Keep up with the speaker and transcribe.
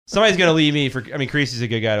Somebody's going to leave me for. I mean, Creasy's a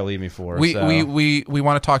good guy to leave me for. We so. we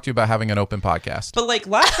want to talk to you about having an open podcast. But like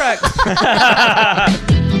Laugh Track.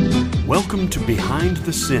 Welcome to Behind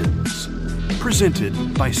the Sins, presented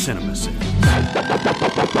by CinemaSins.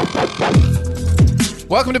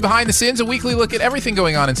 Welcome to Behind the Sins, a weekly look at everything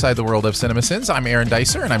going on inside the world of CinemaSins. I'm Aaron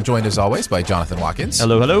Dicer, and I'm joined as always by Jonathan Watkins.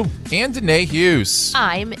 Hello. And Danae Hughes.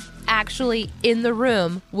 I'm actually in the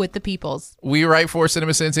room with the peoples. We write for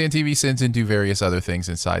CinemaSins and TV Sins and do various other things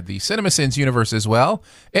inside the CinemaSins universe as well.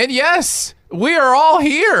 And yes, we are all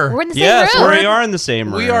here. We're in the same Yes, room. we are in the same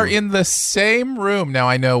room. We are in the same room. Now,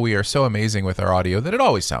 I know we are so amazing with our audio that it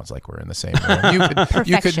always sounds like we're in the same room.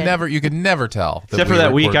 You could never tell. Except for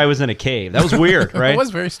that week I was in a cave. That was weird, right? It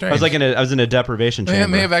was very strange. I was in a deprivation chamber. It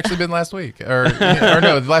may have actually been last week. Or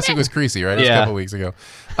no, last week was Creasy, right? It was a couple weeks ago.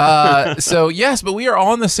 So, yes, but we are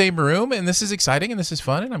all in the same room, and this is exciting, and this is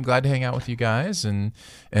fun, and I'm glad to hang out with you guys and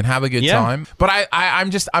have a good time. But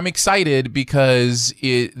I'm excited because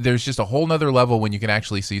there's just a whole nother level when you can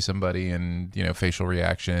actually see somebody and, facial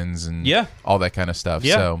reactions and all that kind of stuff.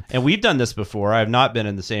 Yeah. So, and we've done this before. I have not been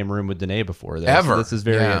in the same room with Danae before. Ever. So this is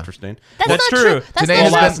very interesting. That's not true. That's Danae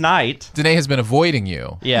not last night. Danae has been avoiding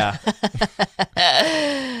you. Yeah.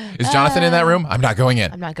 Is Jonathan in that room? I'm not going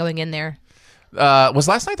in. I'm not going in there. Was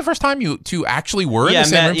last night the first time you two actually were in the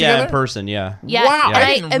same room together? in person, yeah. Yeah, Wow, and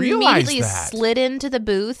I didn't realize immediately that. slid into the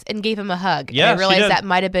booth and gave him a hug. Yeah, and I she realized did. that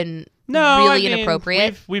might have been No, really I mean,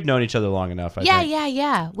 inappropriate. We've known each other long enough, I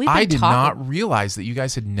Yeah. We've been I did talking. not realize that you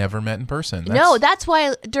guys had never met in person. No, that's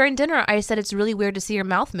why during dinner I said it's really weird to see your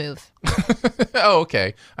mouth move. Oh,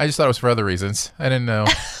 okay. I just thought it was for other reasons. I didn't know.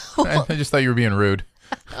 I just thought you were being rude.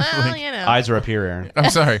 Well, Eyes are up here, Aaron. I'm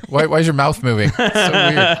sorry. Why is your mouth moving? It's so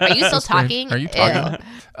weird. Are you still talking? Are you talking?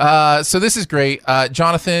 So this is great.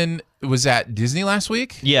 Jonathan was at Disney last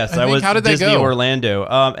week. Yes, I think. was How did that Disney go? Orlando.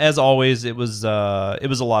 As always, it was a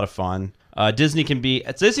lot of fun. Disney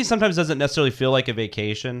sometimes doesn't necessarily feel like a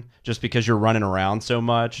vacation just because you're running around so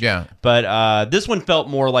much. Yeah. But this one felt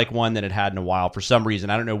more like one that it had in a while for some reason.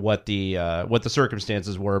 I don't know what the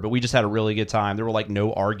circumstances were, but we just had a really good time. There were like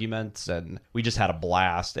no arguments, and we just had a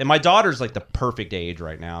blast. And my daughter's like the perfect age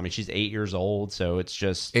right now. I mean, she's 8 years old, so it's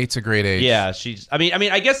just 8's a great age. yeah. I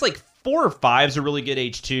mean, I guess like 4 or 5's a really good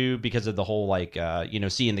age too because of the whole like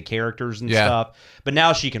seeing the characters and stuff. But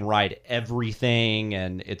now she can ride everything,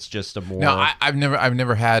 and it's just a more. No, I've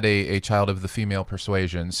never had a child of the female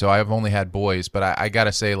persuasion, so I've only had boys. But I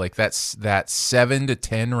gotta say, like that 7 to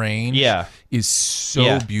 10 range, is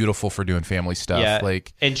so beautiful for doing family stuff. Yeah,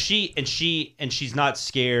 like, and she's not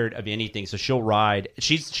scared of anything, so she'll ride.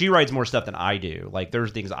 She rides more stuff than I do. Like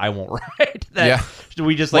there's things I won't ride.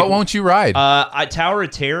 We just like. What won't you ride? Tower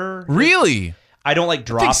of Terror. Really? I don't like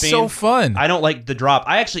dropping. It's so fun. I don't like the drop.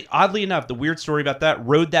 I actually, oddly enough, the weird story about that,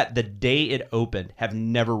 rode that the day it opened. Have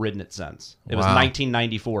never ridden it since. It was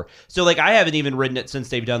 1994. So like I haven't even ridden it since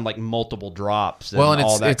they've done like multiple drops. And And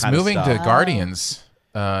all that it's kind moving of to stuff. Guardians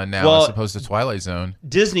now as opposed to Twilight Zone.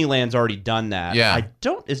 Disneyland's already done that. Yeah.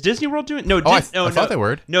 Is Disney World doing? No, I thought they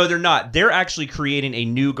were. No, they're not. They're actually creating a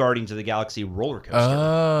new Guardians of the Galaxy roller coaster.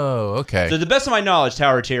 Oh, okay. So to the best of my knowledge,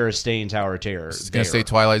 Tower of Terror is staying Tower of Terror. It's going to stay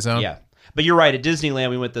Twilight Zone? Yeah. But you're right. At Disneyland,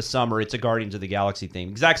 we went this summer. It's a Guardians of the Galaxy theme.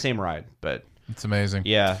 Exact same ride, but... It's amazing.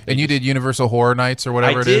 Yeah. And you did Universal Horror Nights or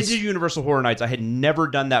whatever it is? I did do Universal Horror Nights. I had never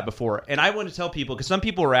done that before. And I want to tell people, because some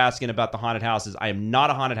people were asking about the haunted houses. I am not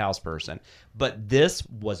a haunted house person. But this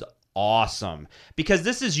was awesome. Because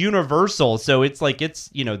this is Universal, so it's like,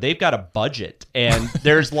 they've got a budget. And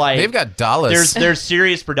there's like... They've got dollars. There's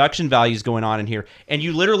serious production values going on in here. And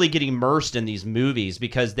you literally get immersed in these movies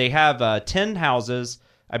because they have 10 houses...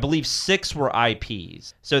 I believe 6 were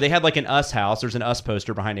IPs. So they had like an Us house. There's an Us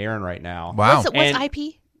poster behind Aaron right now. Wow. What's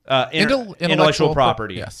IP? Intellectual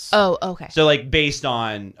property. Yes. Oh, okay. So like based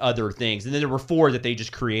on other things. And then there were 4 that they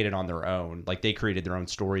just created on their own. Like they created their own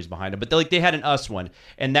stories behind them. But they had an Us one.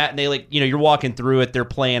 And they like, you're walking through it. They're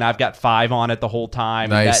playing I've Got 5 on it the whole time.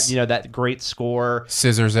 Nice. And that great score.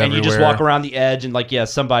 Scissors and everywhere. And you just walk around the edge and like,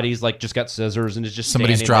 somebody's like just got scissors and is just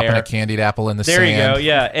somebody's dropping there. a candied apple in the there sand. There you go,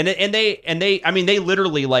 yeah. And they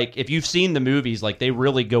literally like, if you've seen the movies, like they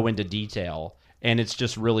really go into detail. And it's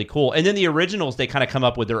just really cool. And then the originals, they kind of come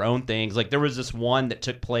up with their own things. Like there was this one that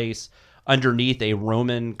took place underneath a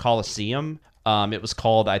Roman Colosseum.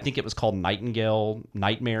 I think it was called Nightingale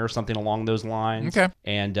Nightmare or something along those lines. Okay.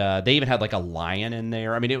 And they even had like a lion in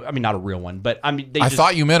there. I mean, not a real one, but I mean, I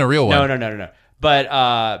thought you meant a real one. No.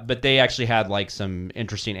 But they actually had like some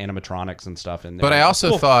interesting animatronics and stuff in there. But I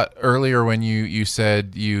also thought earlier when you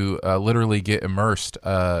said you literally get immersed,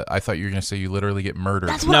 I thought you were going to say you literally get murdered.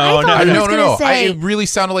 That's what I thought he was gonna say. It really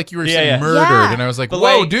sounded like you were saying Yeah. murdered, Yeah. and I was like, But,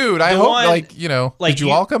 whoa, like, dude, I the hope, one- did you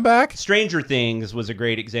all come back? Stranger Things was a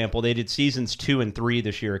great example. They did seasons 2 and 3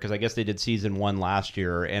 this year because I guess they did season 1 last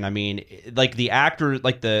year. And I mean, like the actors,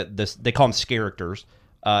 like the they call them characters.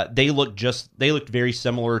 They looked very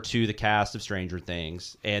similar to the cast of Stranger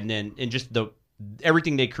Things, and just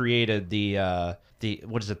everything they created. The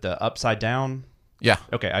what is it? The Upside Down. Yeah.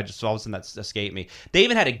 Okay, all of a sudden that escaped me. They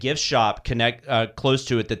even had a gift shop close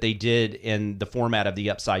to it that they did in the format of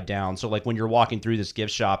the Upside Down. So like when you're walking through this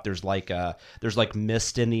gift shop, there's like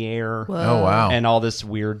mist in the air. Whoa. Oh, wow. And all this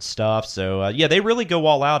weird stuff. So they really go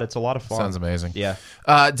all out. It's a lot of fun. Sounds amazing. Yeah.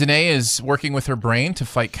 Danae is working with her brain to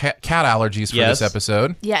fight cat allergies for Yes. this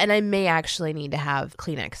episode. Yeah, and I may actually need to have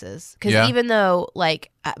Kleenexes because Yeah. even though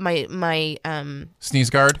like my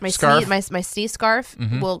Sneeze guard, my scarf. my sneeze scarf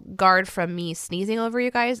will guard from me sneezing over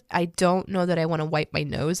you guys, I don't know that I want to wipe my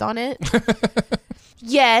nose on it.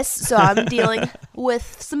 Yes, so I'm dealing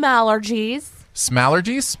with some allergies.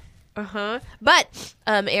 Smallergies? But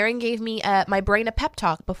Aaron gave me my brain a pep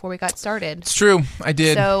talk before we got started. It's true. I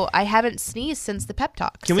did. So I haven't sneezed since the pep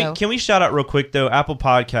talk. Can we shout out real quick though? Apple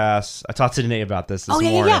Podcasts. I talked to Danae about this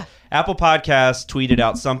morning. Yeah. Apple Podcasts tweeted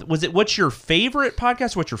out something. Was it what's your favorite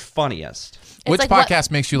podcast? What's your funniest? Which like what-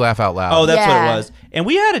 podcast makes you laugh out loud? Oh, that's what Yeah. it was. And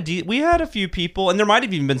we had a few people, and there might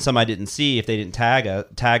have even been some I didn't see if they didn't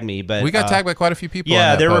tag me. But we got tagged by quite a few people. Yeah, on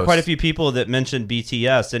that there were post. quite a few people that mentioned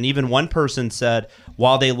BTS, and even one person said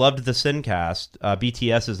while they loved the Sincast,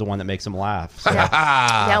 BTS is the one that makes them laugh. So.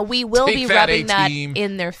 Now we will Take be that, rubbing that A-team.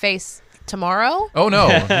 in their face tomorrow. Oh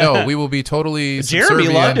no, we will be totally. Jeremy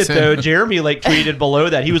loved it subservient. though. Jeremy tweeted below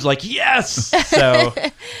that he was like, "Yes." So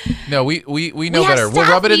No, we know We have better. We'll staff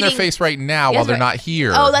rub it in their meeting. face right now Yes, while they're right. not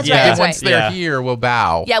here. Oh, that's right, And that's once right. they're Yeah. here, we'll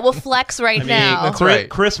bow. Yeah, we'll flex right now. that's right.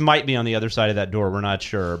 Chris might be on the other side of that door. We're not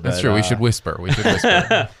sure. But, That's true. We should whisper.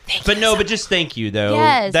 But just thank you though.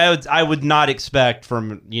 Yes. I would not expect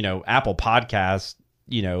from Apple Podcasts.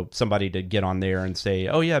 Somebody to get on there and say,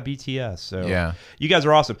 "Oh yeah, BTS." So Yeah. you guys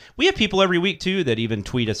are awesome. We have people every week too that even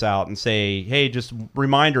tweet us out and say, "Hey, just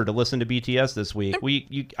reminder to listen to BTS this week."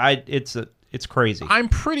 It's crazy. I'm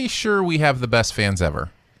pretty sure we have the best fans ever.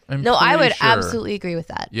 No, I would sure. absolutely agree with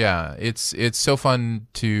that. Yeah, it's so fun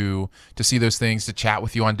to see those things, to chat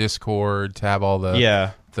with you on Discord, to have all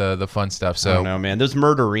the the fun stuff. I So don't know, man. Those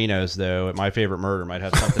murderinos, though, at My Favorite Murder might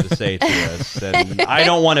have something to say to us, and I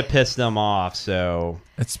don't want to piss them off. So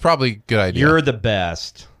it's probably a good idea. you're the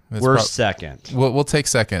best. That's We're prob- second. We'll take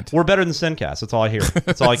second. We're better than Sincast. That's all I hear.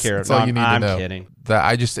 That's all I care. That's all you need I'm to know. kidding. That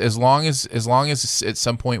I just as long as at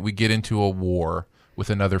some point we get into a war with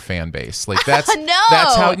another fan base, like that's No.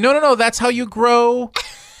 that's how that's how you grow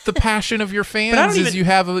the passion of your fans. don't Is even- you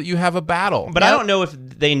have a battle. But I don't know if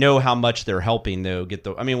they know how much they're helping, though.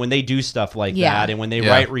 When they do stuff like Yeah. that, and when they Yeah.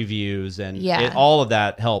 write reviews, and Yeah. all of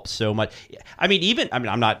that helps so much.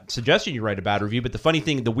 I'm not suggesting you write a bad review, but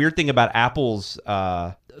the weird thing about Apple's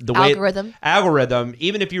the way algorithm,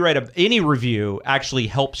 even if you write any review, actually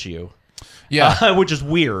helps you. Yeah, Which is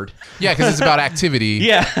weird. yeah, because it's about activity.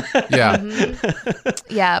 Yeah.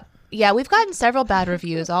 Yeah. Yeah, we've gotten several bad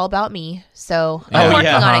reviews all about me. So Oh, I'm working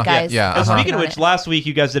yeah. on Uh-huh. it, guys. Yeah, And uh-huh. speaking of Working which, on it. last week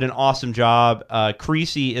you guys did an awesome job.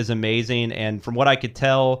 Creasy is amazing, and from what I could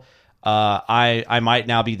tell, I might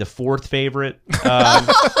now be the fourth favorite.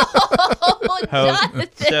 Oh, Jonathan.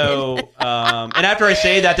 So, and after I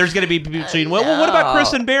say that, there's going to be people saying, well, what about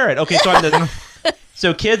Chris and Barrett? Okay, so I'm the.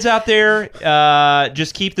 So kids out there,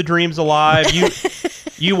 just keep the dreams alive.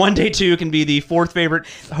 You one day too can be the fourth favorite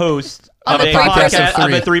host of Of a a podcast podcast of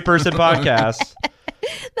of a three. 3-person podcast.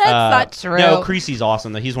 That's not true. No, Creasy's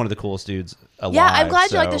awesome. He's one of the coolest dudes alive. Yeah, I'm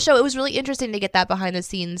glad you like so- the show. It was really interesting to get that behind the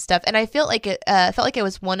scenes stuff, and I felt like it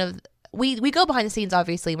was one of we go behind the scenes.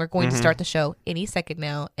 Obviously, we're going to start the show any second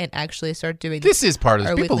now and actually start doing This is part of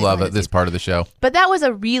Our this. People weekly love behind it. the This scenes. part of the show. But that was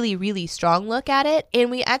a really, really strong look at it.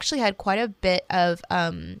 And we actually had quite a bit of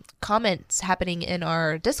comments happening in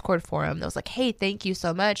our Discord forum that was like, hey, thank you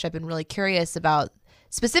so much. I've been really curious about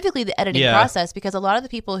specifically the editing Yeah. process, because a lot of the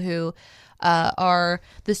people who are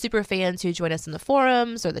the super fans who join us in the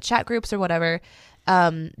forums or the chat groups or whatever,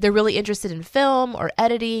 they're really interested in film or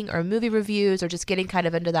editing or movie reviews or just getting kind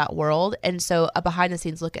of into that world. And so a behind the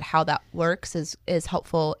scenes look at how that works is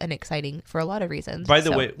helpful and exciting for a lot of reasons. By the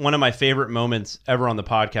So- way, one of my favorite moments ever on the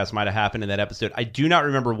podcast might have happened in that episode. I do not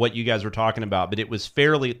remember what you guys were talking about, but it was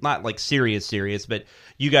fairly not like serious, but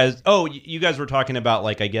you guys were talking about,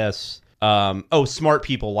 like, I guess smart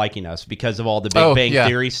people liking us because of all the Big Bang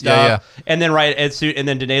Theory stuff. Yeah. And then and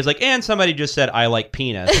then Danae's like, and somebody just said I like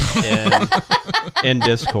penis in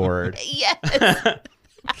Discord. Yes.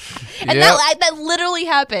 And that literally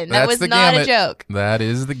happened. That was not a joke. That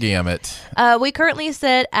is the gamut. We currently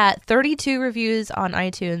sit at 32 reviews on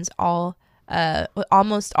iTunes,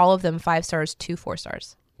 almost all of them 5 stars to 4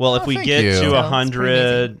 stars. Well, if we get to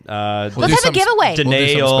 100, let's have a giveaway.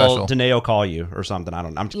 Danae will call you or something.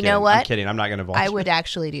 I'm just kidding. You know what? I'm kidding. I'm not going to volunteer. I would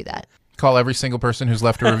actually do that. Call every single person who's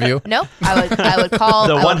left a review? No, I would call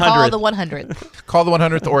the 100th. Call the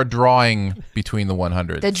 100th or a drawing between the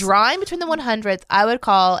 100th. The drawing between the 100th, I would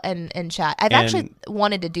call and chat. I've actually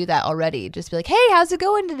wanted to do that already. Just be like, hey, how's it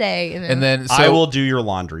going today? And then I will do your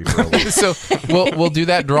laundry for a week. So we'll do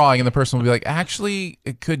that drawing, and the person will be like, actually,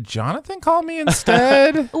 could Jonathan call me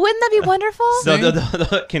instead? Wouldn't that be wonderful?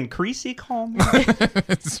 Can Creasy call me?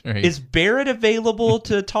 That's right. Is Barrett available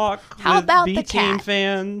to talk How with about the B-Team cat?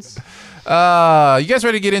 Fans? You guys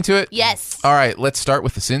ready to get into it? Yes. All right, let's start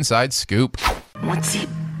with this inside scoop. What's he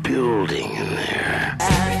building in there?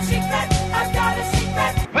 Pay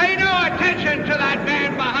no attention to that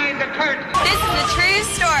man behind the curtain. This is a true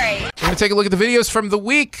story. We're going to take a look at the videos from the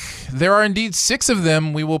week. There are indeed 6 of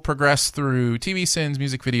them. We will progress through TV Sins,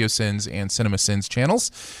 Music Video Sins, and Cinema Sins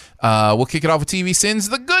channels. We'll kick it off with TV Sins.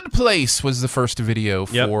 The Good Place was the first video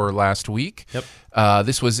for last week. Yep.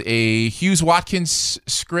 This was a Hughes Watkins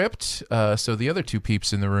script, so the other 2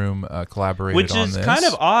 peeps in the room collaborated on this. Which is kind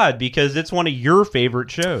of odd because it's one of your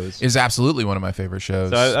favorite shows. Is absolutely one of my favorite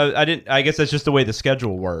shows. So I guess that's just the way the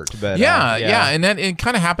schedule worked. But yeah, and then it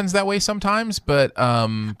kind of happens that way sometimes. But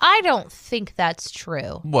I don't think that's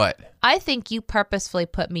true. What? I think you purposefully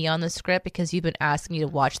put me on the script because you've been asking me to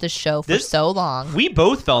watch this show for so long. We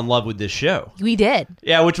both fell in love with this show. We did.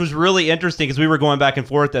 Yeah, which was really interesting because we were going back and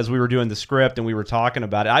forth as we were doing the script and we were talking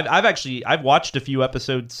about it. I've watched a few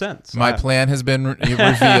episodes since. My plan has been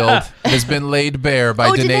revealed, has been laid bare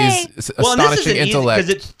by Danae's astonishing intellect. Because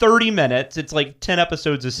it's 30 minutes. It's like 10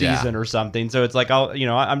 episodes a season or something. So it's like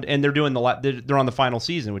and they're doing they're on the final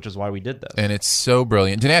season, which is why we did this. And it's so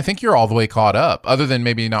brilliant. Danae, I think you're all the way caught up, other than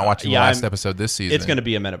maybe not watching the last episode this season. It's going to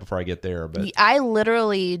be a minute before I get there, but I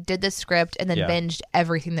literally did the script and then binged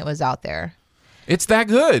everything that was out there. It's that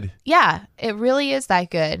good. Yeah, it really is that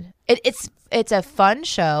good. It's a fun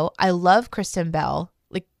show. I love Kristen Bell.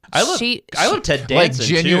 Like I love Ted Danson. Like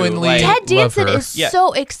genuinely, too. Ted Danson is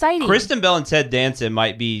so exciting. Kristen Bell and Ted Danson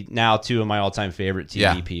might be now 2 of my all-time favorite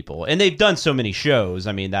TV people, and they've done so many shows.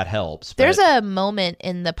 I mean, that helps. There's a moment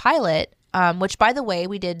in the pilot. Which, by the way,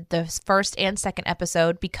 we did the first and second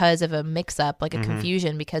episode because of a mix-up, like a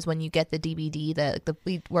confusion, because when you get the DVD,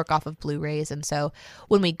 we work off of Blu-rays, and so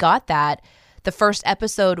when we got that, the first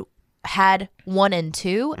episode had 1 and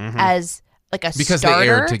 2 as like a because starter. They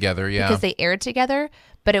aired together, Because they aired together,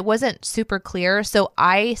 but it wasn't super clear, so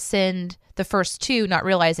I sinned the first 2, not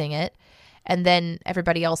realizing it. And then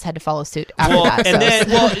everybody else had to follow suit after that.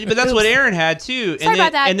 But that's what Aaron had too. Sorry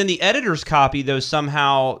about that. And then the editor's copy, though,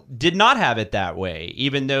 somehow did not have it that way.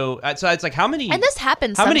 Even though, so it's like how many? And this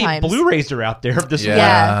happens. How sometimes. many Blu-rays are out there of this one?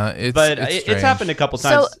 It's happened a couple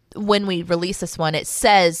times. So when we release this one, it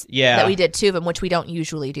says that we did 2 of them, which we don't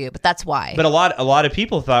usually do. But that's why. But a lot of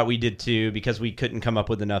people thought we did 2 because we couldn't come up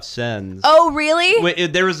with enough sins. Oh, really?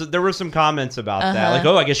 There were some comments about that, like,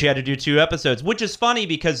 I guess you had to do 2 episodes, which is funny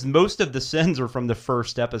because most of the sins are from the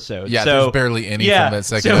first episode. Yeah, so, there's barely any from that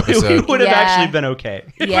second episode. We would have actually been okay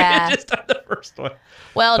if we had just done the first one.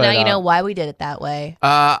 Well, now you know why we did it that way.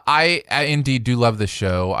 I indeed do love this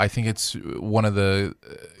show. I think it's one of the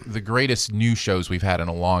greatest new shows we've had in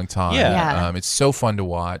a long time. Yeah. It's so fun to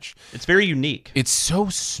watch. It's very unique. It's so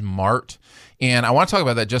smart. And I want to talk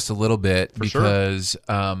about that just a little bit because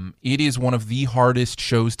it is one of the hardest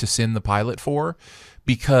shows to sin the pilot for.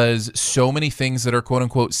 Because so many things that are quote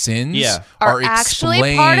unquote sins are actually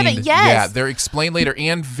explained. part of it. Yes. Yeah, they're explained later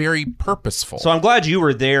and very purposeful. So I'm glad you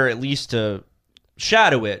were there at least to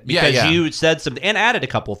shadow it because you said something and added a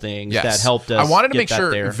couple things that helped us. I wanted to make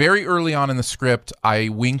sure there. very early on in the script I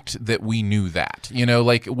winked that we knew that.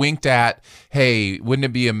 Like winked at, hey, wouldn't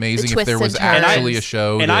it be amazing if there was actually a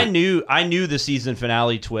show? And I knew the season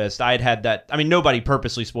finale twist. I'd had that. I mean, nobody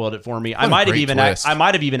purposely spoiled it for me. I might have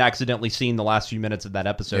even accidentally seen the last few minutes of that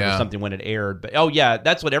episode or something when it aired. But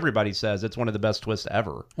that's what everybody says. It's one of the best twists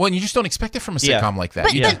ever. Well, and you just don't expect it from a sitcom like that.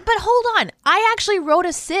 But hold on, I actually wrote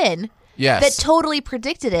a sin. Yes. That totally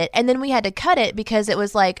predicted it, and then we had to cut it because it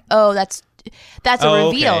was like, that's a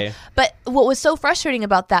reveal. Okay. But what was so frustrating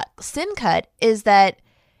about that sin cut is that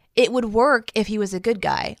it would work if he was a good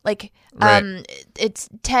guy. Like, it's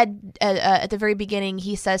Ted at the very beginning.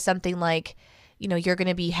 He says something like, you're going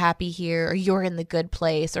to be happy here, or you're in the good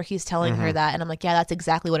place, or he's telling her that. And I'm like, yeah, that's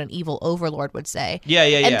exactly what an evil overlord would say. Yeah.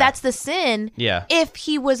 And that's the sin. Yeah. If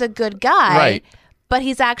he was a good guy. Right. But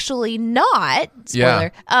he's actually not.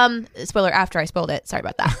 Spoiler. Spoiler after I spoiled it. Sorry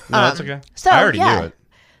about that. No, that's okay. So, I already knew it.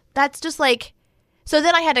 That's just like... So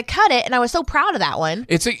then I had to cut it, and I was so proud of that one.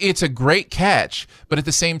 It's a great catch, but at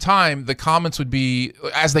the same time, the comments would be,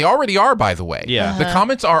 as they already are, by the way. Yeah. The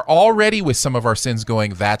comments are already with some of our sins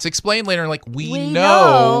going, that's explained later. Like, we know.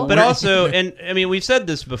 know. But also, and I mean, we've said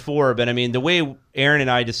this before, but I mean, the way Aaron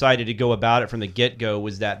and I decided to go about it from the get-go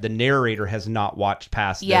was that the narrator has not watched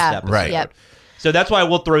past this episode. Right. Yep. So that's why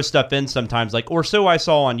we'll throw stuff in sometimes, like, or so I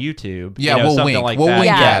saw on YouTube. Yeah, we'll something wink. like We'll that.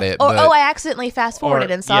 wink at it. Or, but- I accidentally fast-forwarded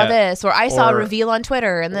and saw this, or I saw a reveal on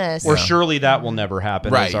Twitter and this. Or surely that will never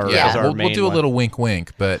happen. Right. As our, yeah. as our We'll main do a one. little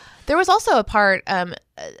wink, but There was also a part,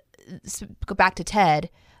 go back to Ted,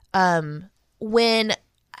 when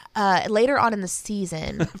later on in the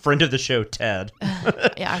season, Friend of the show, Ted.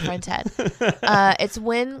 yeah, our friend Ted, it's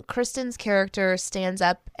when Kristen's character stands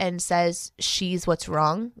up and says she's what's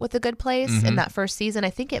wrong with The Good Place in that first season. I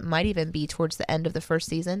think it might even be towards the end of the first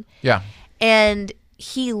season. yeah. And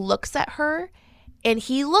he looks at her, and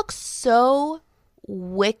he looks so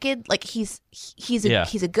wicked. Like he's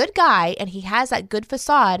a good guy, and he has that good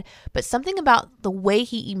facade, but something about the way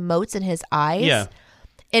he emotes in his eyes. Yeah.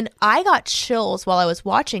 And I got chills while I was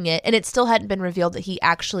watching it, and it still hadn't been revealed that he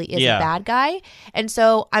actually is a bad guy. And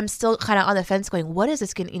so I'm still kind of on the fence going, what is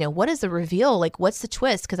this going to, what is the reveal? Like, what's the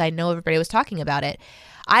twist? Because I know everybody was talking about it.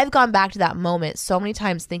 I've gone back to that moment so many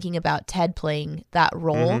times thinking about Ted playing that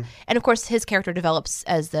role. And of course, his character develops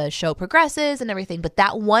as the show progresses and everything. But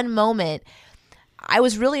that one moment, I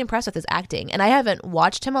was really impressed with his acting, and I haven't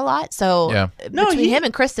watched him a lot. So between him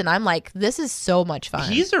and Kristen, I'm like, this is so much fun.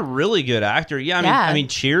 He's a really good actor. Yeah, I mean,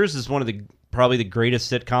 Cheers is one of the probably the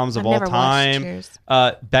greatest sitcoms of all never watched time. Cheers.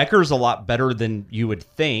 Becker's a lot better than you would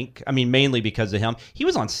think. I mean, mainly because of him. He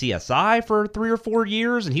was on CSI for 3 or 4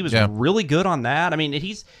 years, and he was really good on that. I mean,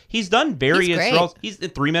 he's done various roles. He's in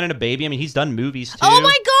 3 Men and a Baby. I mean, he's done movies too. Oh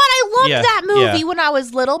my god, I loved that movie yeah. when I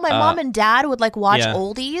was little. My mom and dad would like watch yeah.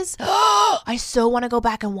 oldies. I so want to go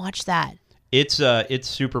back and watch that. It's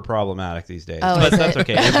super problematic these days, Oh, but is that's it?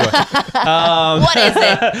 okay. Anyway. What is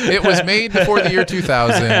it? It was made before the year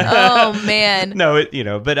 2000. Oh man. No,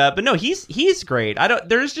 but no, he's great.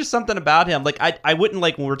 There's just something about him. Like I wouldn't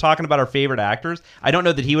like when we're talking about our favorite actors. I don't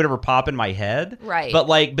know that he would ever pop in my head. Right.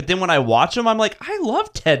 But then when I watch him, I'm like, I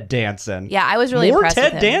love Ted Danson. Yeah, I was really more impressed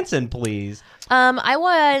Ted with him. Danson, please. I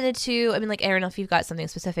wanted to. I mean, like Aaron, if you've got something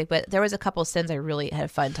specific, but there was a couple sins I really had a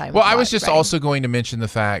fun time. Well, with I was just writing. also going to mention the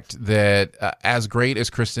fact that as great as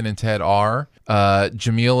Kristen and Ted are,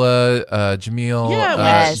 Jamil,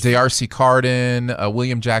 Yes. D'Arcy Carden,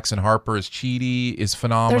 William Jackson Harper as Chidi is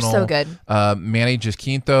phenomenal. They're so good. Manny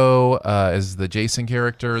Jacinto as the Jason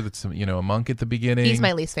character that's a monk at the beginning. He's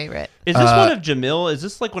my least favorite. Is this one of Jamil? Is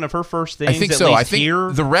this like one of her first things? I think at so. least I think here?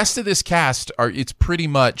 the rest of this cast it's pretty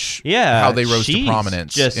much how they rose to she's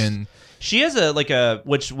prominence. just- And She has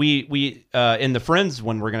which we in the Friends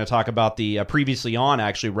when we're going to talk about the previously on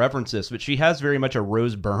actually reference this, but she has very much a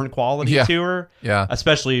Rose Byrne quality to her,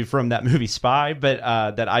 especially from that movie Spy. But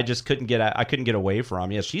that I just couldn't get away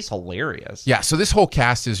from. Yeah, she's hilarious. yeah, so this whole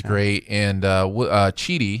cast is great, and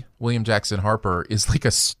Chidi, William Jackson Harper, is like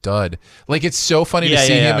a stud. Like it's so funny to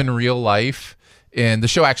see him in real life. And the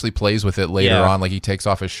show actually plays with it later on. Like he takes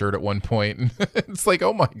off his shirt at one point. And it's like,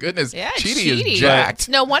 oh my goodness, Chidi is jacked.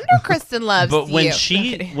 No wonder Kristen loves But when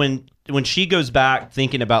you. when she goes back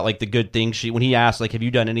thinking about like the good things when he asks like, have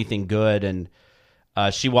you done anything good? And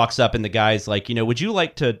she walks up and the guy's like, would you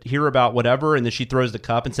like to hear about whatever? And then she throws the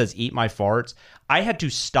cup and says, eat my farts. I had to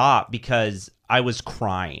stop because I was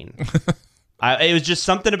crying. It was just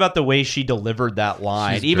something about the way she delivered that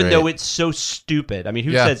line, She's even great. though it's so stupid. I mean,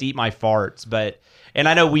 who says eat my farts? And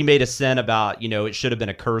I know we made a sin about, it should have been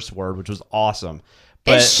a curse word, which was awesome.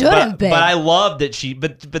 But, It should have been. But I love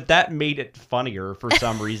that but that made it funnier for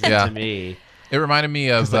some reason to me. It reminded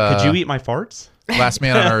me of Like, could you eat my farts? Last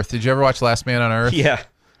Man on Earth. Did you ever watch Last Man on Earth? Yeah.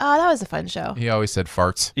 Oh, that was a fun show. He always said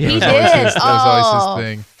farts. Yeah. He That was did. always that was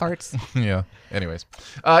always his thing. Farts. Yeah. Anyways.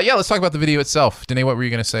 Let's talk about the video itself. Danae, what were you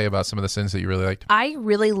going to say about some of the sins that you really liked? I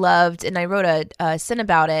really loved, and I wrote a sin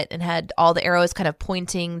about it, and had all the arrows kind of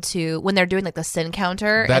pointing to when they're doing like the sin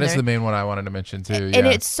counter. That and is they're- the main one I wanted to mention too. and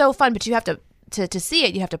it's so fun, but you have to see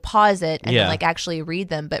it, you have to pause it and Yeah. then like actually read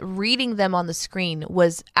them. But reading them on the screen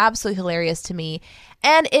was absolutely hilarious to me.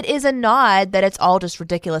 And it is a nod that it's all just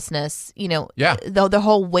ridiculousness. Yeah. The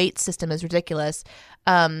whole weight system is ridiculous.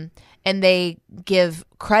 And they give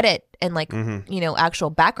credit and like, actual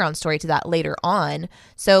background story to that later on.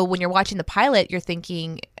 So when you're watching the pilot, you're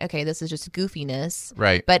thinking, okay, this is just goofiness.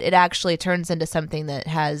 Right. But it actually turns into something that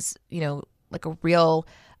has, like a real,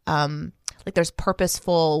 like there's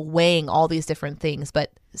purposeful weighing all these different things.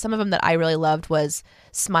 But some of them that I really loved was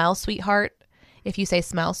Smile, Sweetheart. If you say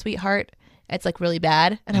Smile, Sweetheart, it's like really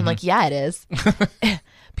bad. And I'm like, yeah, it is.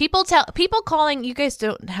 People calling, you guys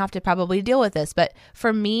don't have to probably deal with this, but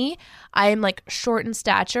for me, I'm like short in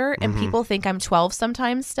stature and people think I'm 12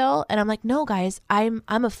 sometimes still. And I'm like, no guys, I'm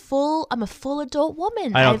a full adult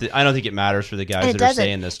woman. I don't think it matters for the guys that are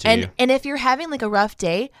saying this to you. And if you're having like a rough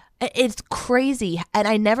day, it's crazy. And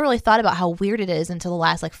I never really thought about how weird it is until the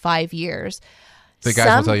last like 5 years. The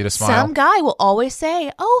guys will tell you to smile. Some guy will always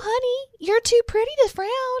say, "Oh, honey, you're too pretty to frown.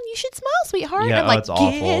 You should smile, sweetheart." Yeah, I'm like, it's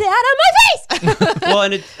awful. Get out of my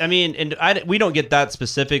face. Well, we don't get that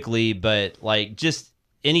specifically, but like just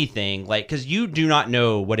anything, like because you do not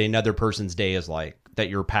know what another person's day is like that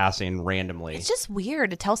you're passing randomly. It's just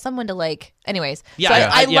weird to tell someone to like. Anyways, Yeah, so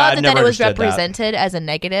yeah. I love that it was understood that. represented as a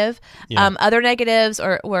negative. Yeah. Other negatives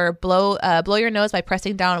were blow your nose by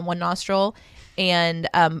pressing down on one nostril. And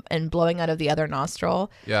blowing out of the other nostril.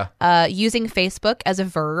 Yeah. Using Facebook as a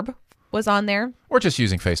verb was on there. Or just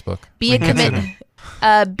using Facebook. Be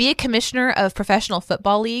a commissioner of professional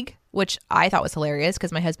football league, which I thought was hilarious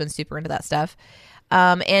because my husband's super into that stuff.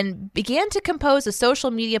 And began to compose a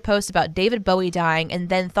social media post about David Bowie dying, and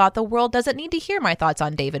then thought the world doesn't need to hear my thoughts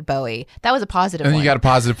on David Bowie. That was a positive And one. you got a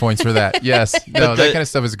positive points for that. Yes. No, that kind of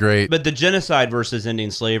stuff is great. But the genocide versus ending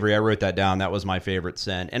slavery, I wrote that down. That was my favorite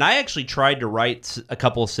sin. And I actually tried to write a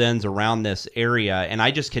couple of sins around this area, and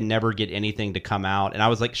I just can never get anything to come out. And I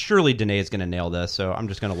was like, surely Danae is going to nail this, so I'm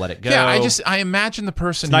just going to let it go. Yeah, I imagine the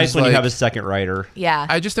person It's nice who's when like, you have a second writer. Yeah.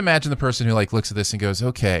 I just imagine the person who like looks at this and goes,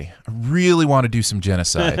 okay, I really want to do some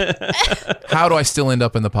genocide. How do I still end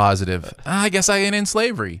up in the positive? I guess I ain't in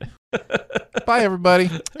slavery. Bye, everybody.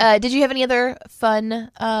 Did you have any other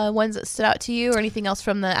fun ones that stood out to you, or anything else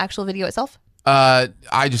from the actual video itself? I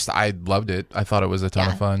loved it. I thought it was a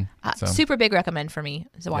ton of fun. So. Super big recommend for me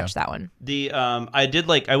to watch that one.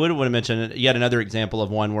 I would want to mention yet another example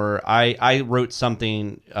of one where I wrote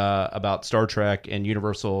something about Star Trek and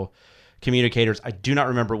Universal Communicators. I do not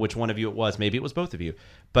remember which one of you it was. Maybe it was both of you,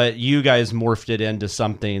 but you guys morphed it into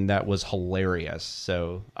something that was hilarious.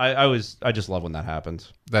 So I just love when that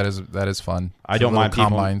happens. That is fun. I don't mind people.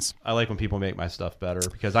 combines. I like when people make my stuff better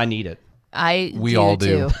because I need it. We all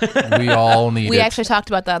do. We all need it. We actually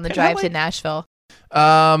talked about that on the drive to Nashville.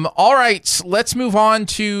 All right, let's move on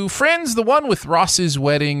to Friends, the one with Ross's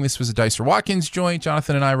wedding. This was a Dicer Watkins joint.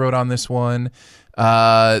 Jonathan and I wrote on this one.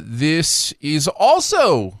 This is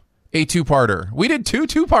also a two-parter. We did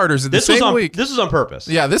two-parters in the same week. This was on purpose.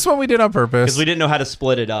 Yeah, this one we did on purpose. Because we didn't know how to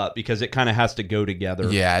split it up because it kind of has to go together.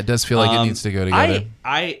 Yeah, it does feel like it needs to go together.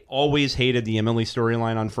 I always hated the Emily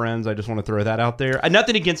storyline on Friends. I just want to throw that out there.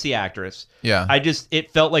 Nothing against the actress. Yeah.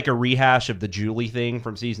 It felt like a rehash of the Julie thing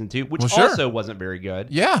from season 2, which also wasn't very good.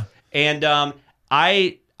 Yeah. And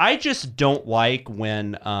I just don't like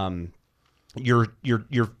when your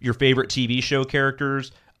favorite TV show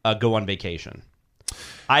characters go on vacation.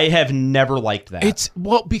 I have never liked that.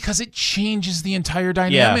 Because it changes the entire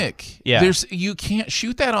dynamic. Yeah. You can't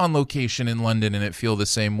shoot that on location in London and it feel the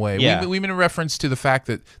same way. Yeah. We made a reference to the fact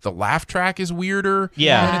that the laugh track is weirder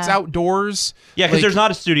when it's outdoors. Yeah, because there's not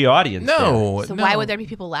a studio audience. No. So why would there be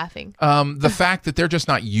people laughing? The fact that they're just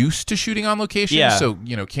not used to shooting on location. Yeah. So,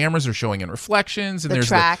 cameras are showing in reflections and The there's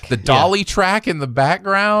track. the dolly track in the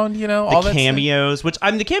background, all the that cameos, stuff.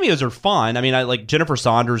 which the cameos are fun. I mean, I like Jennifer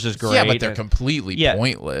Saunders is great. Yeah, but they're completely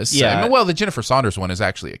pointless. Yeah. Well, the Jennifer Saunders one is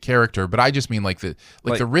actually a character, but I just mean like the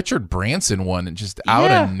Richard Branson one, and just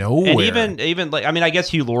out of nowhere. And even like I guess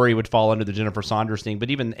Hugh Laurie would fall under the Jennifer Saunders thing, but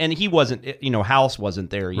he wasn't. House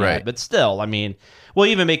wasn't there yet, right. But still, we'll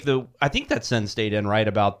even make I think that Sen stayed in right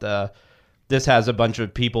about this has a bunch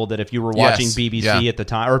of people that if you were watching BBC at the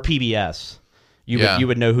time or PBS, you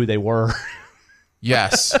would know who they were.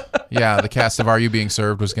 Yes. Yeah, the cast of Are You Being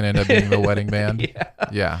Served was going to end up being the wedding band.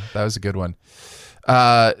 Yeah, that was a good one.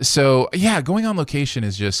 So going on location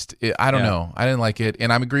is just, I don't know. I didn't like it.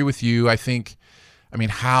 And I agree with you.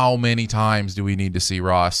 How many times do we need to see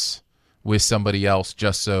Ross with somebody else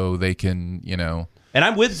just so they can, And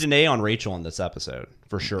I'm with Danae on Rachel in this episode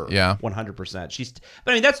for sure. Yeah. 100%.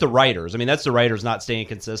 But that's the writers. That's the writers not staying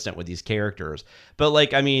consistent with these characters.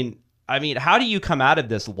 But how do you come out of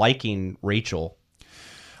this liking Rachel?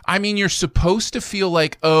 You're supposed to feel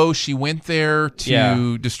like, oh, she went there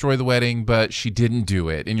to destroy the wedding, but she didn't do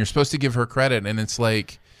it. And you're supposed to give her credit. And it's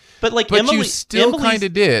like, But like But Emily, you still kind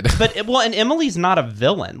of did. But and Emily's not a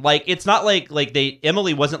villain. Like it's not like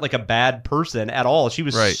Emily wasn't like a bad person at all. She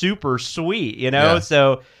was super sweet, you know. Yeah.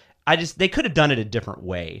 So they could have done it a different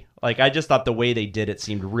way. Like I just thought the way they did it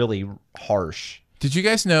seemed really harsh. Did you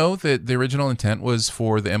guys know that the original intent was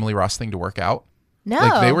for the Emily Ross thing to work out? No.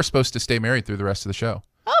 Like they were supposed to stay married through the rest of the show.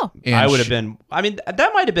 Oh. And I would have been. I mean,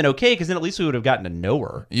 that might have been okay because then at least we would have gotten to know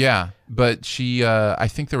her. Yeah, but she, I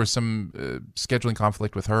think there was some scheduling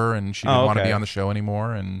conflict with her, and she didn't want to be on the show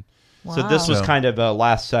anymore. And so this was kind of a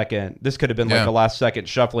last second. This could have been like a last second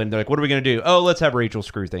shuffling. They're like, "What are we going to do? Oh, let's have Rachel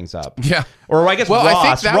screw things up." Yeah, or I guess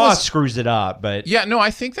I think Ross screws it up. But yeah, no, I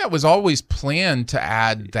think that was always planned to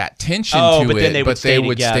add that tension to but it. Then they would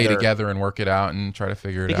stay together and work it out and try to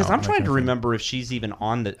figure it out. Because I'm trying to remember if she's even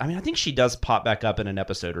on the. I mean, I think she does pop back up in an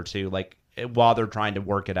episode or two, like while they're trying to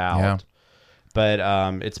work it out. Yeah. But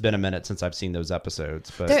it's been a minute since I've seen those episodes.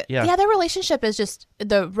 But their relationship is just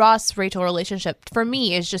the Ross-Rachel relationship for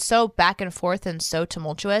me is just so back and forth and so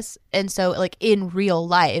tumultuous. And so like in real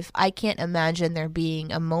life, I can't imagine there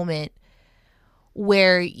being a moment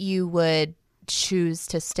where you would choose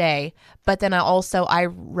to stay. But then I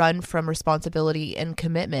run from responsibility and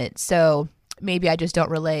commitment. So maybe I just don't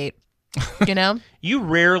relate. You know, you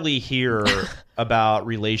rarely hear about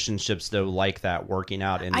relationships though like that working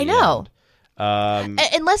out. In the end.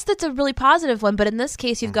 Unless that's a really positive one, but in this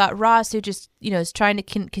case, you've got Ross who just is trying to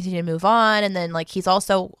continue to move on, and then like he's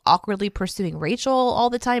also awkwardly pursuing Rachel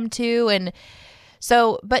all the time too, and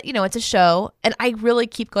so. But it's a show, and I really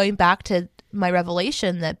keep going back to my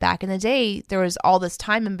revelation that back in the day there was all this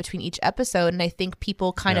time in between each episode, and I think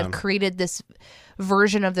people kind of created this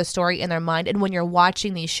version of the story in their mind. And when you're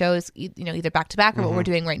watching these shows, either back to back or what we're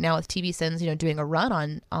doing right now with TV Sins, doing a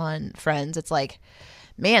run on Friends, it's like,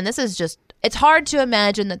 man, this is just. It's hard to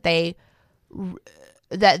imagine that they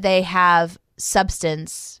have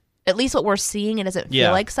substance. At least what we're seeing, it doesn't feel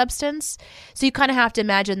like substance. So you kind of have to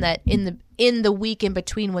imagine that in the week in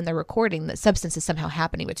between when they're recording, that substance is somehow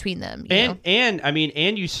happening between them.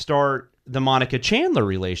 And you start the Monica Chandler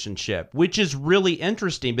relationship, which is really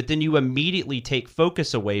interesting. But then you immediately take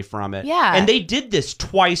focus away from it. Yeah, and they did this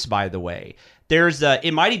twice, by the way.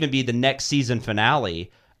 It might even be the next season finale.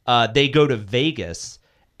 They go to Vegas.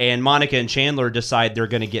 And Monica and Chandler decide they're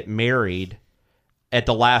going to get married at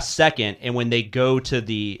the last second. And when they go to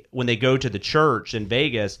the church in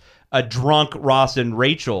Vegas, a drunk Ross and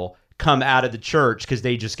Rachel come out of the church because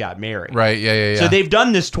they just got married. Right. Yeah. So they've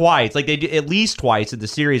done this twice. Like they do at least twice in the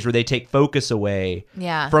series where they take focus away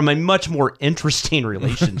from a much more interesting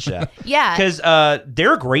relationship. Yeah. Because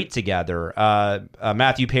they're great together.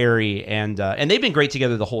 Matthew Perry and they've been great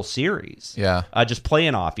together the whole series. Yeah. Just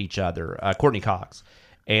playing off each other. Courtney Cox.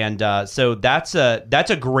 And so that's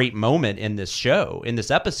a great moment in this show, in this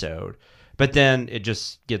episode. But then it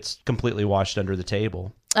just gets completely washed under the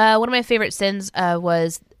table. One of my favorite sins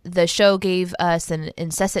was the show gave us an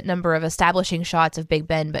incessant number of establishing shots of Big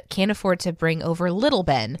Ben, but can't afford to bring over Little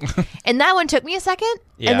Ben. And that one took me a second.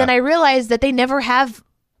 Yeah. And then I realized that they never have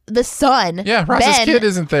the son. Yeah, Ross's kid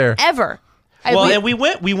isn't there. Ever. And we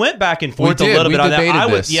went back and forth a little bit on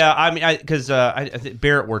that. Because I think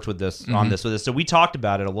Barrett worked with this on this with us, so we talked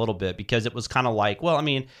about it a little bit because it was kind of like, well, I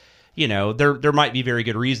mean, there might be very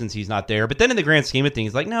good reasons he's not there, but then in the grand scheme of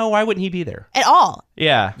things, like, no, why wouldn't he be there at all?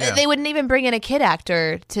 Yeah. They wouldn't even bring in a kid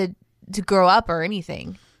actor to grow up or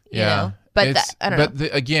anything. You know? But I don't know.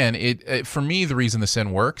 Again, for me, the reason the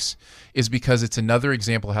sin works is because it's another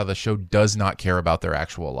example of how the show does not care about their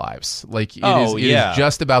actual lives. Like it is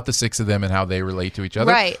just about the six of them and how they relate to each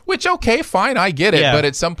other. Right. Which, okay, fine, I get it. Yeah. But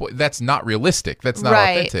at some point, that's not realistic. That's not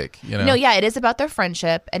authentic. No, yeah, it is about their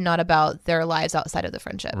friendship and not about their lives outside of the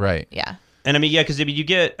friendship. Right. Yeah. And because you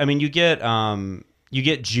get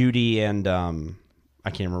Judy and I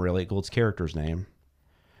can't remember Ray Gould's character's name.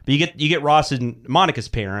 But you get Ross and Monica's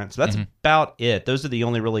parents. That's about it. Those are the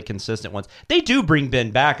only really consistent ones. They do bring Ben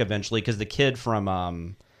back eventually because the kid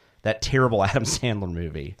from that terrible Adam Sandler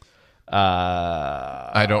movie.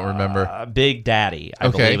 I don't remember. Big Daddy, I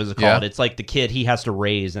believe it was called. Yeah. It's like the kid he has to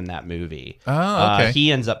raise in that movie. Oh, okay.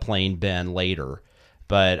 He ends up playing Ben later.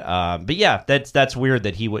 But yeah, that's weird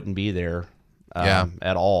that he wouldn't be there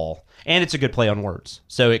at all. And it's a good play on words,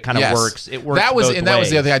 so it kind of works. It works. That was both and ways. that was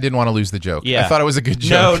the other thing. I didn't want to lose the joke. Yeah. I thought it was a good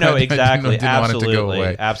joke. No, exactly. I didn't want it to go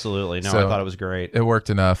away. Absolutely. No, so I thought it was great. It worked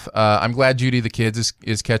enough. I'm glad Judy the Kids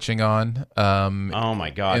is catching on. Oh my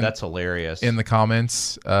God, that's hilarious. In the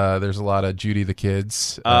comments, there's a lot of Judy the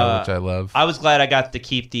Kids, which I love. I was glad I got to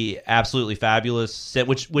keep the Absolutely Fabulous,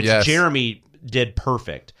 which Jeremy did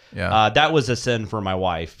perfect. Yeah. That was a sin for my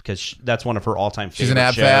wife because that's one of her all-time favorite She's an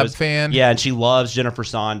Ab shows. Fab fan? Yeah, and she loves Jennifer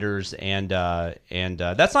Saunders, and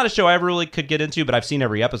that's not a show I ever really could get into, but I've seen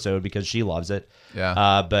every episode because she loves it.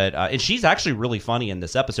 Yeah. And she's actually really funny in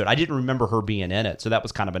this episode. I didn't remember her being in it, so that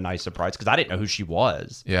was kind of a nice surprise because I didn't know who she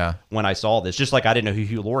was. Yeah. When I saw this, just like I didn't know who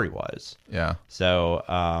Hugh Laurie was. Yeah. So,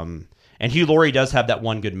 and Hugh Laurie does have that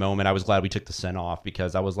one good moment. I was glad we took the sin off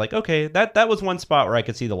because I was like, okay, that was one spot where I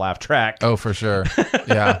could see the laugh track. Oh, for sure.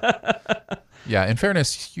 Yeah. Yeah. In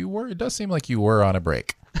fairness, it does seem like you were on a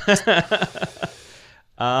break.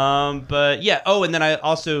 But yeah. Oh, and then I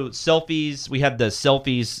also selfies. We had the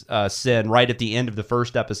selfies sin right at the end of the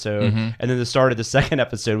first episode, and then the start of the second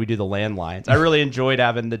episode, we do the landlines. I really enjoyed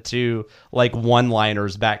having the two like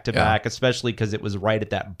one-liners back to back, especially because it was right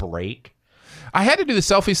at that break. I had to do the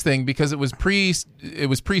selfies thing because it was pre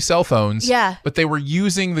cell phones. Yeah. But they were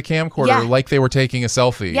using the camcorder like they were taking a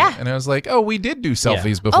selfie. Yeah. And I was like, oh, we did do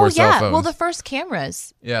selfies before cell phones. Well, the first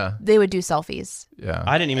cameras, Yeah. they would do selfies. Yeah.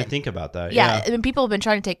 I didn't even think about that. Yeah, I mean, people have been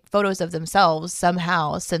trying to take photos of themselves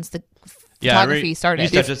somehow since the Yeah, photography started. You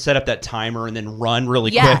used to have to set up that timer and then run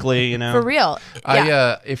really Yeah, quickly, you know? for real.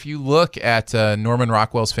 Yeah. If you look at Norman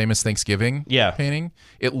Rockwell's famous Thanksgiving painting,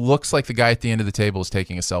 it looks like the guy at the end of the table is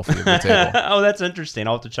taking a selfie of the table. Oh, that's interesting.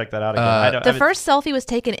 I'll have to check that out again. The first selfie was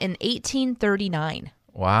taken in 1839.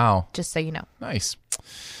 Wow. Just so you know. Nice.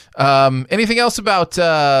 Anything else about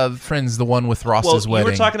Friends, the one with Ross's wedding?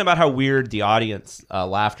 You were talking about how weird the audience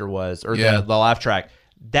laughter was, or the laugh track.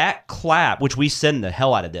 That clap, which we send the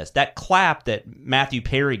hell out of this, that clap that Matthew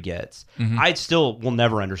Perry gets, I still will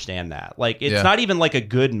never understand that. Like, it's not even like a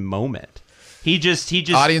good moment. He just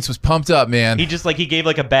audience was pumped up, man. He gave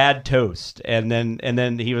like a bad toast, and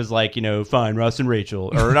then he was like, fine, Ross and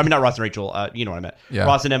Rachel, or I mean not Ross and Rachel, you know what I meant,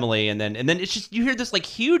 Ross and Emily, and then it's just you hear this like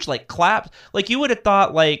huge like clap, like you would have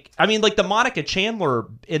thought like the Monica Chandler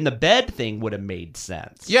in the bed thing would have made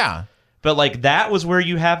sense. Yeah. But like that was where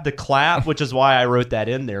you have the clap, which is why I wrote that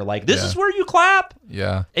in there. Like this is where you clap.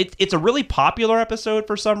 Yeah, it's a really popular episode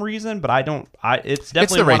for some reason, but it's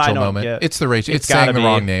definitely the one Rachel I don't moment. get. It's the Rachel. It's saying the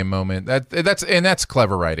wrong name moment. That's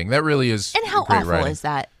clever writing. That really is. And how great awful writing. is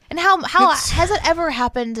that? And how has it ever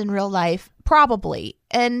happened in real life? Probably.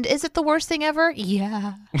 And is it the worst thing ever?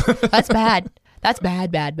 Yeah, that's bad. That's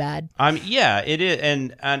bad. Yeah, it is,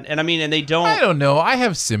 and I mean, and they don't. I don't know. I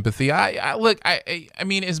have sympathy. I look. I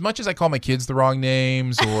mean, as much as I call my kids the wrong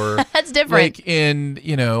names, or that's different. Like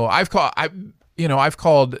I've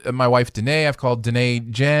called my wife Danae. I've called Danae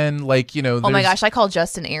Jen. Like oh my gosh, I call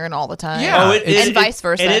Justin Aaron all the time. Yeah, and vice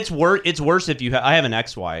versa. And it's worse if you. I have an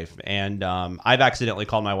ex-wife, and I've accidentally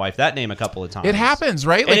called my wife that name a couple of times. It happens,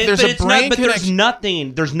 right? Like there's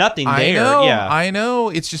nothing. There's nothing there. I know.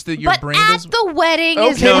 It's just that your brain at does. the wedding Okay,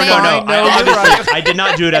 is no, the no. I did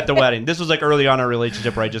not do it at the wedding. This was like early on in our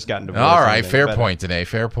relationship where I just gotten divorced. All right, fair point, Danae.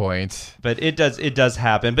 Fair point. But it does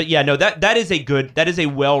happen. But yeah, no, that is a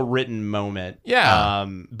well written moment. Yeah.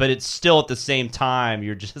 But it's still at the same time,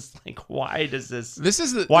 you're just like, why does this?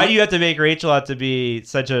 Why do you have to make Rachel out to be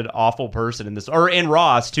such an awful person in this, and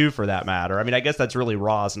Ross too, for that matter? I mean, I guess that's really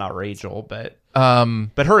Ross, not Rachel, but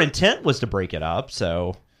her intent was to break it up,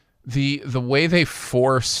 so. The way they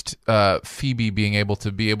forced Phoebe being able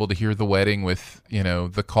to hear the wedding with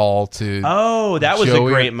the call to that was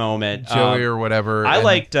Joey, a great moment, Joey or whatever. I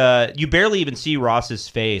liked you barely even see Ross's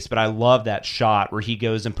face, but I love that shot where he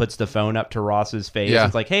goes and puts the phone up to Ross's face. Yeah.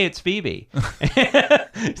 It's like, hey, it's Phoebe.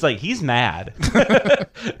 It's like he's mad.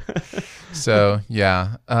 So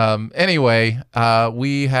yeah. Anyway,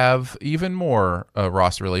 we have even more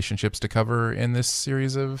Ross relationships to cover in this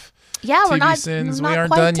series of. Yeah, TV we're not sins. not We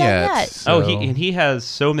aren't quite done yet. So. He has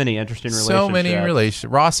so many interesting relationships. So many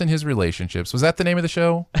Ross and his relationships. Was that the name of the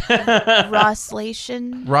show?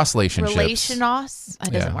 Rosslation. Relationos.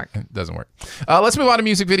 It doesn't work. It doesn't work. Let's move on to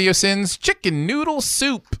music video sins. Chicken noodle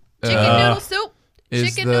soup. Noodle soup.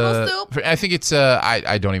 Noodle soup. I think it's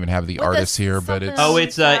I don't even have the artists here, but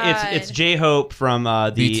it's it's J-Hope from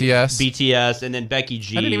the BTS, and then Becky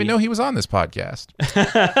G. I didn't even know he was on this podcast.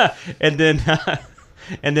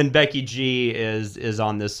 And then Becky G is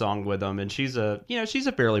on this song with them, and she's a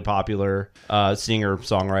fairly popular singer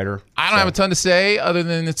songwriter. I don't have a ton to say other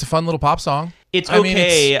than it's a fun little pop song. It's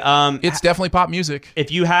okay. It's definitely pop music. If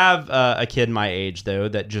you have a kid my age though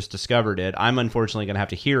that just discovered it, I'm unfortunately going to have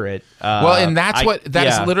to hear it. And that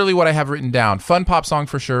is literally what I have written down. Fun pop song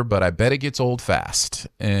for sure, but I bet it gets old fast,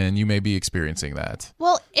 and you may be experiencing that.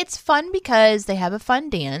 Well, it's fun because they have a fun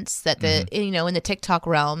dance that in the TikTok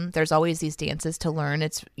realm, there's always these dances to learn.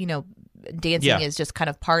 It's dancing is just kind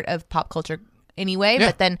of part of pop culture anyway. Yeah.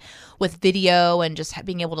 But then with video and just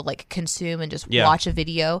being able to like consume and just Yeah. watch a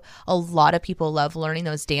video, a lot of people love learning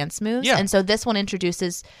those dance moves. Yeah. And so this one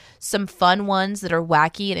introduces some fun ones that are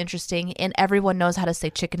wacky and interesting, and everyone knows how to say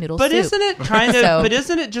chicken noodle But soup. isn't it kind of? So- But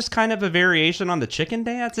isn't it just kind of a variation on the chicken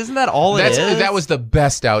dance? Isn't that all That's, it is? that was the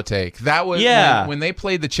best outtake. That was Yeah. when they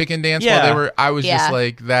played the chicken dance Yeah. while they were. I was Yeah. just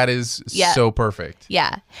like, that is Yeah. so perfect.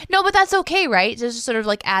 Yeah. No, but that's okay, right? Just sort of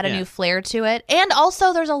like add a Yeah. new flair to it. And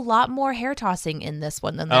also there's a lot more hair tossing in this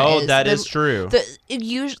one than there is. that is true.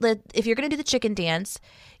 Usually, if you're going to do the chicken dance,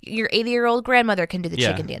 your 80-year-old grandmother can do the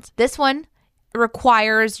Yeah. chicken dance. This one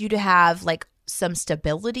requires you to have like some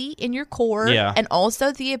stability in your core Yeah. and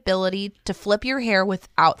also the ability to flip your hair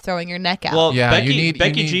without throwing your neck out. Well, Yeah, Becky, you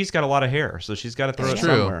need- G's got a lot of hair, so she's got to throw it True.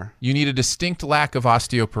 somewhere. You need a distinct lack of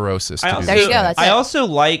osteoporosis. To I do also, There you this. go, that's I it. also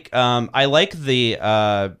like I like the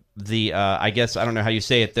I guess I don't know how you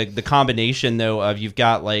say it, the combination though of you've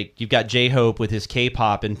got J-Hope with his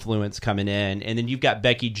K-pop influence coming in, and then you've got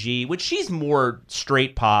Becky G, which she's more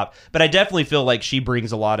straight pop, but I definitely feel like she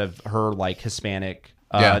brings a lot of her like Hispanic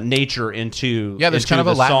Yeah. nature into there's into kind of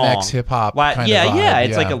a the Latinx song. hip-hop kind of yeah, vibe,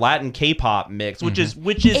 it's like yeah. a Latin K-pop mix, which is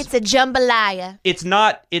It's a jambalaya. it's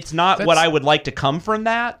not what I would like to come from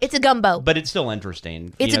that, It's a gumbo. but it's still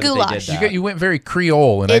interesting. It's you a know, that they goulash. did that. You went very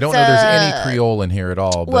Creole, and I It's don't know there's a- any Creole in here at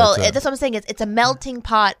all. But, Well, that's what I'm saying. It's a melting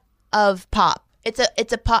pot of pop. It's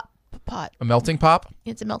a pot. a melting pop.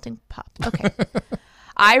 It's a melting pop. Okay.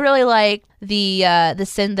 I really like the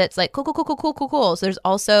sin that's like cool. So there's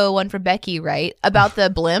also one for Becky, right? About the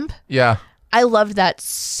blimp. Yeah. I loved that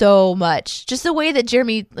so much. Just the way that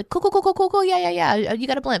Jeremy like cool. Yeah. You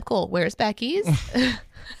got a blimp. Cool. Where's Becky's?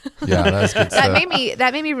 Yeah, that's good stuff.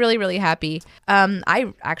 that made me really, really happy.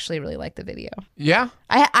 I actually really liked the video. Yeah.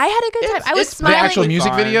 I had a good time. I was it's The smiling. actual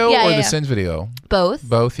music fine. video Yeah, or yeah, the yeah. Sins video? both.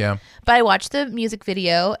 Both, yeah. But I watched the music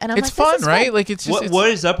video and I'm It's like, fun, this is right? fun. Like it's just What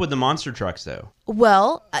is up with the monster trucks though?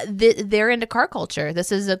 Well, they're into car culture.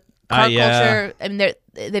 This is a car Yeah. culture. I mean,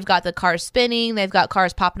 they've got the cars spinning. They've got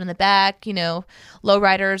cars popping in the back. You know,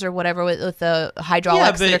 lowriders or whatever with the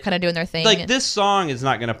hydraulics but, that are kind of doing their thing. Like this song is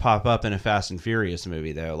not going to pop up in a Fast and Furious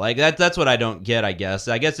movie though. Like that's what I don't get. I guess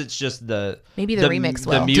it's just Maybe the remix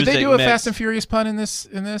will. The Did music Did they do a mix. Fast and Furious pun in this?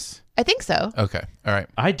 I think so. Okay. All right.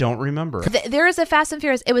 I don't remember. There is a Fast and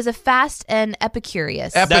Furious. It was a Fast and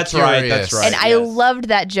Epicurious. That's right. Epicurious. Right. And I yes. loved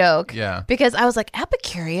that joke. Yeah. Because I was like,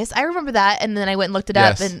 Epicurious? I remember that. And then I went and looked it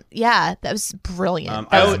up. Yes. And yeah, that was brilliant.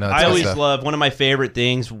 I no, it's always awesome. love one of my favorite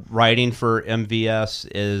things writing for MVS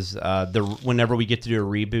is whenever we get to do a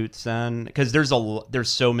reboot scene, because there's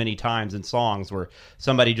so many times in songs where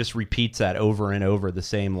somebody just repeats that over and over the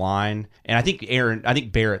same line, and I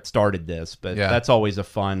think Barrett started this, but Yeah. that's always a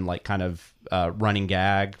fun like kind of running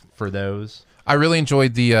gag for those. I really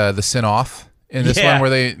enjoyed the sin off in this Yeah. one where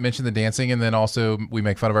they mention the dancing, and then also we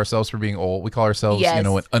make fun of ourselves for being old. We call ourselves, Yes.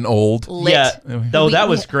 an old. Lit. Yeah, though We- that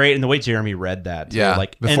was great, and the way Jeremy read that, too, Yeah.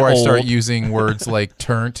 like Before an I start old. using words like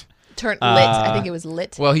turnt. Lit. I think it was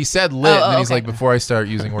lit. Well, he said lit, and then he's okay. like, before I start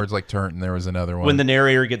using words like turnt, and there was another one. When the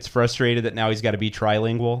narrator gets frustrated that now he's got to be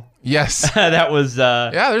trilingual. yes. That was Yeah,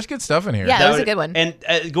 there's good stuff in here. Yeah. That was a good one. And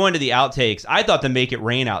going to the outtakes, I thought the Make It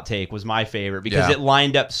Rain outtake was my favorite because Yeah. it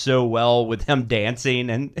lined up so well with him dancing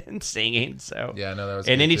and singing. So Yeah, no, that was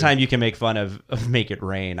And good, anytime too. you can make fun of Make It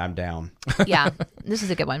Rain, I'm down. Yeah. This is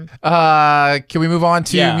a good one. Can we move on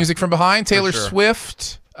to Yeah. music from behind? Taylor sure.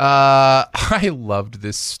 Swift. I loved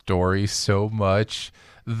this story so much.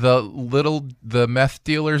 The meth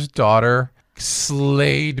dealer's daughter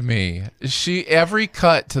slayed me. Every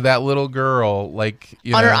cut to that little girl, like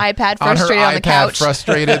On her iPad, frustrated on the couch.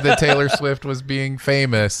 frustrated that Taylor Swift was being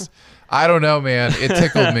famous. I don't know, man. It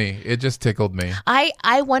tickled me. It just tickled me.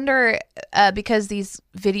 I wonder, because these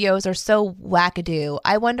videos are so wackadoo,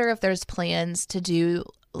 I wonder if there's plans to do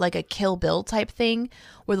like a Kill Bill type thing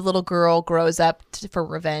where the little girl grows up for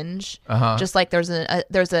revenge. Just like there's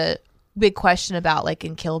a big question about like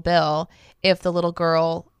in Kill Bill, if the little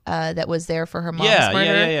girl that was there for her mom's Yeah,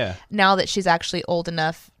 murder, yeah. now that she's actually old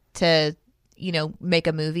enough to, make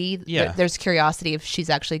a movie, Yeah. there's curiosity if she's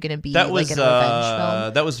actually going to be That was like in a revenge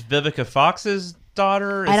film. that was Vivica Fox's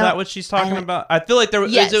daughter. Is I don't- that what she's talking I don't- about? I feel like there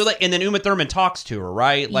was, Yes. and then Uma Thurman talks to her,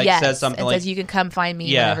 right? Like yes, says something and like, says you can come find me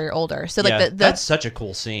Yeah. whenever you're older. So like yeah, the that's such a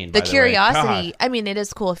cool scene. the by way. curiosity. God. I mean, it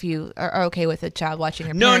is cool if you are okay with a child watching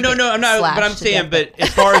her. No, parent get I'm not. But I'm slashed to saying, death, but as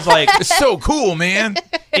far as like, It's so cool, man.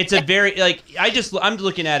 it's a very like I'm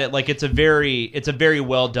looking at it like it's a very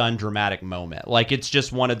well done dramatic moment. Like it's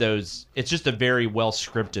just one of those. It's just a very well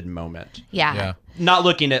scripted moment. yeah. Yeah. Not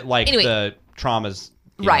looking at like Anyway. the traumas.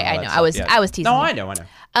 Right, all I that know. stuff. I was teasing No, you. I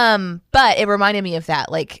know. But it reminded me of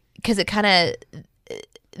that, like, because it kind of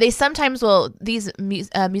they sometimes will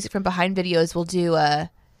music from behind videos will do like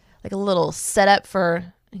a little setup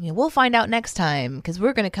for. We'll find out next time because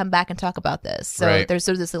we're going to come back and talk about this. So there's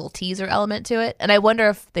sort of this little teaser element to it, and I wonder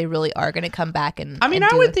if they really are going to come back and. I mean,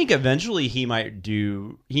 I would think eventually he might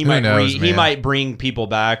do. He might bring people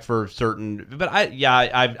back for certain. But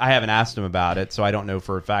I haven't asked him about it, so I don't know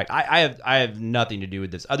for a fact. I have nothing to do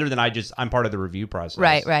with this other than I'm part of the review process.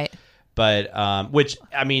 Right. But which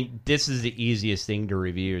I mean, this is the easiest thing to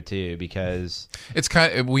review too because it's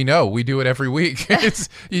we do it every week. It's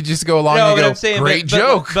you just go along and go great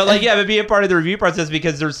joke. But be a part of the review process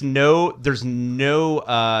because there's no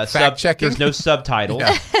fact checking. There's no subtitles.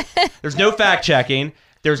 There's no fact checking.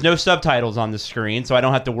 There's no subtitles on the screen, so I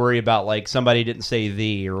don't have to worry about like somebody didn't say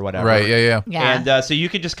the or whatever. Right? Yeah. And so you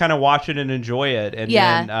could just kind of watch it and enjoy it. And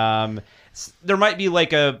then, there might be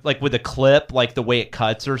like with a clip, like the way it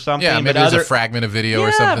cuts or something. Yeah, maybe there's a fragment of video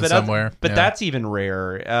or something somewhere. But that's even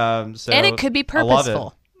rare. And it could be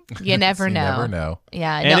purposeful. You never know. You never know.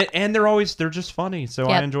 Yeah. And they're just funny. So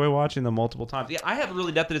I enjoy watching them multiple times. Yeah, I have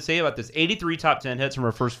really nothing to say about this. 83 top 10 hits from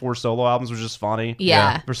her first 4 solo albums was just funny.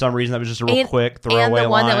 Yeah. For some reason, that was just a real quick throwaway line. And the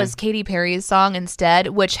one that was Katy Perry's song instead,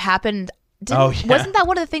 which happened. Wasn't that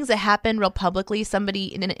one of the things that happened real publicly?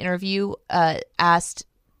 Somebody in an interview asked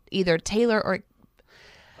either Taylor or...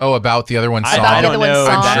 Oh, about the other one's song? I don't know.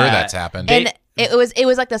 I'm sure that's happened. And it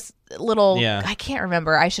was like this little... Yeah. I can't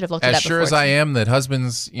remember. I should have looked it up before. As sure as I am that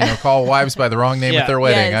husbands call wives by the wrong name at their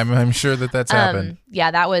wedding. Yes. I'm sure that's happened.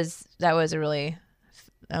 Yeah, that was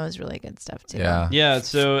really good stuff too. Yeah.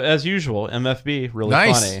 So as usual, MFB really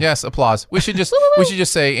nice. Funny. Yes, applause. We should just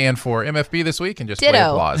say and for MFB this week and just play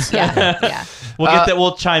applause. Yeah.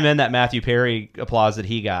 We'll chime in that Matthew Perry applause that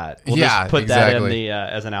he got. We'll just put that in the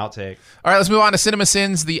as an outtake. All right, let's move on to Cinema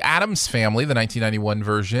Sins: The Addams Family, the 1991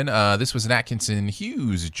 version. This was an Atkinson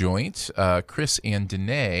Hughes joint. Chris and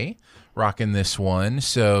Danae rocking this one.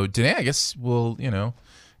 So Danae, I guess we'll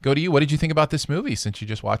go to you. What did you think about this movie since you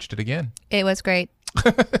just watched it again? It was great.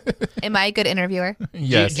 Am I a good interviewer?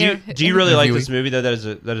 Yes. Do you really like this movie? That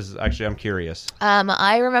is actually, I'm curious.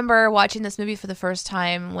 I remember watching this movie for the first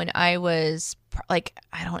time when I was I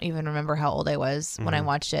don't even remember how old I was when I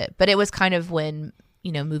watched it, but it was kind of when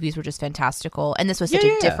movies were just fantastical, and this was such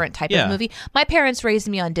a different type of movie. My parents raised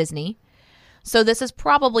me on Disney. So this is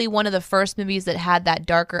probably one of the first movies that had that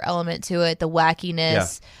darker element to it, the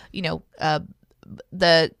wackiness,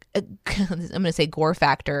 I'm going to say gore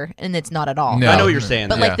factor, and it's not at all. No. I know what you're saying.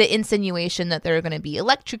 But like the insinuation that they're going to be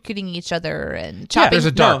electrocuting each other and chopping. There's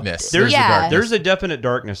a darkness. There's a definite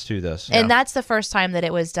darkness to this. And that's the first time that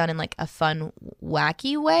it was done in like a fun,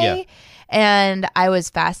 wacky way. Yeah. And I was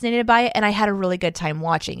fascinated by it, and I had a really good time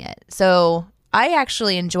watching it. So I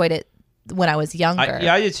actually enjoyed it when I was younger.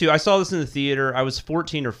 I did too. I saw this in the theater. I was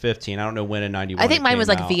 14 or 15. I don't know when in 91. I think mine was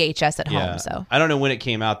like VHS at home. So I don't know when it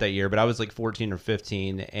came out that year, but I was like 14 or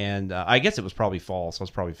 15, and I guess it was probably fall, so I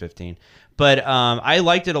was probably 15. But I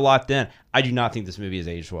liked it a lot then. I do not think this movie has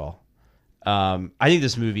aged well. I think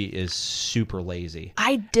this movie is super lazy.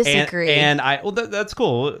 I disagree. That's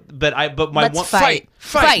cool. But my Let's one fight.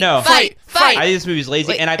 I think this movie's lazy,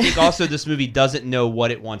 Wait. and I think also this movie doesn't know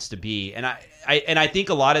what it wants to be. And I think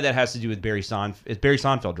a lot of that has to do with Barry Sonnenfeld. Barry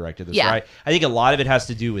Sonnenfeld directed this, right? I think a lot of it has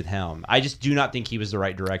to do with him. I just do not think he was the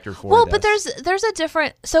right director for this. Well, but there's a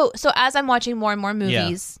different. So as I'm watching more and more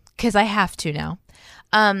movies, because I have to now.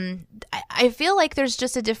 I feel like there's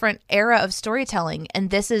just a different era of storytelling, and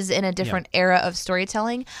this is in a different era of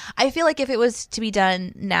storytelling. I feel like if it was to be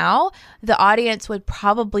done now, the audience would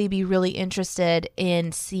probably be really interested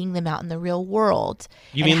in seeing them out in the real world.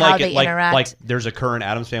 You mean like there's a current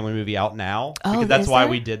Addams Family movie out now? Because that's why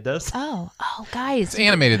we did this. Oh, guys, it's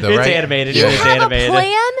animated though, right? It's animated. You have a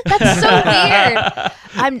plan? That's so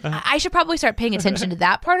weird. I should probably start paying attention to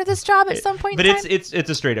that part of this job at some point. But in time. it's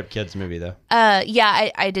a straight up kids movie though.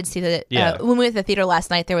 I did see that. When we went to the theater last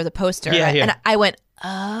night, there was a poster, and I went,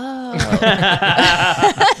 oh.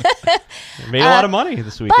 Made a lot of money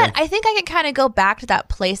this weekend. But I think I can kind of go back to that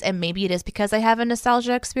place, and maybe it is because I have a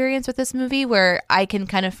nostalgia experience with this movie where I can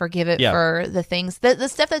kind of forgive it for the things, the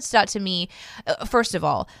stuff that stood out to me. First of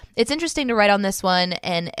all, it's interesting to write on this one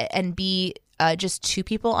and be just two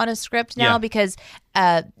people on a script now because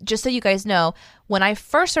just so you guys know, when I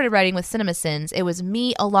first started writing with Cinema Sins, it was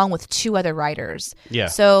me along with two other writers. Yeah.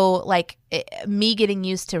 So me getting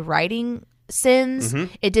used to writing sins,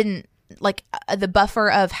 it didn't the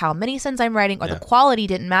buffer of how many sins I'm writing or the quality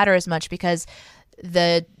didn't matter as much because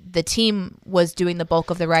the team was doing the bulk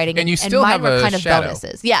of the writing, and you still mine have were a kind of shadow.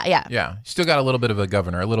 bonuses. Yeah. You still got a little bit of a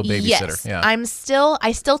governor, a little babysitter. Yes, yeah.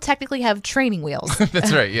 I still technically have training wheels.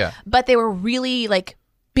 That's right. Yeah, but they were really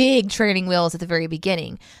big training wheels at the very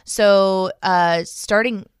beginning. So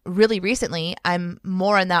starting really recently, I'm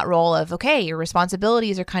more in that role of, okay, your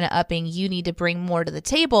responsibilities are kind of upping. You need to bring more to the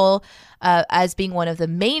table as being one of the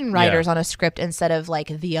main writers on a script instead of like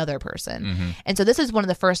the other person. And so this is one of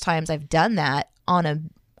the first times I've done that on an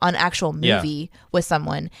actual movie with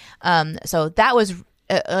someone. So that was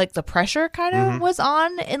like the pressure kind of was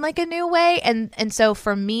on in like a new way. And so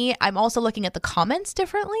for me, I'm also looking at the comments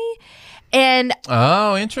differently. And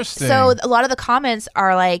oh, interesting. So a lot of the comments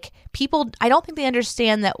are like, people, I don't think they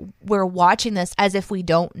understand that we're watching this as if we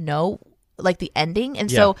don't know like the ending. And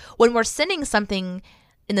so when we're sending something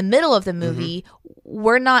in the middle of the movie,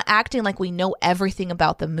 we're not acting like we know everything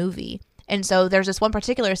about the movie. And so there's this one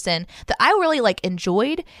particular sin that I really like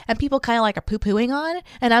enjoyed and people kind of like are poo-pooing on.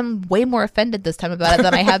 And I'm way more offended this time about it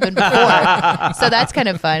than I have been before. So that's kind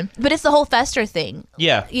of fun. But it's the whole Fester thing.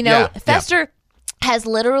 Yeah. You know, Fester has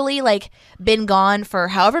literally like been gone for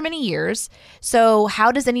however many years. So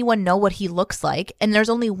how does anyone know what he looks like? And there's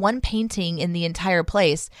only one painting in the entire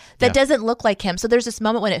place that doesn't look like him. So there's this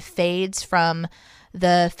moment when it fades from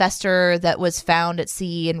the Fester that was found at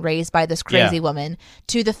sea and raised by this crazy woman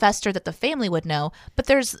to the Fester that the family would know. But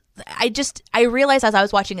I realized as I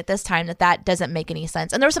was watching it this time that doesn't make any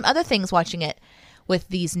sense. And there were some other things watching it with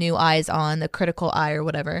these new eyes on, the critical eye or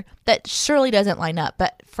whatever, that surely doesn't line up.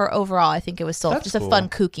 But for overall, I think it was still just a fun,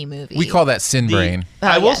 kooky movie. We call that sin brain.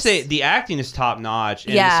 I will say the acting is top notch,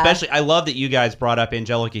 and especially I love that you guys brought up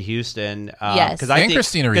Angelica Houston. Yes, I think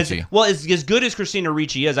Christina Ricci. Well, as good as Christina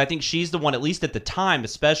Ricci is, I think she's the one, at least at the time,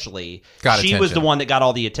 especially she was the one that got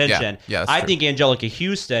all the attention. Yeah, I think Angelica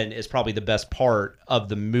Houston is probably the best part of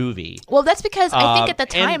the movie. Well, that's because I think at the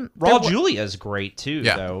time, and Raul Julia is great too.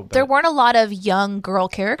 Though there weren't a lot of young girl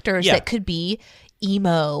characters that could be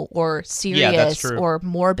emo or serious or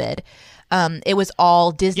morbid. It was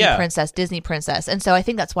all Disney princess, and so I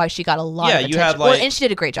think that's why she got a lot of attention. You had and she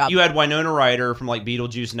did a great job. You had Winona Ryder from like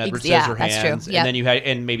Beetlejuice and Edward Scissorhands, that's true. And then you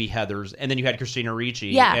had maybe Heathers, and then you had Christina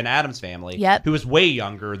Ricci and Addams Family, who was way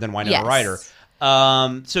younger than Winona Ryder.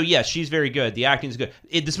 So she's very good. The acting is good.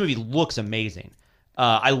 This movie looks amazing.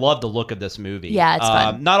 I love the look of this movie. Yeah, it's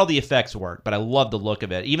fun. Not all the effects work, but I love the look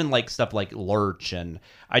of it. Even like stuff like Lurch and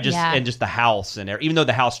just the house and even though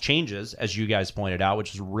the house changes, as you guys pointed out,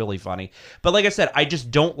 which is really funny. But like I said, I just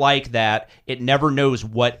don't like that it never knows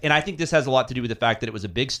what. And I think this has a lot to do with the fact that it was a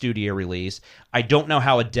big studio release. I don't know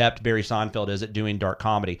how adept Barry Sonnenfeld is at doing dark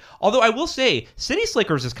comedy. Although I will say, City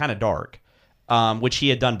Slickers is kind of dark, which he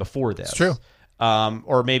had done before this. It's true.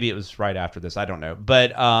 Or maybe it was right after this. I don't know.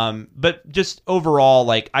 But just overall,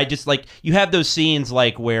 like, I just like, you have those scenes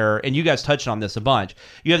like where, and you guys touched on this a bunch.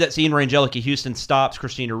 You have that scene where Angelica Houston stops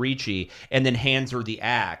Christina Ricci and then hands her the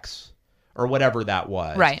axe or whatever that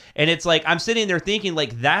was. Right. And it's like, I'm sitting there thinking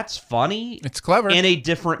like, that's funny. It's clever. In a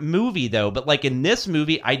different movie though. But like in this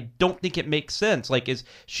movie, I don't think it makes sense. Like, is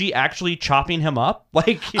she actually chopping him up?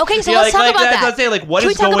 Like, okay, so let's talk about that. Let's say, like, what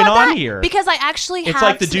is going on here? Because I actually have It's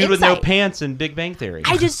like the dude with no insight. pants in Big Bang Theory.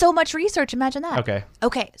 I did so much research. Imagine that.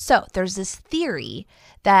 Okay. So there's this theory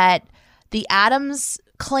that the Addams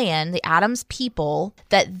clan, the Addams people,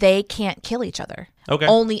 that they can't kill each other. Okay.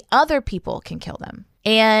 Only other people can kill them.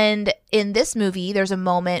 And in this movie, there's a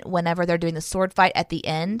moment whenever they're doing the sword fight at the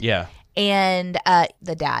end. Yeah. And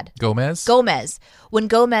the dad. Gomez. When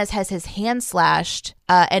Gomez has his hand slashed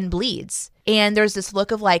and bleeds. And there's this look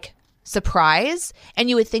of like surprise. And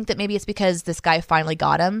you would think that maybe it's because this guy finally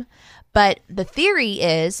got him. But the theory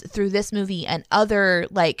is through this movie and other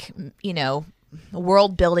like, you know,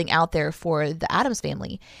 world building out there for the Addams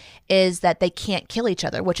family is that they can't kill each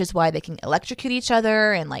other, which is why they can electrocute each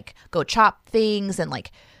other and like go chop things and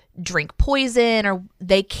like drink poison, or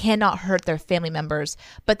they cannot hurt their family members.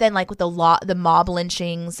 But then like with the mob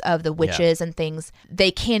lynchings of the witches and things,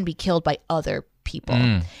 they can be killed by other people.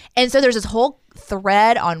 And so there's this whole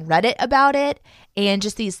thread on Reddit about it and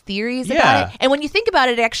just these theories about it. And when you think about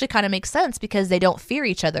it, it actually kind of makes sense because they don't fear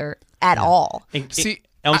each other at all.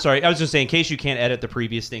 I'm sorry. I was just saying, in case you can't edit the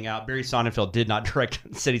previous thing out, Barry Sonnenfeld did not direct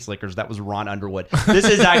City Slickers. That was Ron Underwood. This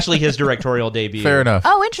is actually his directorial debut. Fair enough.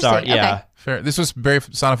 Oh, interesting. Sorry, yeah. Okay. Fair. This was Barry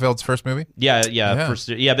Sonnenfeld's first movie? Yeah.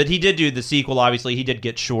 But he did do the sequel, obviously. He did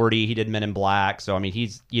Get Shorty. He did Men in Black. So, I mean, he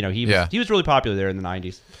was really popular there in the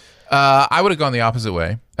 90s. I would have gone the opposite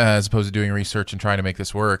way, as opposed to doing research and trying to make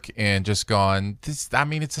this work, and just gone. It's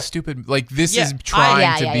a stupid. Like, this is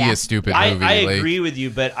trying to be a stupid movie. I agree with you,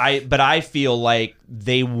 but I feel like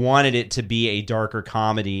they wanted it to be a darker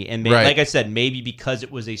comedy, and like I said, maybe because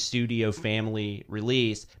it was a studio family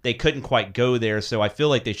release, they couldn't quite go there. So I feel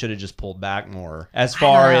like they should have just pulled back more as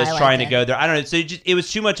far as trying to go there. I don't know. So it was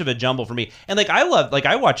too much of a jumble for me. And like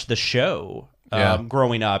I watched The Show.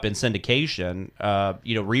 growing up in syndication,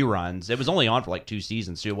 reruns. It was only on for like 2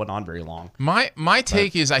 seasons, so it wasn't on very long. My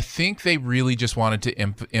take is I think they really just wanted to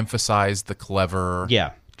emphasize the clever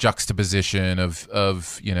juxtaposition of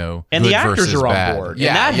and good the actors versus are on bad. board.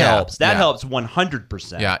 And that helps. That helps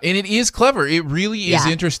 100%. Yeah, and it is clever. It really is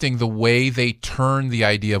interesting the way they turn the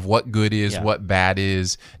idea of what good is, what bad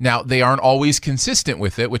is. Now, they aren't always consistent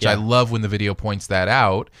with it, which I love when the video points that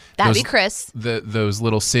out. That'd be Chris. Those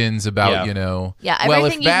little sins about, well,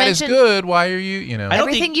 everything if bad is good, why are you,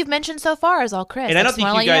 Everything you've mentioned so far is all Chris. And I don't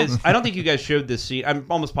think you guys showed this scene. I'm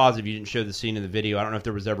almost positive you didn't show the scene in the video. I don't know if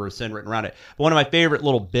there was ever a sin written around it. But one of my favorite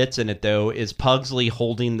little bits in it, though, is Pugsley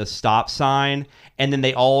holding the stop sign, and then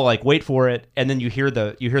they all like wait for it, and then you hear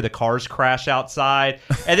the cars crash outside,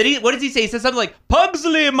 and then what does he say? He says something like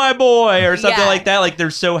 "Pugsley, my boy" or something like that. Like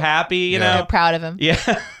they're so happy, you know, they're proud of him.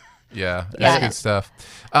 Yeah, that's good stuff.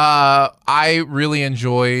 I really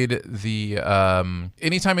enjoyed the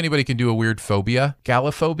anytime anybody can do a weird phobia,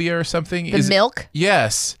 gallophobia or something. Milk?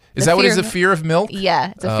 Yes. Is that what is a fear of milk?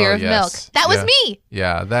 Yeah, it's a fear of milk. That was me.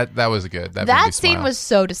 Yeah, that was good. That scene was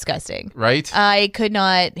so disgusting. Right? I could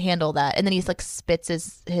not handle that. And then he's like spits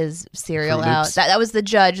his cereal out. That was the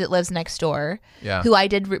judge that lives next door. Yeah. Who I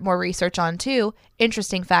did more research on too.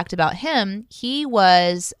 Interesting fact about him: he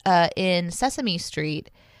was in Sesame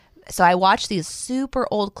Street. So I watched these super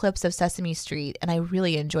old clips of Sesame Street, and I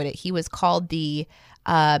really enjoyed it. He was called the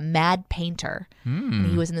Mad Painter, and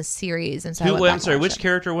he was in the series. And so I'm sorry, which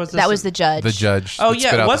character was this? That was the judge. The judge. Oh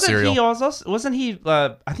yeah, wasn't he?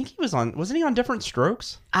 I think he was on. Wasn't he on Different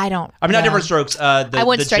Strokes? Not Different Strokes. I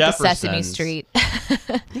went the straight to Jeffersons. Sesame Street.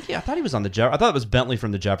 I thought he was on I thought it was Bentley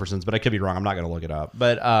from the Jeffersons, but I could be wrong. I'm not going to look it up,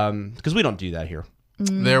 but because we don't do that here.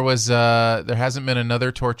 There hasn't been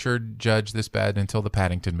another tortured judge this bad until the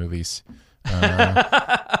Paddington movies.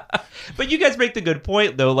 But you guys make the good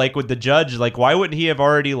point though, like with the judge, like why wouldn't he have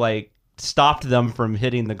already like stopped them from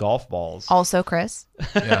hitting the golf balls? Also, Chris.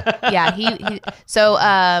 Yeah. He So,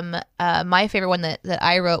 my favorite one that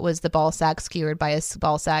I wrote was the ball sack skewered by a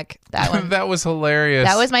ball sack. That one. That was hilarious.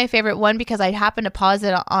 That was my favorite one because I happened to pause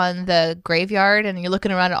it on the graveyard, and you're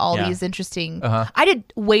looking around at all these interesting. I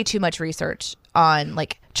did way too much research on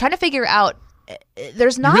like trying to figure out.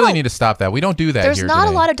 There's not. You really need to stop that. We don't do that. There's not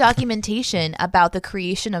a lot of documentation about the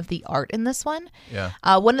creation of the art in this one. Yeah.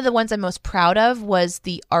 One of the ones I'm most proud of was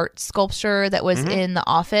the art sculpture that was in the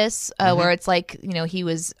office, where it's like he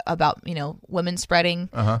was about women spreading.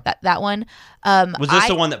 That one. Was this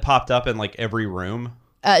the one that popped up in like every room?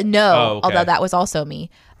 No, although that was also me.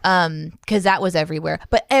 Because that was everywhere.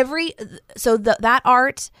 But that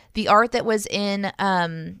art, the art that was in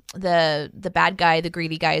the bad guy, the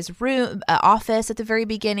greedy guy's room, office at the very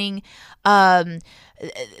beginning,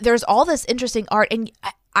 there's all this interesting art, and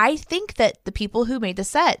I think that the people who made the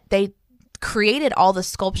set, they created all the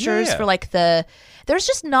sculptures for like there's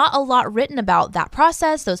just not a lot written about that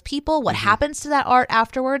process, those people, what happens to that art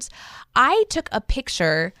afterwards. I took a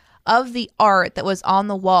picture of the art that was on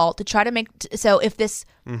the wall to try to make so if this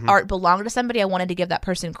art belonged to somebody, I wanted to give that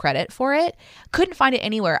person credit for it. Couldn't find it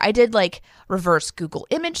anywhere. I did like reverse Google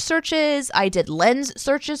image searches. I did lens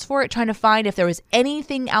searches for it, trying to find if there was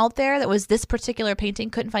anything out there that was this particular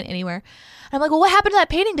painting. Couldn't find anywhere. I'm like, well, what happened to that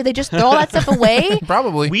painting? Did they just throw all that stuff away?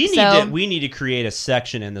 Probably. We need to create a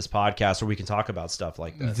section in this podcast where we can talk about stuff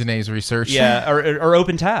like this. Danae's research. Yeah, or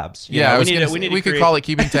open tabs. We could call it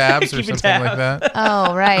keeping tabs or something like that.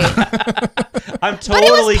 Oh, right. I'm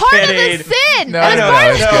totally kidding. Of the sin. No,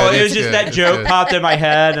 it was just that joke popped in my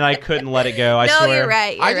head and I couldn't let it go. I swear. You're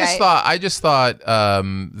right. I just thought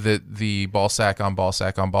that the ball sack on ball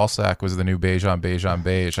sack on ball sack was the new beige on beige on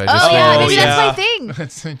beige. Maybe that's my thing.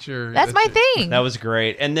 That's my thing. That was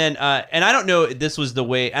great. And then, and I don't know if this was the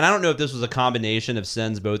way, and I don't know if this was a combination of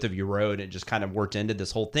sins both of you wrote, and it just kind of worked into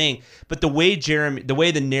this whole thing. But the way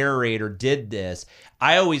the narrator did this,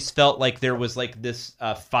 I always felt like there was like this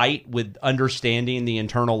fight with understanding the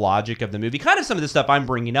internal logic of the movie. Kind of some of the stuff I'm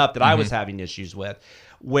bringing up that I was having issues with.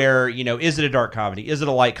 Where, is it a dark comedy? Is it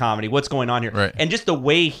a light comedy? What's going on here? Right. And just the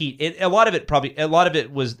way a lot of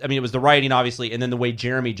it was, it was the writing, obviously, and then the way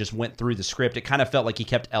Jeremy just went through the script. It kind of felt like he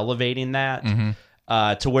kept elevating that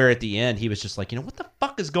to where at the end he was just like, what the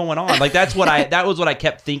fuck is going on? Like that was what I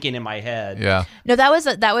kept thinking in my head. Yeah. No, that was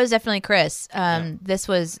definitely Chris. This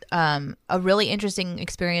was a really interesting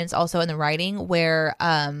experience also in the writing where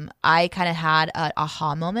I kind of had an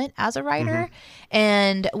aha moment as a writer.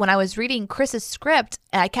 And when I was reading Chris's script,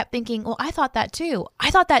 I kept thinking, well, I thought that too. Oh,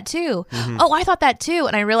 I thought that too.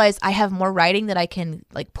 And I realized I have more writing that I can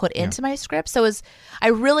like put into my script. So I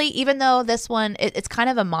really, even though this one, it's kind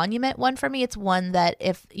of a monument one for me, it's one that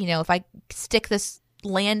if I stick this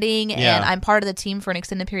landing and Yeah. I'm part of the team for an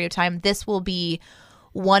extended period of time, this will be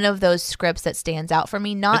one of those scripts that stands out for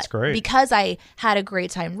me. Not That's great. because I had a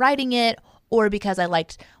great time writing it or because I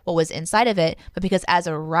liked what was inside of it, but because as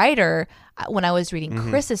a writer, when I was reading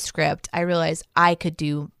Chris's script, I realized I could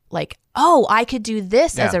do I could do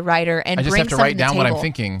this Yeah. as a writer and I just bring have to something write down to the what I'm table.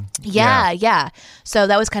 thinking. Yeah. So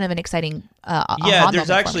that was kind of an exciting aha Yeah, moment there's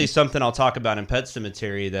for actually me. something I'll talk about in Pet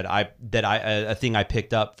Sematary that a thing I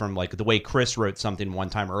picked up from like the way Chris wrote something one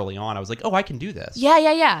time early on. I was like, oh, I can do this.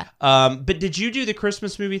 Yeah. But did you do the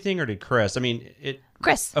Christmas movie thing or did Chris? I mean,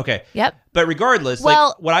 Chris. Okay. Yep. But regardless, Well-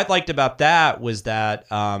 like what I liked about that was that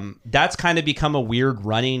that's kind of become a weird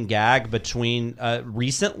running gag between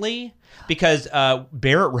recently. Because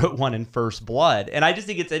Barrett wrote one in First Blood, and I just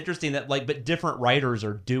think it's interesting that but different writers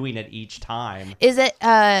are doing it each time. Is it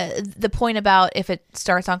the point about if it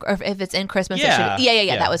starts on or if it's in Christmas? Yeah,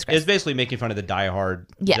 Yeah. That was Chris. It's basically making fun of the Die Hard.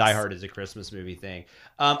 Yes. Die Hard is a Christmas movie thing.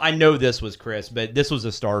 I know this was Chris, but this was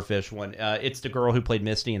a Starfish one. It's the girl who played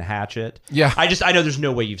Misty in Hatchet. Yeah. I know there's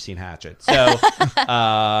no way you've seen Hatchet, so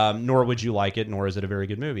nor would you like it, nor is it a very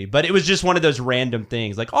good movie. But it was just one of those random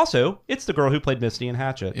things. Like, also, it's the girl who played Misty in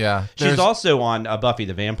Hatchet. Yeah. She's also on Buffy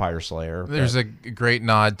the Vampire Slayer. There's a great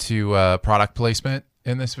nod to product placement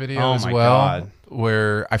in this video Oh as my well, God.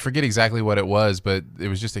 where I forget exactly what it was, but it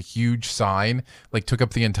was just a huge sign, took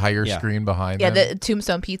up the entire Yeah. screen behind Yeah, them. the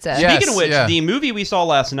Tombstone Pizza. Yeah. Speaking of which, yeah. the movie we saw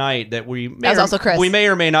last night that was also Chris. we may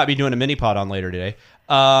or may not be doing a mini pod on later today,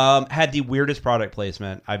 had the weirdest product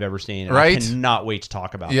placement I've ever seen. And Right? I cannot wait to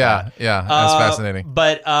talk about Yeah, that. yeah, that's fascinating.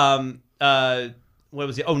 But what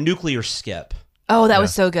was it? Oh, Nuclear Skip. Oh, that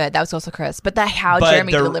was so good. That was also Chris. But how But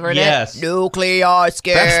Jeremy the- delivered yes. it. Nuclear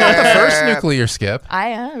skip. That's not the first nuclear skip.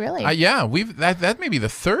 I really. Yeah, that may be the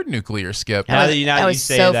third nuclear skip. Now that you that was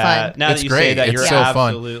say so that, fun. now It's that you great. say that, It's you're so fun.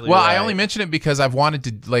 absolutely Well, right. I only mention it because I've wanted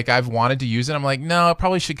to use it. I'm like, no, I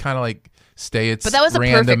probably should kind of stay its But that was a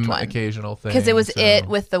random perfect one. occasional thing. Because it was so, it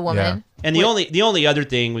with the woman. yeah. And the only other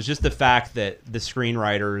thing was just the fact that the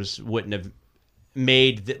screenwriters wouldn't have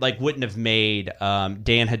made Dan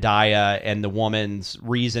Hedaya and the woman's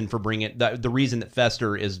reason for bringing the reason that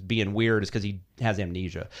Fester is being weird is because he has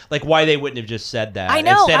amnesia. Why they wouldn't have just said that I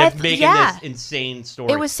know, instead of making this insane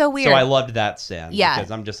story. It was so weird. So I loved that sin. Yeah.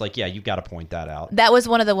 Because I'm just you've got to point that out. That was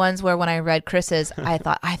one of the ones where when I read Chris's, I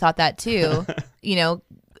thought that too.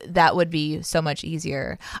 That would be so much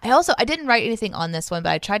easier. I didn't write anything on this one, but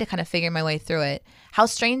I tried to kind of figure my way through it. How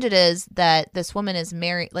strange it is that this woman is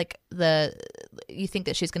married. You think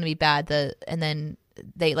that she's going to be bad. And then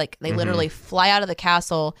they literally fly out of the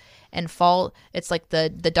castle and fall. It's like the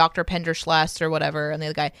Dr. Penderschlast or whatever, and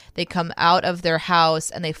the guy. They come out of their house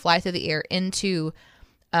and they fly through the air into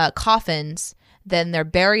coffins. Then they're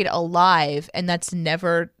buried alive, and that's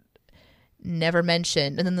never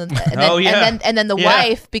mentioned. And then the Yeah.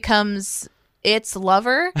 wife becomes its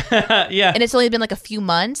lover. Yeah. And it's only been a few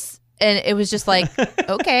months, and it was just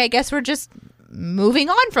okay, I guess we're just moving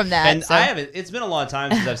on from that. And So- it's been a long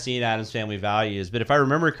time since I've seen Addams Family Values, but if I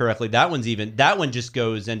remember correctly, that one just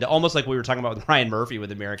goes into almost like we were talking about with Ryan Murphy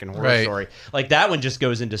with American Horror Right. Story. That one just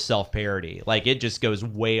goes into self-parody. It just goes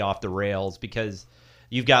way off the rails because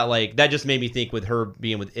you've got that just made me think with her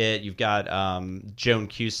being with it, you've got Joan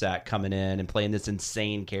Cusack coming in and playing this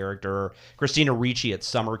insane character, Christina Ricci at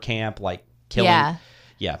summer camp, killing.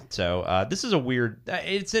 Yeah. So this is a weird.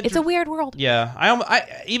 It's a weird world. Yeah,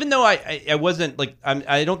 I even though I wasn't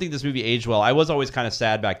I don't think this movie aged well. I was always kind of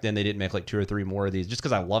sad back then they didn't make 2 or 3 more of these just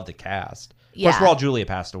because I love the cast. Of course, Yeah. Raul Julia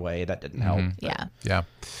passed away. That didn't help. Yeah. Yeah.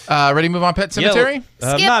 Ready to move on? Pet Cemetery?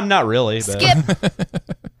 Skip. Not really. But. Skip.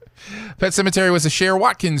 Pet Cemetery was a Cher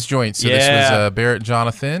Watkins joint, so this Yeah. was Barrett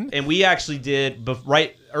Jonathan. And we actually did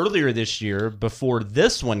right earlier this year before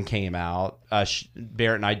this one came out.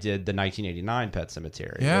 Barrett and I did the 1989 Pet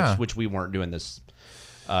Cemetery, Yeah. which we weren't doing this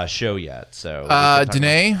show yet. So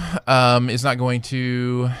Danae is not going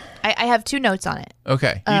to. I have 2 notes on it.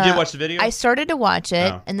 Okay. you did watch the video. I started to watch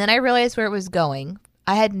it, Oh. and then I realized where it was going.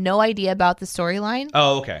 I had no idea about the storyline.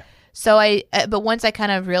 Oh, okay. So but once I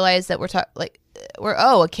kind of realized that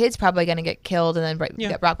a kid's probably going to get killed and then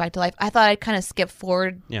get brought back to life, I thought I'd kind of skip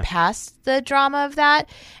forward past the drama of that.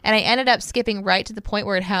 And I ended up skipping right to the point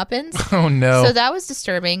where it happens. Oh, no. So that was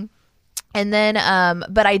disturbing. And then,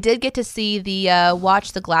 but I did get to see the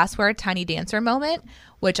watch the glassware Tiny Dancer moment,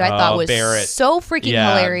 which I thought was Barrett. so freaking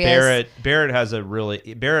hilarious.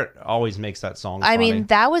 Barrett always makes that song I funny. mean,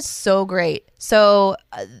 that was so great. So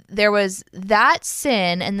there was that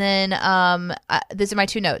sin, and then these are my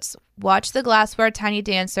 2 notes. Watch the glassware Tiny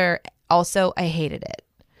Dancer. Also, I hated it.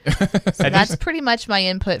 So that's pretty much my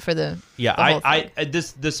input for the Yeah, the whole thing.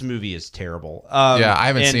 this movie is terrible. Yeah, I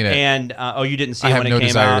haven't seen it. And you didn't see I it have when no it came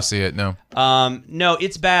desire out. to see it. No. No,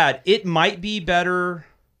 it's bad. It might be better.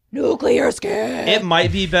 nuclear skin. It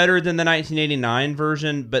might be better than the 1989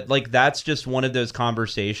 version, but like that's just one of those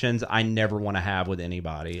conversations I never want to have with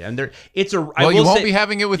anybody. And it's a. Well, you won't be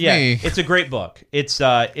having it with me. It's a great book. It's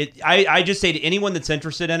I just say to anyone that's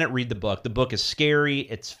interested in it, read the book. The book is scary.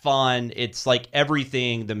 It's fun. It's like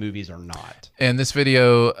everything the movies are not. And this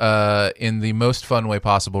video, in the most fun way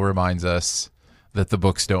possible, reminds us that the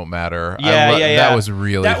books don't matter. Yeah. That was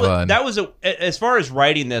really fun. That was as far as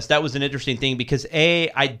writing this, that was an interesting thing because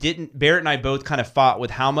Barrett and I both kind of fought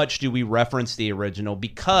with how much do we reference the original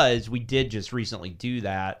because we did just recently do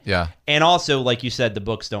that. Yeah. And also, like you said, the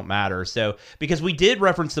books don't matter. So because we did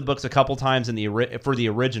reference the books a couple times for the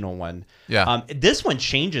original one. Yeah. This one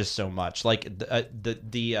changes so much. Like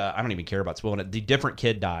the I don't even care about spoiling it. The different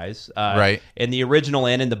kid dies. Right. In the original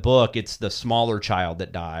and in the book, it's the smaller child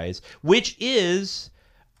that dies, which is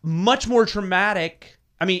much more traumatic.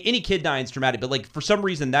 I mean, any kid dying is traumatic, but like for some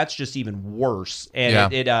reason that's just even worse.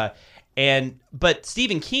 And but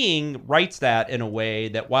Stephen King writes that in a way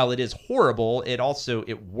that while it is horrible, it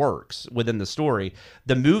works within the story.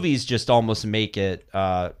 The movies just almost make it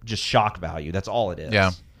just shock value. That's all it is. Yeah.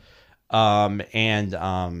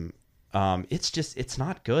 It's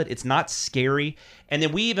not good. It's not scary. And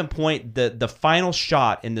then we even point the final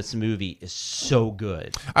shot in this movie is so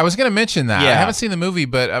good. I was going to mention that. Yeah. I haven't seen the movie,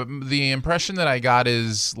 but the impression that I got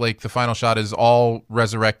is like the final shot is all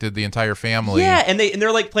resurrected, the entire family. Yeah, and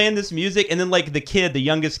they're like playing this music, and then like the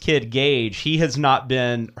youngest kid, Gage, he has not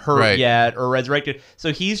been hurt yet or resurrected,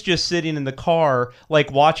 so he's just sitting in the car like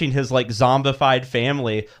watching his like zombified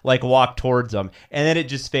family like walk towards him, and then it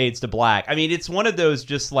just fades to black. I mean, it's one of those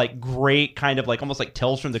just like great kind of like almost like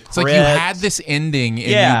Tales from the Crypt. It's like you had this ending and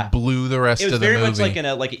you blew the rest of the movie. It was very much like in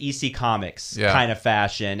an EC Comics kind of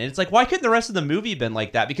fashion. And it's like, why couldn't the rest of the movie been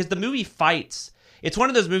like that? Because the movie fights. It's one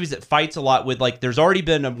of those movies that fights a lot with like, there's already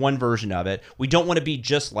been one version of it. We don't want to be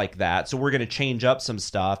just like that. So we're going to change up some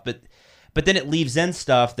stuff. But then it leaves in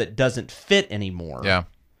stuff that doesn't fit anymore. Yeah.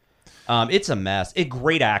 It's a mess.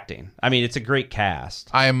 Great acting. I mean, it's a great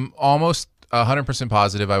cast. I am almost 100%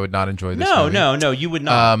 positive I would not enjoy this movie. No, you would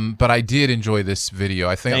not. But I did enjoy this video.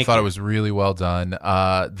 I thought it was really well done.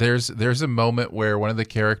 There's a moment where one of the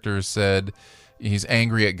characters said he's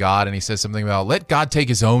angry at God and he says something about let God take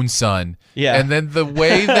his own son. Yeah. And then the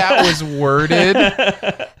way that was worded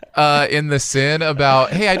in the sin about,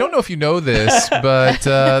 hey, I don't know if you know this, but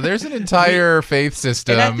there's an entire faith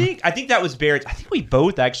system. And I think that was Barrett's. I think we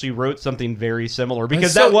both actually wrote something very similar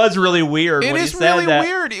because that was really weird. It is really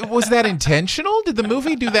weird. Was that intentional? Did the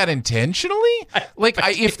movie do that intentionally? Like,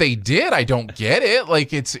 if they did, I don't get it.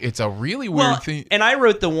 Like, it's a really weird thing. And I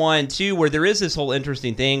wrote the one too where there is this whole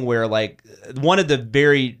interesting thing where like one of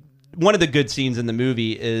the good scenes in the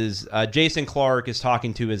movie is Jason Clarke is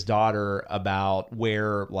talking to his daughter about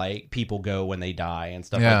where like people go when they die and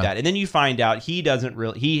stuff like that. And then you find out he doesn't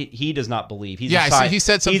really he does not believe. He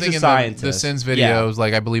said something in the Sins videos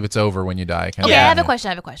like I believe it's over when you die. Okay, I have a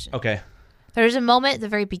question. Okay. There's a moment at the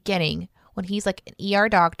very beginning when he's like an ER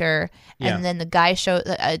doctor and then a guy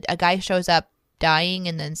shows up dying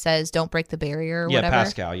and then says don't break the barrier or whatever. Yeah,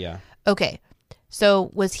 Pascal, yeah. Okay. So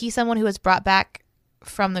was he someone who was brought back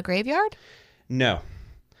from the graveyard? No.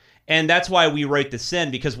 And that's why we write the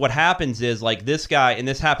sin, because what happens is like this guy, and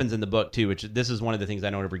this happens in the book too, which this is one of the things I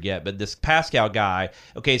don't ever get, but this Pascal guy,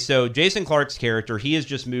 okay, so Jason Clarke's character, he has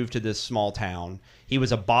just moved to this small town. He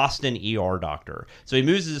was a Boston ER doctor. So he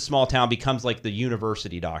moves to this small town, becomes like the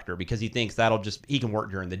university doctor because he thinks he can work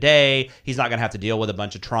during the day. He's not going to have to deal with a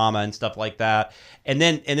bunch of trauma and stuff like that. And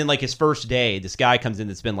then like his first day, this guy comes in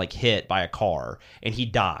that's been like hit by a car and he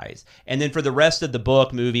dies. And then for the rest of the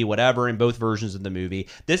book, movie, whatever, in both versions of the movie,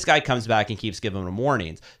 this guy comes back and keeps giving him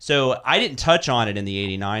warnings. So I didn't touch on it in the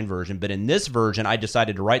 89 version, but in this version, I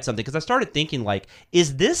decided to write something because I started thinking like,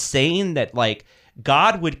 is this saying that like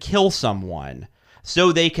God would kill someone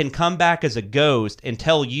so they can come back as a ghost and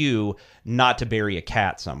tell you not to bury a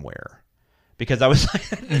cat somewhere? Because I was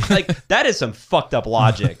like, that is some fucked up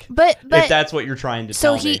logic. But if that's what you're trying to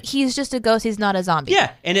tell me. So he's just a ghost. He's not a zombie.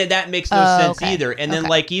 Yeah, and that makes no sense either. And then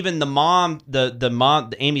like even the mom,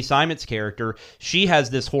 the Amy Simon's character, she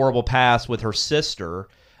has this horrible past with her sister.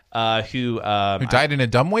 Who died in a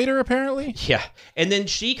dumbwaiter, apparently? Yeah. And then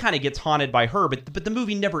she kind of gets haunted by her, but the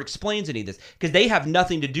movie never explains any of this because they have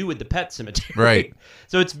nothing to do with the pet cemetery. Right.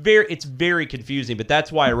 So it's very confusing, but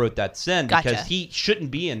that's why I wrote that sin, because he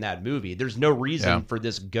shouldn't be in that movie. There's no reason for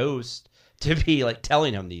this ghost to be like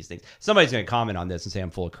telling him these things. Somebody's going to comment on this and say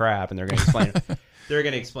I'm full of crap, and they're going to explain it. They're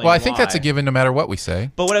going to explain. Well, I think that's a why. given no matter what we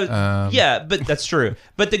say. But but that's true.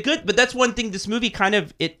 But that's one thing. This movie kind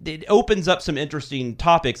of it opens up some interesting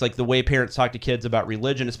topics, like the way parents talk to kids about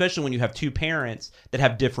religion, especially when you have two parents that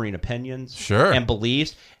have differing opinions, and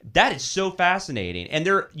beliefs. That is so fascinating. And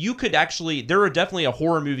there are definitely a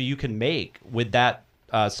horror movie you can make with that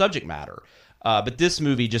subject matter. But this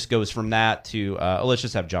movie just goes from that to let's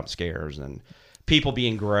just have jump scares and people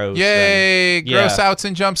being gross. Yay! Gross outs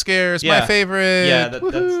and jump scares. My favorite. Yeah,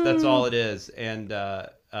 that's all it is. And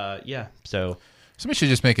so somebody should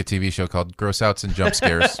just make a TV show called Gross Outs and Jump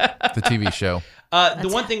Scares. The TV show.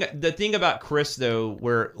 The thing about Chris though,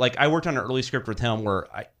 where like I worked on an early script with him, where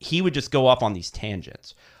he would just go off on these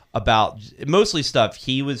tangents about mostly stuff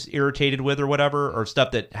he was irritated with or whatever, or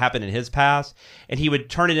stuff that happened in his past, and he would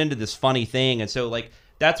turn it into this funny thing. And so like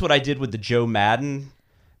that's what I did with the Joe Madden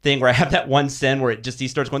thing, where I have that one scene where he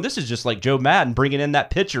starts going, this is just like Joe Madden bringing in that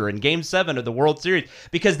pitcher in Game 7 of the World Series,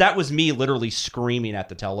 because that was me literally screaming at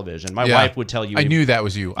the television. My wife would tell you. I knew that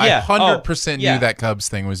was you. Yeah. I 100% knew that Cubs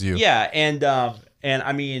thing was you. Yeah, and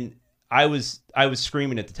I mean, I was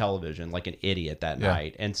screaming at the television like an idiot that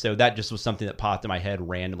night, and so that just was something that popped in my head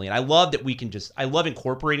randomly. And I love that I love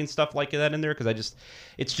incorporating stuff like that in there, because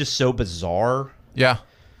it's just so bizarre. Yeah.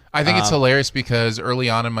 I think it's hilarious because early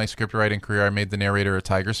on in my script writing career, I made the narrator a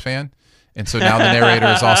Tigers fan. And so now the narrator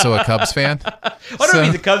is also a Cubs fan. I don't know if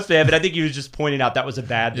he's a Cubs fan, but I think he was just pointing out that was a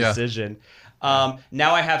bad decision. Now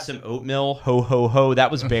I have some oatmeal. Ho, ho, ho.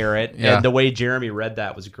 That was Barrett. And the way Jeremy read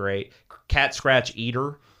that was great. Cat Scratch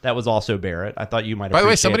Eater. That was also Barrett. I thought you might appreciate that. By the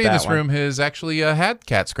way, somebody in this one. room has actually had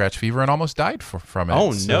cat scratch fever and almost died from it.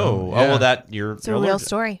 Oh, so, no. Yeah. Oh, well, it's a real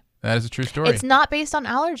story. That is a true story. It's not based on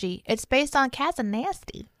allergy. It's based on cats are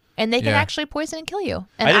nasty. And they can actually poison and kill you.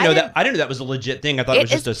 And I didn't know that was a legit thing. I thought it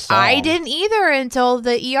was just a song. I didn't either until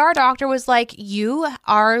the ER doctor was like, you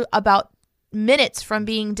are about minutes from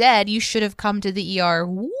being dead. You should have come to the ER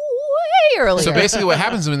way earlier. So basically what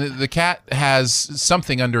happens when the cat has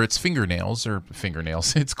something under its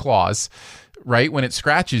its claws, right? When it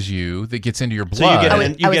scratches you, that gets into your blood.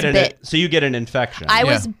 So you get an infection. I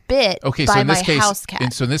was bit by my house cat.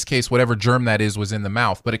 And so in this case, whatever germ that is was in the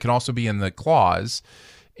mouth, but it can also be in the claws.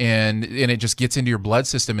 And it just gets into your blood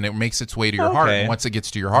system and it makes its way to your heart. And once it gets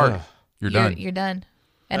to your heart, you're done. You're done.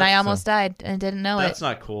 And I almost died and didn't know That's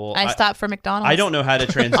not cool. I stopped for McDonald's. I don't know how to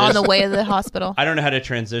transition. On the way to the hospital. I don't know how to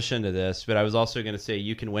transition to this, but I was also going to say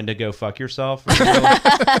you can Wendigo fuck yourself.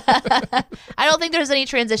 I don't think there's any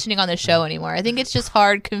transitioning on the show anymore. I think it's just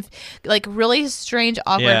hard, like really strange,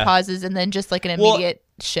 awkward pauses and then just like an immediate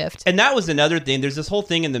shift. And that was another thing. There's this whole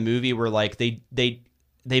thing in the movie where like they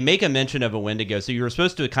make a mention of a Wendigo, so you were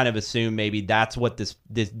supposed to kind of assume maybe that's what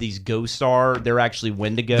these ghosts are. They're actually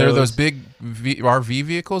Wendigos. They're those big RV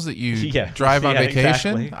vehicles that you drive on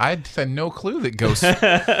vacation. Exactly. I had no clue that ghosts.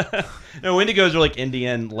 No, Wendigos are like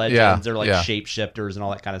Indian legends. They're like shapeshifters and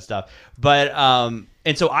all that kind of stuff. But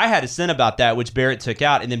and so I had a sin about that, which Barrett took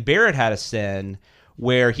out, and then Barrett had a sin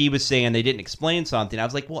where he was saying they didn't explain something. I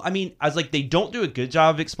was like, they don't do a good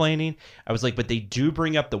job of explaining. I was like, but they do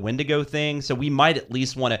bring up the Wendigo thing, so we might at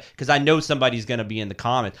least want to, because I know somebody's going to be in the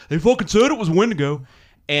comments. They fucking said it was Wendigo.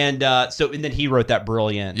 And and then he wrote that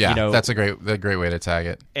brilliant. That's a great way to tag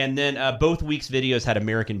it. And then both weeks' videos had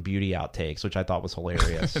American Beauty outtakes, which I thought was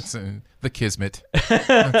hilarious. It's the kismet.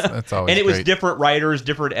 That's always and it great. was different writers,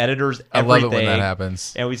 different editors. I love it when that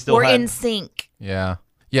happens. And we still we're in sync. Yeah.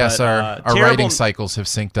 Yes, our writing cycles have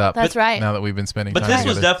synced up. That's right. Now that we've been spending time together. But this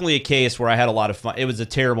was together. definitely a case where I had a lot of fun. It was a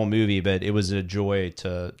terrible movie, but it was a joy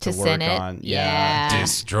to work on. Yeah.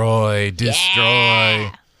 Destroy.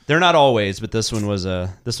 Yeah. They're not always, but this one was I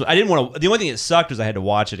didn't want to. The only thing that sucked was I had to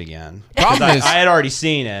watch it again. Problem is, I had already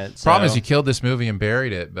seen it. So. Problem is, you killed this movie and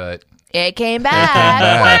buried it, but it came back.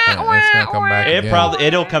 It's gonna come back.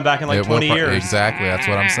 It'll come back in like 20 years. Exactly. That's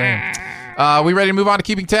what I'm saying. We ready to move on to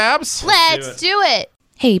keeping tabs? Let's do it.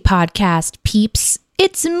 Hey, podcast peeps,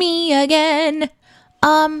 it's me again.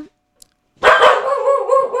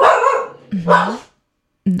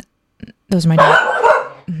 Those are my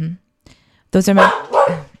dogs. Those are my.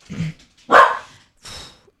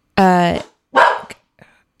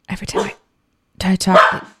 Every time I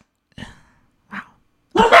talk. Wow.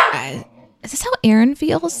 Is this how Aaron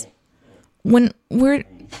feels when we're?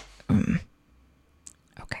 Okay,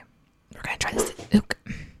 we're gonna try this. Okay.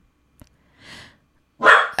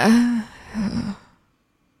 I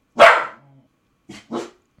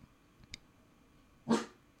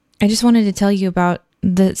just wanted to tell you about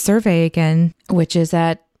the survey again, which is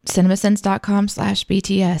at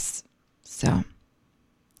cinemasins.com/BTS. So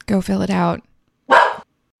go fill it out.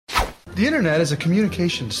 The internet is a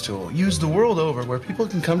communications tool used the world over where people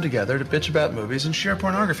can come together to bitch about movies and share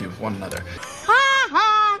pornography with one another. Ha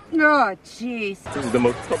ha! Oh, jeez. This is the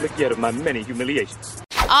most public yet of my many humiliations.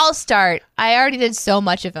 I'll start. I already did so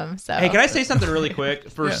much of them. So hey, can I say something really quick?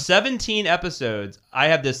 For 17 episodes, I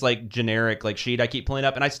have this like generic like sheet I keep pulling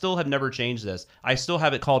up, and I still have never changed this. I still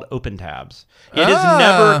have it called Open Tabs. It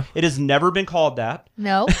has never been called that.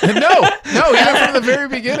 No. no, even from the very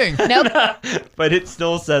beginning. Nope. But it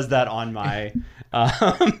still says that on my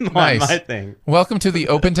on Nice. my thing. Welcome to the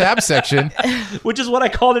Open Tab section. Which is what I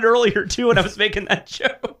called it earlier too when I was making that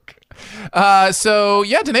joke. So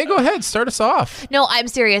yeah, Danae, go ahead. Start us off. No, I'm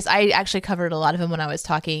serious. I actually covered a lot of them when I was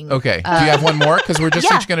talking. Okay. Do you have one more? Because we're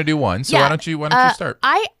just each going to do one. So why don't you start?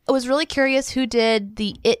 I was really curious who did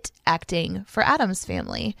the It acting for Addams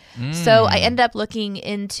Family. So I ended up looking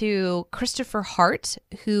into Christopher Hart,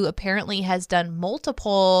 who apparently has done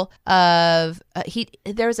multiple of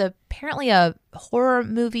there's apparently a horror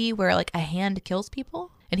movie where like a hand kills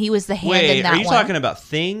people. And he was the hand in that one. Are you talking about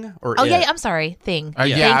Thing or Oh, It? yeah, I'm sorry. Thing.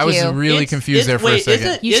 Yeah, I was really confused there for a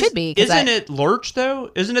second. You should be. Isn't it Lurch, though?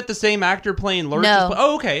 Isn't it the same actor playing Lurch? No.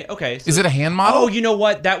 Oh, okay. So, is it a hand model? Oh, you know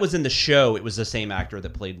what? That was in the show. It was the same actor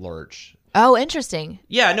that played Lurch. Oh, interesting.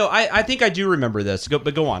 Yeah, no, I think I do remember this.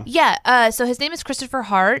 But go on. Yeah, so his name is Christopher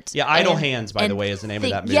Hart. Yeah, Idle Hands, by the way, is the name of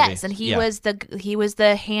that movie. Yes, and he was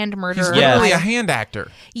the hand murderer. He's literally a hand actor.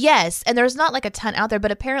 Yes, and there's not like a ton out there,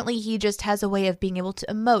 but apparently he just has a way of being able to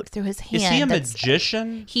emote through his hand. Is he a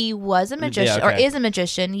magician? He was a magician, or is a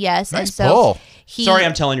magician. Yes, nice and so pull. Sorry,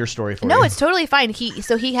 I'm telling your story for you. No, it's totally fine.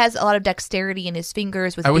 He has a lot of dexterity in his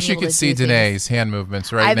fingers. I wish you could see Danae's hand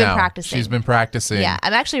movements right now. I've been practicing. She's been practicing. Yeah,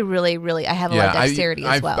 I'm actually really. I have a lot of dexterity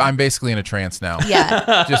as well. I'm basically in a trance now.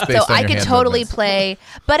 Yeah, just based so on I your could hand totally movements. play.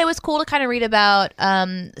 But it was cool to kind of read about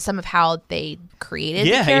some of how they created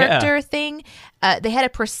the character thing. They had a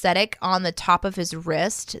prosthetic on the top of his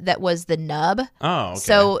wrist that was the nub. Oh, okay.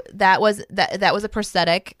 So that was a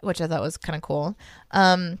prosthetic, which I thought was kind of cool.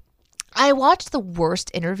 I watched the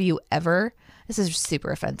worst interview ever. This is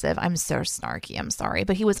super offensive. I'm so snarky. I'm sorry,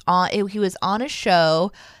 but he was on a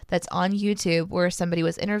show that's on YouTube where somebody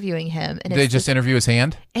was interviewing him. And Did they just interview his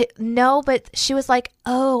hand? No, but she was like,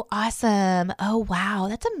 "Oh, awesome! Oh, wow,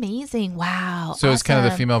 that's amazing! Wow!" So it's kind of the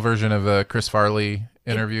awesome." female version of a Chris Farley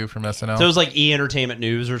interview from SNL. So it was like E! Entertainment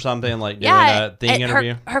News or something, like doing a Thing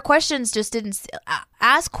interview. Her questions just didn't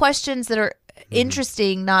ask questions that are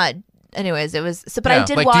interesting, not. Anyways, it was so. But I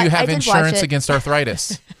did like, watch. do you have insurance watch against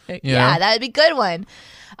arthritis? Yeah, that'd be a good one.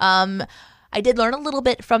 I did learn a little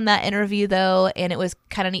bit from that interview though, and it was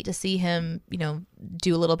kind of neat to see him,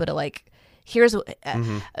 do a little bit of like, here's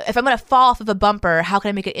if I'm gonna fall off of a bumper, how can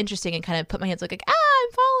I make it interesting and kind of put my hands like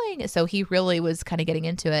I'm falling. So he really was kind of getting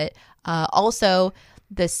into it. Also,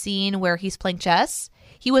 the scene where he's playing chess.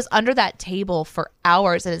 He was under that table for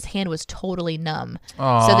hours and his hand was totally numb.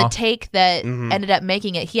 Aww. So the take that ended up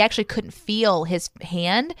making it, he actually couldn't feel his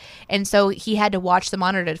hand. And so he had to watch the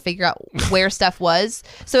monitor to figure out where stuff was.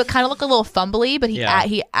 So it kind of looked a little fumbly, but he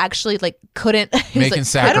actually like couldn't. Making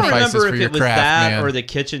sacrifices I don't remember for if your it was craft, that man. or the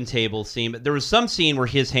kitchen table scene, but there was some scene where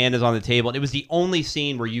his hand is on the table. And it was the only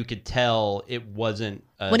scene where you could tell it wasn't.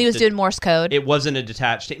 When he was doing Morse code. It wasn't a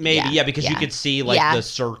detached. Maybe, because you could see like the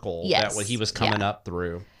circle that he was coming up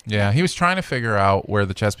through. Yeah, he was trying to figure out where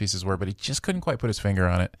the chess pieces were, but he just couldn't quite put his finger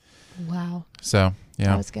on it. Wow. So, yeah.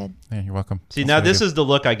 That was good. Yeah, you're welcome. See, now this is the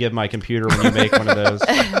look I give my computer when you make one of those.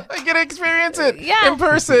 I get to experience it in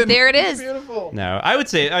person. There it is. Beautiful. No, I would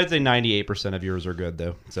say 98% of yours are good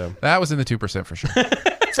though. So that was in the 2% for sure.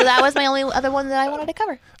 So that was my only other one that I wanted to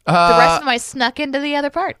cover. The rest of them I snuck into the other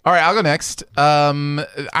part. All right, I'll go next.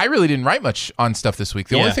 I really didn't write much on stuff this week.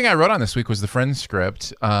 The only thing I wrote on this week was the Friends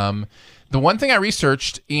script. The one thing I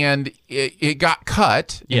researched, and it got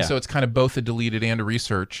cut, and so it's kind of both a deleted and a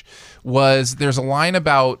research, was there's a line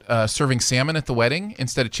about serving salmon at the wedding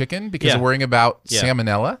instead of chicken because of worrying about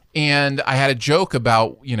salmonella. And I had a joke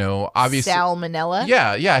about, obviously... Salmonella?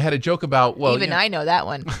 Yeah, I had a joke about... Well, even I know that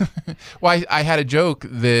one. Well, I had a joke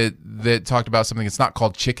that talked about something that's not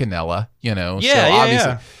called chickenella, obviously...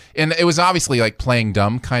 Yeah. And it was obviously like playing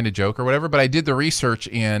dumb kind of joke or whatever, but I did the research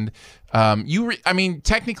and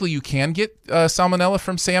technically you can get salmonella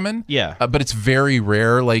from salmon. Yeah. But it's very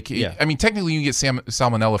rare. Technically you can get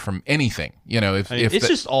salmonella from anything, it's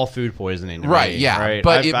just all food poisoning. Right. Yeah. Right?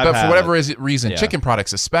 But for whatever reason, chicken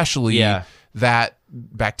products especially, that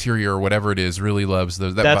bacteria or whatever it is really loves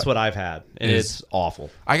those. That's what I've had. And it's awful.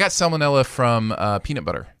 I got salmonella from peanut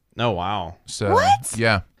butter. Oh, wow. So, what?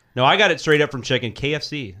 Yeah. No, I got it straight up from chicken.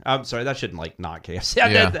 KFC. I'm sorry, that shouldn't not KFC.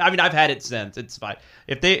 Yeah. I mean, I've had it since. It's fine.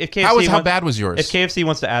 If KFC how bad was yours? If KFC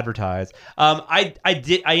wants to advertise, I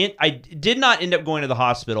did not end up going to the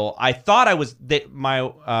hospital. I thought I was. My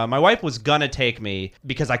wife was gonna take me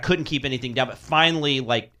because I couldn't keep anything down, but finally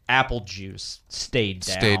apple juice stayed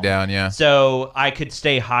down. Yeah. So I could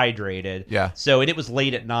stay hydrated. Yeah. So it was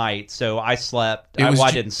late at night, so I slept.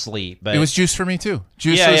 I didn't sleep, but it was juice for me too.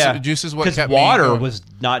 Juice is what kept water me going. was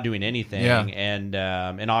not doing anything, Yeah.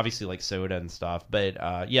 and obviously soda and stuff. But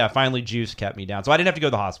finally juice kept me down, so I didn't have to go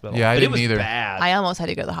to the hospital. Yeah, I but didn't it was either. bad. I almost had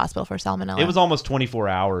to go to the hospital for salmonella. It was almost 24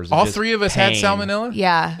 hours. All three of us had salmonella.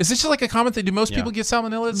 Yeah. Is this just a common thing? Do most people get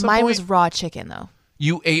salmonella at some Mine point? was raw chicken though.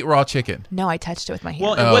 You ate raw chicken. No, I touched it with my hand.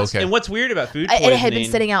 Well, and what's weird about food poisoning? It had been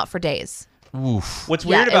sitting out for days. Oof. What's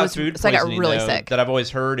weird about food so I poisoning got really though, sick. that I've always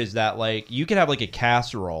heard is that you could have a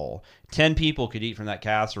casserole. 10 people could eat from that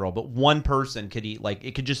casserole, but one person could eat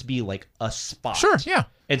it could just be a spot. Sure, yeah.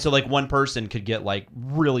 And so one person could get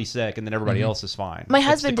really sick, and then everybody else is fine. My It's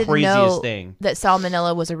husband the didn't craziest know thing. that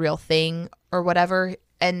salmonella was a real thing or whatever,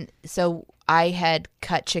 and so I had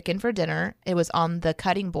cut chicken for dinner. It was on the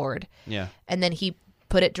cutting board. Yeah. And then he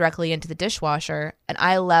put it directly into the dishwasher, and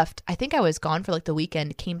I left. I think I was gone for the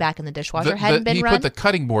weekend, came back and the dishwasher hadn't been run. He put the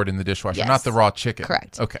cutting board in the dishwasher, Yes. not the raw chicken.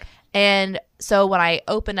 Correct. Okay. And so when I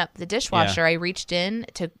opened up the dishwasher, I reached in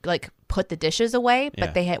to put the dishes away,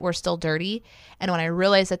 but they were still dirty. And when I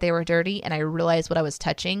realized that they were dirty and I realized what I was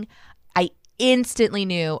touching, I instantly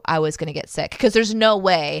knew I was going to get sick, because there's no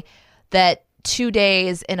way that 2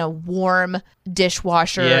 days in a warm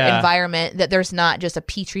dishwasher environment that there's not just a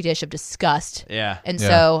petri dish of disgust. Yeah. And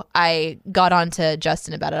so I got on to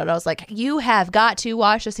Justin about it. And I was like, you have got to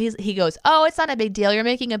wash this. He goes, oh, it's not a big deal. You're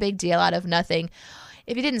making a big deal out of nothing.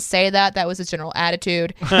 If you didn't say that, that was his general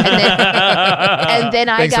attitude. And then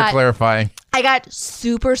Thanks for clarifying. I got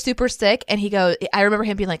super, super sick, and he goes, I remember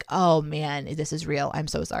him being like, oh man, this is real. I'm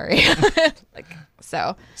so sorry.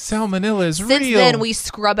 So salmonella is since real. then we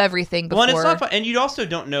scrub everything before. Well, and it's not fun. And you also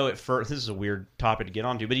don't know at first. This is a weird topic to get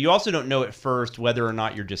onto, but you also don't know at first whether or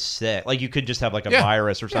not you're just sick. You could just have a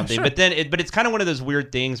virus or something. Sure. But then, it's kind of one of those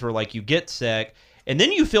weird things where you get sick. And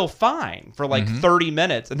then you feel fine for 30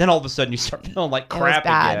 minutes, and then all of a sudden you start feeling crap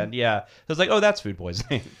again. Yeah, so it's oh, that's food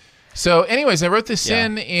poisoning. So, anyways, I wrote this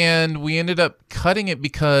in, and we ended up cutting it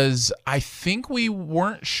because I think we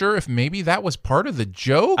weren't sure if maybe that was part of the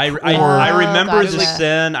joke. I remember the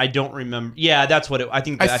sin. I don't remember. Yeah, that's what I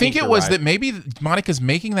think. I think it was right. that maybe Monica's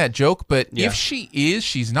making that joke, but if she is,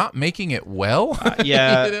 she's not making it well.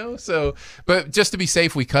 Yeah. So, but just to be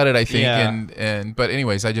safe, we cut it, I think. Yeah. But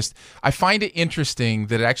anyways, I find it interesting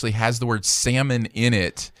that it actually has the word salmon in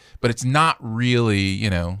it. But it's not really,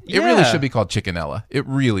 it really should be called chickenella. It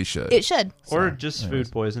really should. It should. Or just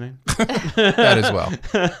food poisoning. That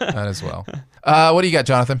as well. What do you got,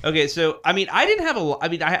 Jonathan? Okay, so, I didn't have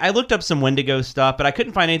I looked up some Wendigo stuff, but I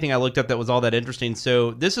couldn't find anything I looked up that was all that interesting.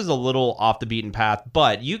 So this is a little off the beaten path,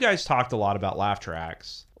 but you guys talked a lot about laugh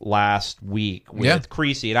tracks last week with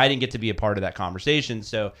Creasy, and I didn't get to be a part of that conversation,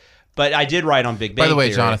 so... But I did write on Big Bang By the way,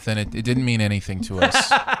 Theory. Jonathan, it didn't mean anything to us.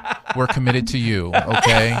 We're committed to you,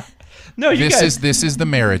 okay? No, this is the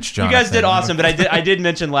marriage, Jonathan. You guys did awesome, but I did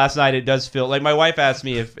mention last night it does feel like my wife asked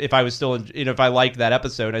me if I was still if I liked that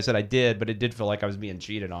episode. I said I did, but it did feel like I was being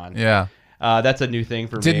cheated on. Yeah. That's a new thing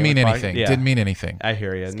for me. Didn't mean anything. Yeah. Didn't mean anything. I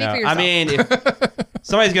hear you. Speak No, for yourself. if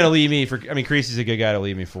somebody's gonna leave me for. Creasy's a good guy to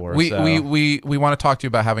leave me for. We so. we want to talk to you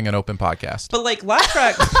about having an open podcast. But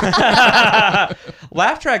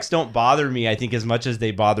laugh tracks don't bother me, I think, as much as they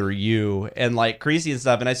bother you and Creasy and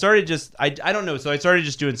stuff. And I started I don't know. So I started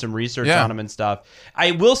just doing some research on them and stuff.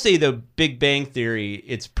 I will say though, Big Bang Theory,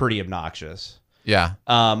 it's pretty obnoxious. Yeah.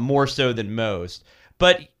 More so than most.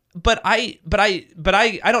 But I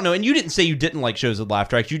don't know. And you didn't say you didn't like shows with laugh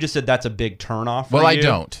tracks. You just said that's a big turnoff for Well, I you.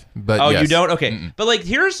 don't. But you yes. don't? Okay. But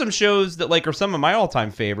here are some shows that are some of my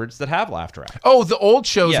all-time favorites that have laugh tracks. Oh, the old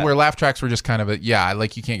shows where laugh tracks were just kind of you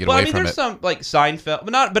can't get away from it. There's some Seinfeld,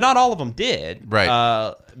 but not all of them did. Right.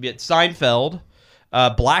 Seinfeld.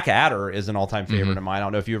 Blackadder is an all-time favorite of mine. I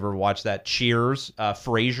don't know if you ever watched that. Cheers,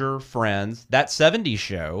 Frasier, Friends, That 70s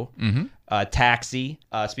Show, Taxi,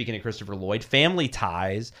 speaking of Christopher Lloyd, Family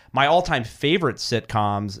Ties, my all-time favorite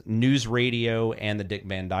sitcoms, News Radio, and The Dick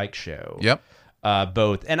Van Dyke Show. Yep.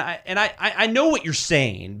 Both, and I know what you're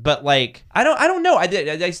saying, but I don't know.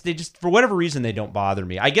 They just, for whatever reason, they don't bother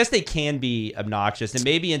me. I guess they can be obnoxious, and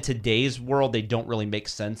maybe in today's world they don't really make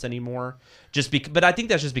sense anymore. But I think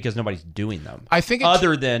that's just because nobody's doing them. I think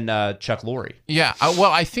other than Chuck Lorre. Yeah,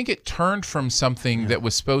 well, I think it turned from something that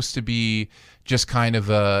was supposed to be just kind of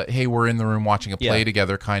a hey, we're in the room watching a play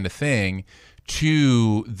together kind of thing,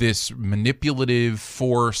 to this manipulative,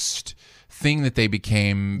 forced thing that they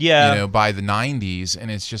became, Yeah. by the 90s. And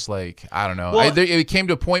it's just like, I don't know. Well- It came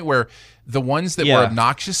to a point where the ones that Yeah. were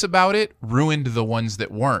obnoxious about it ruined the ones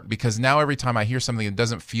that weren't, because now every time I hear something that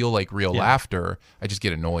doesn't feel like real laughter, I just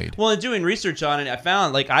get annoyed. Well, in doing research on it, I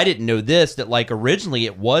found I didn't know this, that originally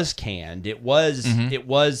it was canned. It was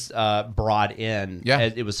brought in. Yeah.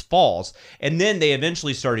 It was false, and then they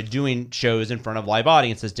eventually started doing shows in front of live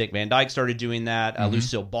audiences. Dick Van Dyke started doing that.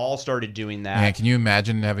 Lucille Ball started doing that. Man, can you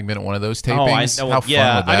imagine having been at one of those tapings? Oh, I know. How fun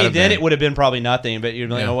Yeah, would that I mean, have then been? it would have been probably nothing, but you're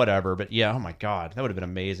like, Yeah. oh, whatever. But yeah, oh my god, that would have been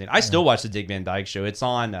amazing. I still watch the Dick Van Dyke Show. It's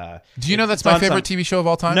on. Do you know that's it's my on favorite some- TV show of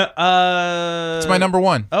all time? No, it's my number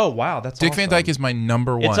one. Oh wow, that's Dick awesome. Van Dyke is my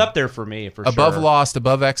number one. It's up there for me for above sure. Lost,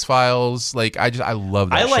 above X-Files. I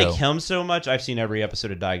love that I like show. him so much. I've seen every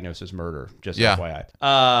episode of Diagnosis Murder. Just Yeah.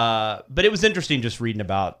 FYI. But it was interesting just reading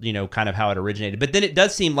about kind of how it originated. But then it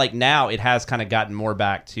does seem like now it has kind of gotten more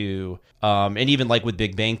back to and even with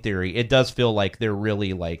Big Bang Theory, it does feel like they're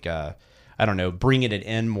really I don't know, bringing it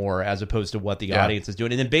in more as opposed to what the audience is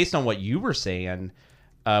doing. And then based on what you were saying,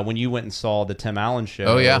 when you went and saw the Tim Allen show,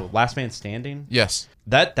 Oh, yeah. Last Man Standing, Yes.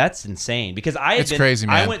 that's insane because It's crazy,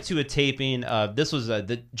 man. I went to a taping of this was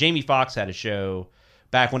the Jamie Foxx had a show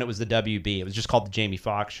back when it was the WB. It was just called the Jamie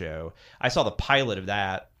Foxx Show. I saw the pilot of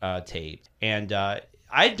that tape, and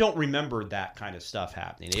I don't remember that kind of stuff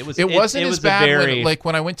happening. It wasn't as was bad very,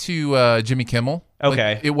 when I went to Jimmy Kimmel.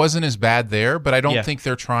 Okay. It wasn't as bad there, but I don't Yeah. think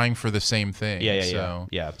they're trying for the same thing.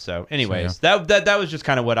 Yeah. So, anyways, that was just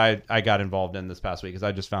kind of what I got involved in this past week because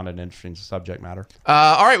I just found it an interesting subject matter.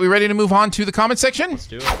 All right, we ready to move on to the comment section? Let's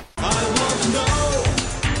do it.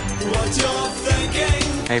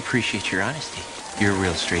 I appreciate your honesty. You're a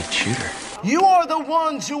real straight shooter. You are the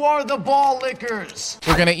ones who are the ball lickers.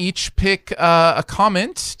 We're going to each pick a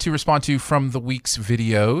comment to respond to from the week's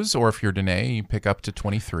videos, or if you're Danae, you pick up to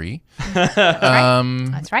 23.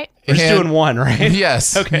 That's right. We're just doing one, right?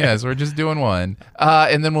 Yes. Okay. Yes, we're just doing one.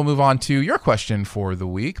 And then we'll move on to your question for the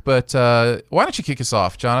week. But why don't you kick us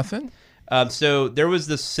off, Jonathan? So there was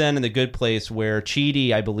this Sin in the Good Place where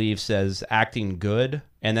Chidi, I believe, says acting good,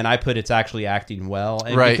 and then I put it's actually acting well,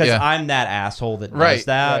 and Right, because yeah. I'm that asshole that does Right,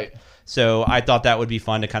 that. right. So I thought that would be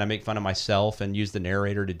fun to kind of make fun of myself and use the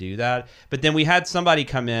narrator to do that. But then we had somebody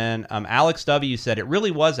come in. Alex W. said it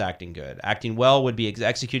really was acting good. Acting well would be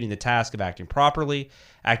executing the task of acting properly.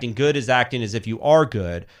 Acting good is acting as if you are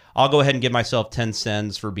good. I'll go ahead and give myself 10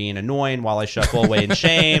 sins for being annoying while I shuffle away in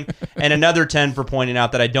shame, and another 10 for pointing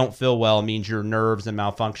out that I don't feel well means your nerves are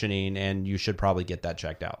malfunctioning, and you should probably get that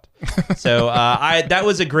checked out. So that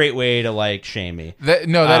was a great way to shame me. That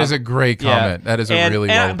is a great comment. That is a really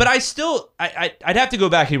well. But I still, I'd have to go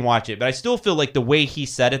back and watch it. But I still feel like the way he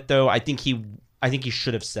said it, though, I think he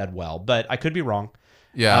should have said well. But I could be wrong.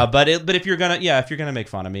 Yeah. But if you're gonna make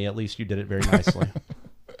fun of me, at least you did it very nicely.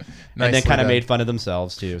 And then Nicely kind of done. made fun of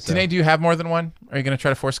themselves too. So. Danae, do you have more than one? Are you going to try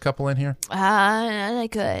to force a couple in here? I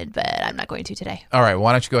could, but I'm not going to today. All right,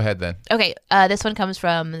 why don't you go ahead then? Okay, this one comes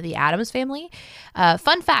from the Addams Family.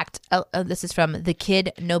 Fun fact, this is from The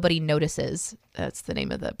Kid Nobody Notices. That's the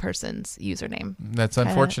name of the person's username. That's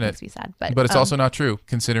unfortunate. Makes me sad, but it's also not true,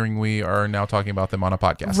 considering we are now talking about them on a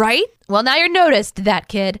podcast. Right? Well, now you're noticed, that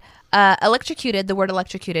kid. Electrocuted, the word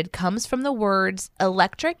electrocuted, comes from the words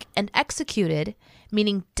electric and executed,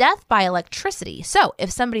 meaning death by electricity. So if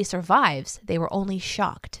somebody survives, they were only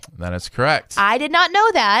shocked. That is correct. I did not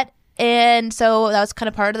know that. And so that was kind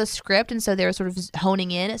of part of the script. And so they were sort of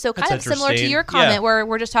honing in. So kind That's of similar to interesting. your comment Yeah. where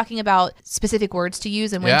we're just talking about specific words to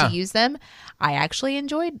use and when Yeah. to use them. I actually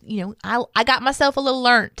enjoyed, I got myself a little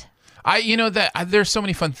learned. There's so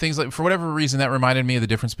many fun things. Like, for whatever reason, that reminded me of the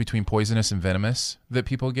difference between poisonous and venomous that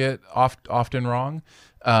people get often wrong.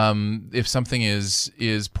 If something is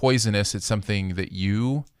poisonous, it's something that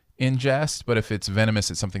you ingest, but if it's venomous,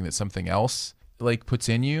 it's something that something else puts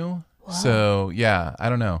in you. Wow. So yeah, I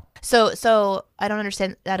don't know. So I don't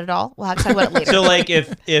understand that at all. We'll have to talk about it later. So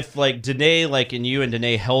if Danae and you and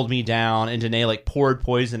Danae held me down and Danae poured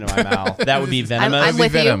poison in my mouth, that would be venomous. I'm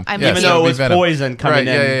with you. I'm Even with though you. it was poison coming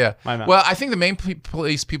in my mouth. Well, I think the main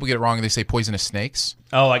place people get it wrong, they say poisonous snakes.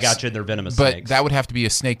 Oh, I got you. They're venomous But snakes. that would have to be a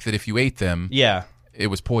snake that if you ate them, yeah, it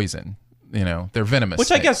was poison. They're venomous.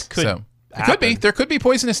 Which I guess snakes. could So, it could be. There could be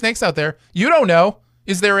poisonous snakes out there. You don't know.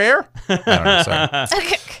 Is there air? I don't know. Sorry.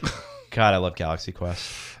 God, I love Galaxy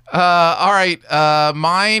Quest. All right.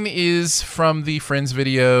 Mine is from the Friends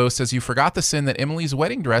video. Says, you forgot the sin that Emily's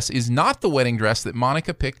wedding dress is not the wedding dress that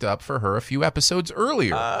Monica picked up for her a few episodes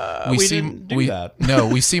earlier. We didn't do that. No,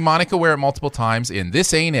 we see Monica wear it multiple times, and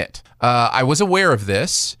this ain't it. I was aware of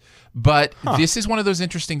this, but this is one of those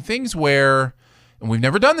interesting things where and we've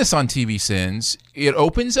never done this on TV Sins, it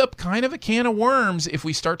opens up kind of a can of worms if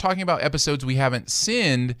we start talking about episodes we haven't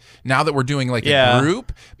sinned now that we're doing like a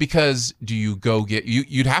group, because do you go get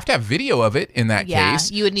you'd have to have video of it in that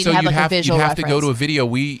case. You would need to have like a visual You'd have reference. to go to a video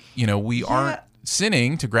we aren't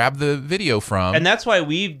sinning to grab the video from. And that's why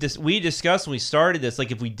we discussed when we started this,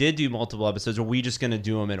 like if we did do multiple episodes, are we just going to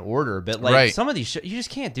do them in order? But like some of these you just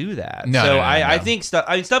can't do that. I think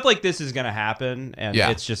stuff like this is going to happen, and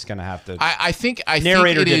it's just going to have to. I think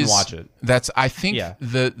narrator it didn't is, watch it.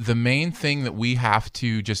 The main thing that we have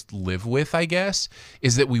to just live with, I guess,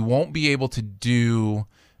 is that we won't be able to do.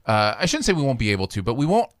 I shouldn't say we won't be able to, but we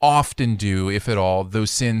won't often do, if at all,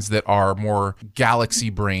 those sins that are more galaxy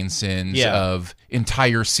brain sins of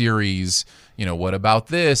entire series. What about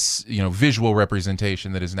this? Visual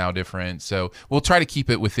representation that is now different. So we'll try to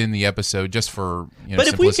keep it within the episode just for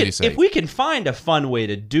simplicity's sake. If we can find a fun way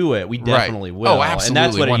to do it, we definitely will. Oh, absolutely.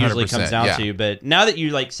 And that's what 100%, it usually comes down to. But now that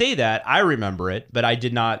you say that, I remember it, but I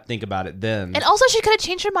did not think about it then. And also, she could have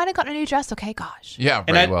changed her mind and gotten a new dress. Okay, gosh. Yeah,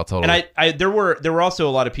 totally. And there were also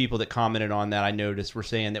a lot of people that commented on that. I noticed were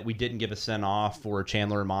saying that we didn't give a send off for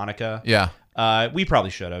Chandler and Monica. Yeah. We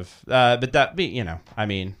probably should have, but that I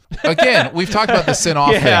mean, again, we've talked about the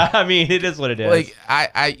sin-off thing. I mean, it is what it is.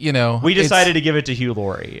 Like we decided to give it to Hugh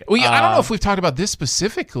Laurie. I don't know if we've talked about this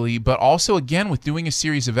specifically, but also again with doing a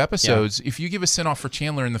series of episodes, if you give a sin-off for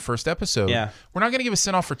Chandler in the first episode, we're not going to give a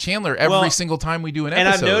sin-off for Chandler every single time we do an episode.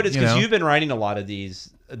 And I've noticed because you've been writing a lot of the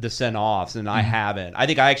send-offs, and I haven't. I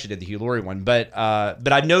think I actually did the Hugh Laurie one, but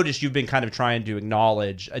I've noticed you've been kind of trying to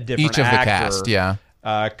acknowledge a different each of actor, the cast,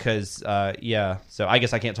 so I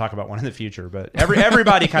guess I can't talk about one in the future, but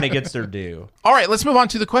everybody kind of gets their due. All right, let's move on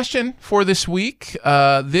to the question for this week.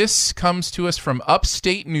 This comes to us from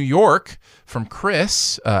upstate New York, from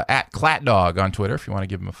Chris at ClatDog on Twitter, if you want to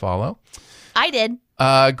give him a follow. I did.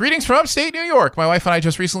 Greetings from upstate New York. My wife and I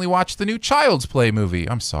just recently watched the new Child's Play movie.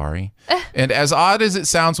 I'm sorry. And as odd as it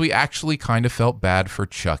sounds, we actually kind of felt bad for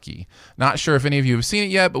Chucky. Not sure if any of you have seen it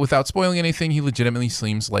yet, but without spoiling anything, he legitimately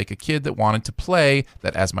seems like a kid that wanted to play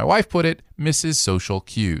that, as my wife put it, misses social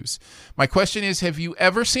cues. My question is, have you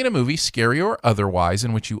ever seen a movie, scary or otherwise,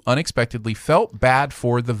 in which you unexpectedly felt bad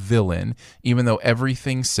for the villain, even though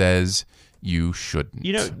everything says you shouldn't?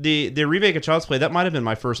 The remake of Child's Play, that might have been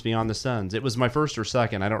my first Beyond the Suns. It was my first or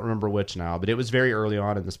second. I don't remember which now, but it was very early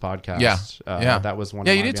on in this podcast. Yeah. That was one.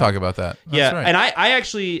 Yeah, of you my did talk about that. That's right. And I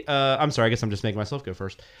actually, I'm sorry, I guess I'm just making myself go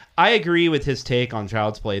first. I agree with his take on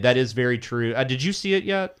Child's Play. That is very true. Did you see it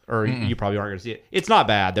yet? Or you probably aren't going to see it. It's not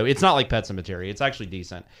bad, though. It's not like Pet Sematary. It's actually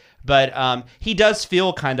decent. But he does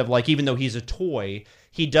feel kind of like, even though he's a toy,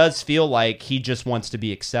 he does feel like he just wants to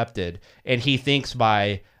be accepted. And he thinks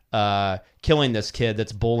by killing this kid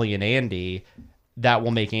that's bullying Andy, that will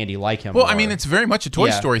make Andy like him more. I mean, it's very much a Toy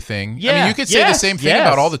Story thing. Yeah. I mean, you could say the same thing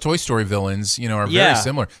about all the Toy Story villains, are very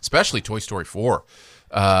similar, especially Toy Story 4.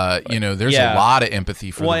 There's a lot of empathy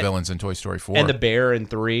for the villains in Toy Story 4. And the bear in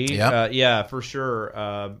 3. Yep. For sure.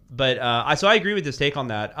 So I agree with this take on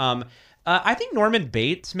that. I think Norman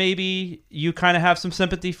Bates, maybe you kind of have some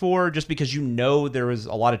sympathy for, just because there was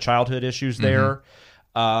a lot of childhood issues there.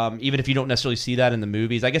 Even if you don't necessarily see that in the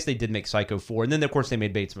movies. I guess they did make Psycho 4, and then of course they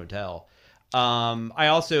made Bates Motel. I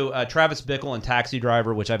also Travis Bickle in Taxi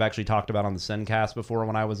Driver, which I've actually talked about on the Sincast before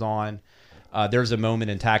when I was on. There's a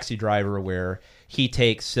moment in Taxi Driver where he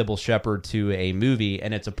takes Sybil Shepherd to a movie,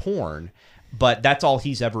 and it's a porn, but that's all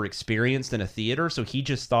he's ever experienced in a theater, so he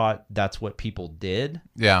just thought that's what people did.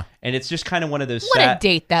 Yeah. And it's just kind of one of those... What a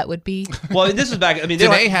date that would be. Well, this was back... I mean,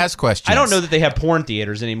 Danae has questions. I don't know that they have porn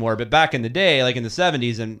theaters anymore, but back in the day, like in the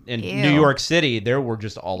 70s in New York City, there were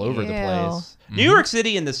just all over the place. New York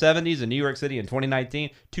City in the 70s and New York City in 2019,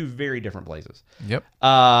 two very different places. Yep.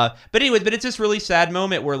 But it's this really sad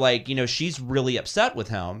moment where, she's really upset with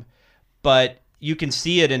him, but you can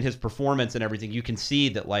see it in his performance and everything. You can see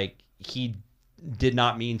that, he did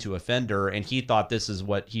not mean to offend her, and he thought this is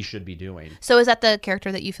what he should be doing. So is that the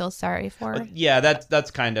character that you feel sorry for? Yeah, that's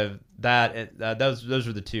kind of that. Those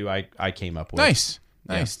are the two I came up with. Nice.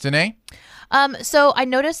 Danae? So I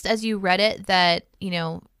noticed as you read it that,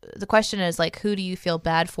 the question is who do you feel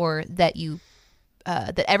bad for that you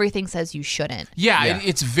that everything says you shouldn't.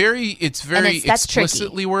 It's very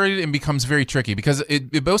explicitly worded and becomes very tricky because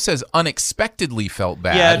it both says unexpectedly felt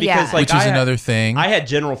bad. Yeah, because which is another thing. I had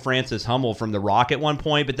General Francis Hummel from The Rock at one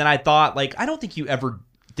point, but then I thought I don't think you ever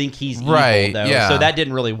think he's evil though. Yeah. So that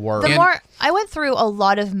didn't really work. I went through a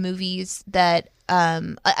lot of movies that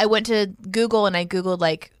I went to Google and I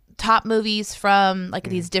Googled top movies from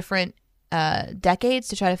these different decades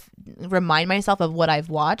to try to remind myself of what I've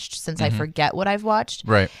watched, since I forget what I've watched.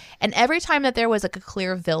 Right. And every time that there was like a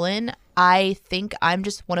clear villain, I think I'm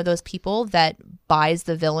just one of those people that buys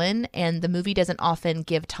the villain, and the movie doesn't often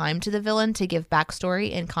give time to the villain to give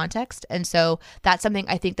backstory and context. And so that's something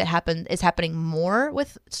I think that is happening more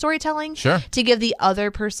with storytelling. Sure. To give the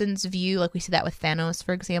other person's view, like we see that with Thanos,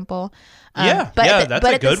 for example. That's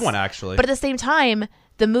a good one, actually. But at the same time,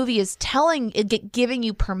 the movie is giving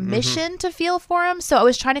you permission to feel for him. So I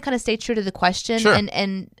was trying to kind of stay true to the question. Sure.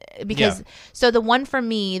 And because, so the one for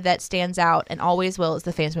me that stands out and always will is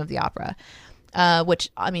The Phantom of the Opera, which,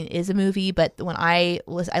 I mean, is a movie, but when I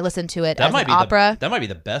listened to it as an opera. That might be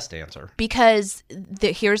the best answer. Because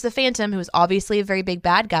here's the Phantom, who's obviously a very big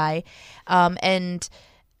bad guy.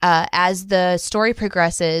 As the story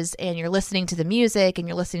progresses and you're listening to the music and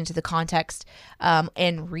you're listening to the context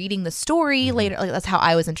and reading the story later, like that's how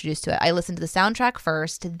I was introduced to it. I listened to the soundtrack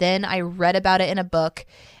first, then I read about it in a book,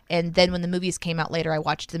 and then when the movies came out later, I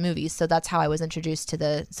watched the movies. So that's how I was introduced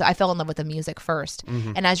to so I fell in love with the music first.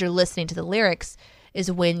 And as you're listening to the lyrics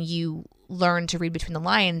is when you learn to read between the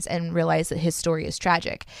lines and realize that his story is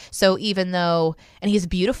tragic. So even though, and he's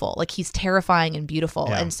beautiful, like he's terrifying and beautiful.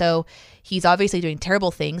 Yeah. And so he's obviously doing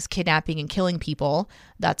terrible things, kidnapping and killing people.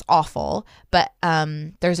 That's awful. But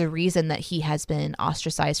there's a reason that he has been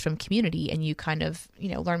ostracized from community, and you kind of,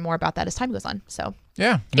 learn more about that as time goes on. So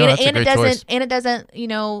yeah, no, that's a great choice. And it doesn't,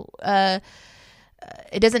 it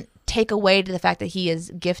doesn't take away to the fact that he is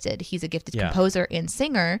gifted. He's a gifted composer and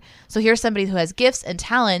singer. So here's somebody who has gifts and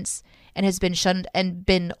talents and has been shunned and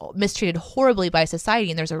been mistreated horribly by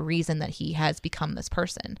society, and there's a reason that he has become this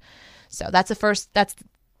person. So that's the first. That's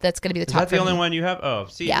going to be the top. Is that the only one you have? Oh,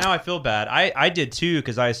 see, now I feel bad. I did too,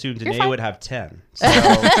 because I assumed Danae would have 10. So,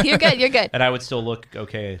 You're good. And I would still look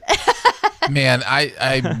okay. Man,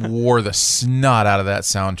 I wore the snot out of that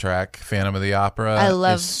soundtrack. Phantom of the Opera. I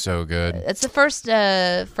love. It's so good. It's the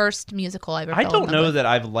first musical I've ever. I don't know that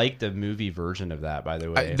I've liked the movie version of that. By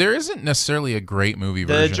the way, there isn't necessarily a great movie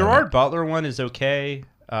version. The Gerard Butler one is okay.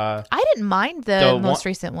 I didn't mind the most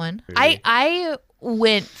recent one. I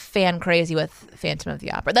went fan crazy with Phantom of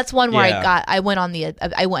the Opera. That's one where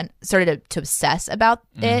I started to obsess about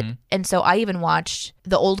it, and so I even watched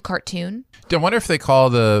the old cartoon. I wonder if they call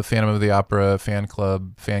the Phantom of the Opera fan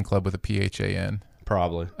club with a PHAN.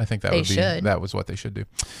 Probably. I think that was what they should do.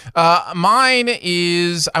 Mine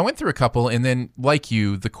is, I went through a couple, and then like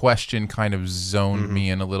you, the question kind of zoned me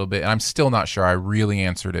in a little bit, and I'm still not sure I really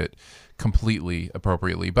answered it completely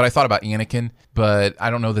appropriately, but I thought about Anakin, but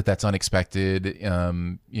I don't know that that's unexpected,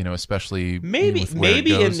 especially maybe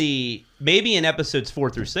in episodes 4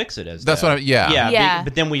 through 6 it is. That's what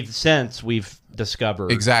but then we've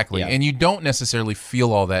discovered exactly, and you don't necessarily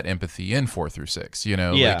feel all that empathy in 4 through 6.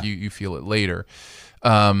 Like you feel it later.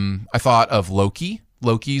 I thought of Loki.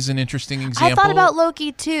 Loki's an interesting example. I thought about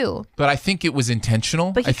Loki too, but I think it was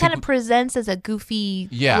intentional. But he kind of presents as a goofy,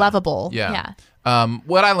 lovable. Yeah.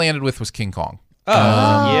 What I landed with was King Kong.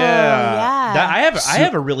 Yeah. I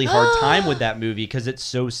have a really hard time with that movie because it's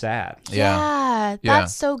so sad. Yeah,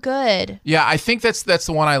 that's so good. Yeah, I think that's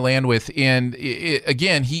the one I land with. And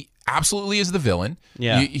again, he absolutely is the villain.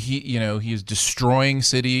 Yeah, he is destroying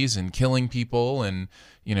cities and killing people and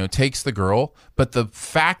takes the girl. But the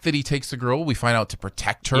fact that he takes the girl, we find out to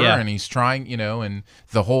protect her, and he's trying, and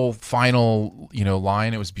the whole final,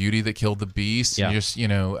 line, it was beauty that killed the beast. Yeah. And just,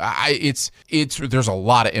 it's there's a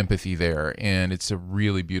lot of empathy there, and it's a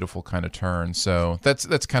really beautiful kind of turn. So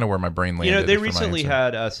that's kind of where my brain landed. They recently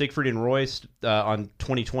had Siegfried and Roy on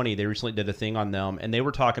 2020. They recently did a thing on them, and they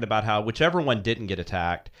were talking about how whichever one didn't get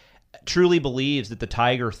attacked truly believes that the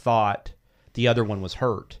tiger thought the other one was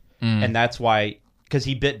hurt, and that's why. Because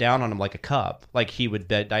he bit down on him like a cub, like he would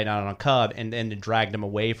bite down on a cub, and then dragged him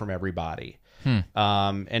away from everybody.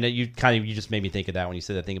 And you just made me think of that when you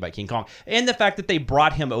said that thing about King Kong, and the fact that they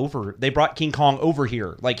brought King Kong over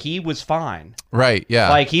here, like he was fine, right? Yeah,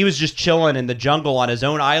 like he was just chilling in the jungle on his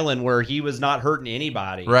own island where he was not hurting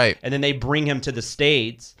anybody, right? And then they bring him to the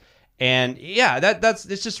States, and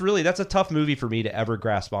that's a tough movie for me to ever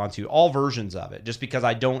grasp onto all versions of it, just because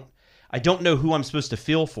I don't know who I'm supposed to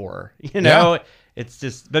feel for, Yeah. It's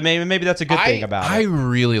just, but maybe that's a good thing about it. I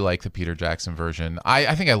really like the Peter Jackson version.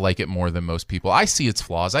 I think I like it more than most people. I see its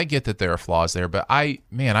flaws. I get that there are flaws there, but I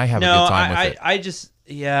have a good time with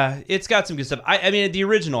it. It's got some good stuff. I mean, the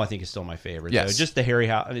original I think is still my favorite. Yes. Though. Just the Harry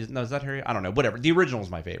House. No, is that Harry? I don't know. Whatever. The original is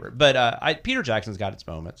my favorite, but Peter Jackson's got its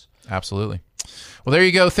moments. Absolutely. Well, there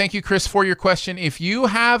you go. Thank you, Chris, for your question. If you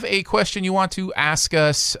have a question you want to ask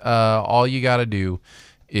us, all you got to do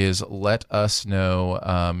is let us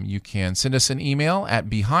know. You can send us an email at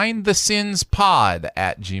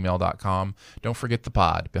behindthesinspod@gmail.com. Don't forget the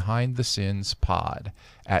pod,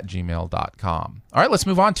 behindthesinspod@gmail.com. All right, let's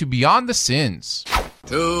move on to Beyond the Sins.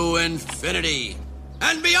 To infinity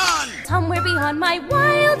and beyond. Somewhere beyond my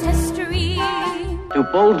wildest dreams. To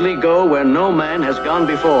boldly go where no man has gone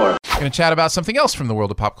before. Going to chat about something else from the world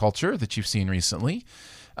of pop culture that you've seen recently.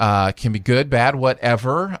 Can be good, bad,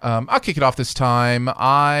 whatever. I'll kick it off this time.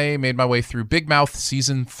 I made my way through Big Mouth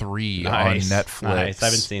Season 3 on Netflix. Nice. I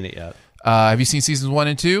haven't seen it yet. Have you seen Seasons 1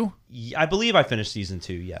 and 2? I believe I finished Season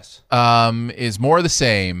 2, yes. Is more of the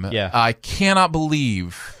same. Yeah. I cannot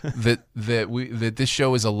believe that this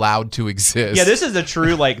show is allowed to exist. Yeah, this is a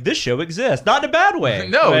true, like, this show exists. Not in a bad way.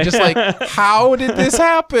 No, just like, how did this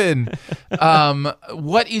happen?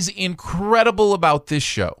 What is incredible about this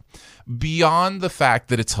show, beyond the fact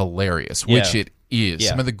that it's hilarious, which it is.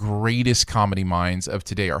 Some of the greatest comedy minds of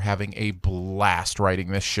today are having a blast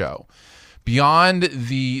writing this show. Beyond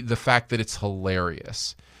the fact that it's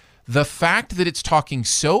hilarious, the fact that it's talking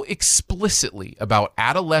so explicitly about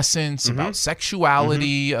adolescence, about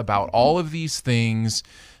sexuality, about all of these things,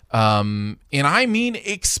 and I mean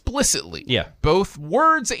explicitly, both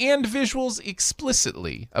words and visuals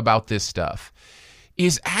explicitly about this stuff,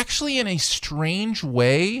 is actually in a strange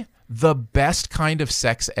way the best kind of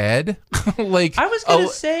sex ed. Like, I was gonna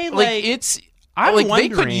say, like it's. I'm like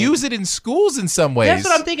wondering, they could use it in schools in some ways. That's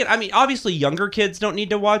what I'm thinking. I mean, obviously younger kids don't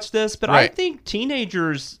need to watch this, but I think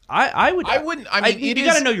teenagers, I wouldn't. I mean, you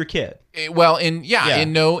got to know your kid. Well, and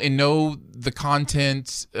know the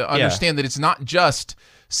content. Understand that it's not just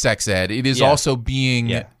sex ed. It is also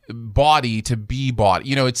being body to be body.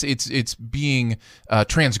 You know, it's being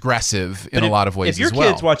transgressive in a lot of ways. If your as well.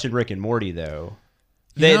 kid's watching Rick and Morty, though.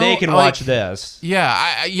 They can watch this.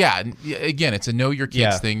 Yeah, again, it's a know your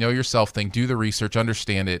kids thing, know yourself thing. Do the research,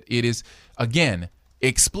 understand it. It is, again,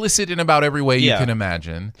 explicit in about every way you can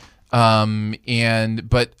imagine.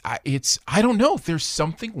 But I don't know. There's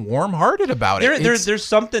something warm-hearted about it. There's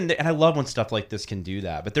something that, and I love when stuff like this can do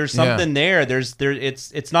that. But there's something there.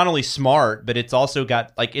 It's not only smart, but it's also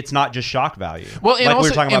got, like, it's not just shock value. Well, and like also, we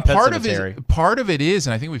were talking about part of it is,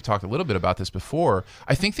 and I think we've talked a little bit about this before.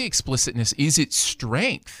 I think the explicitness is its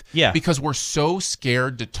strength. Yeah. Because we're so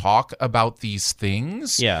scared to talk about these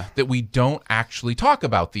things. That we don't actually talk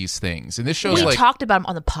about these things. And this shows we talked about them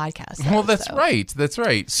on the podcast. Well, that's right. That's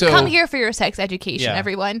right. So come here for your sex education,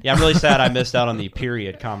 everyone. Yeah, I'm really sad I missed out on the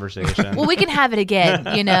period conversation. Well, we can have it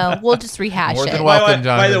again. You know, we'll just rehash More it. than welcome,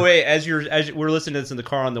 by the way, as we're listening to this in the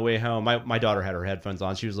car on the way home, my daughter had her headphones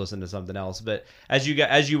on. She was listening to something else. But as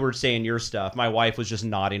you were saying your stuff, my wife was just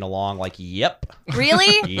nodding along, like, "Yep."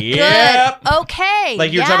 Really? Yep. Good. Okay.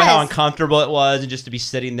 Like, you're talking about how uncomfortable it was, and just to be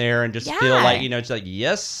sitting there and just feel like, it's like,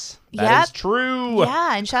 yes. That is true.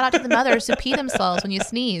 Yeah, and shout out to the mothers who pee themselves when you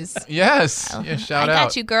sneeze. Yes. Shout out. I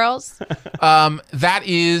got you, girls. That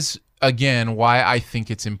is, again, why I think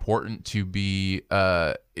it's important to be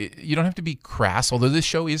you don't have to be crass, although this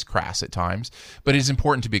show is crass at times, but it is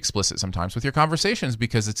important to be explicit sometimes with your conversations,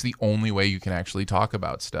 because it's the only way you can actually talk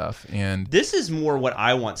about stuff. And this is more what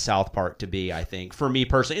I want South Park to be, I think, for me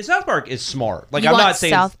personally. And South Park is smart. Like, I'm not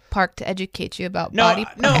saying South Park to educate you about body.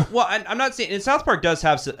 No, well, I'm not saying, and South Park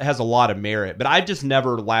has a lot of merit, but I've just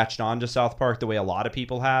never latched on to South Park the way a lot of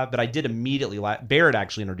people have. But I did immediately. Barrett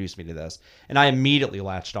actually introduced me to this, and I immediately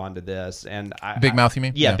latched on to this. And Big Mouth, you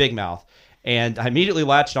mean? Yeah, Big Mouth. And I immediately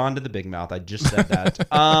latched on to the Big Mouth. I just said that.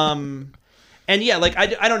 And yeah, like,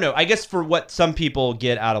 I don't know. I guess for what some people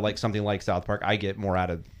get out of, like, something like South Park, I get more out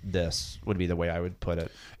of this, would be the way I would put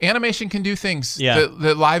it. Animation can do things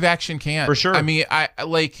that live action can't. For sure. I mean, I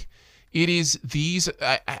like, it is these...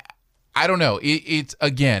 I don't know.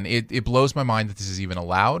 It blows my mind that this is even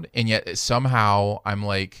allowed, and yet somehow I'm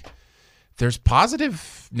like, there's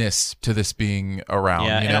positiveness to this being around,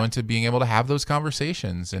 and to being able to have those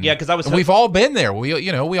conversations. And because we've all been there. We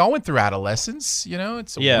all went through adolescence.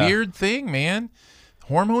 It's a weird thing, man.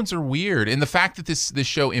 Hormones are weird, and the fact that this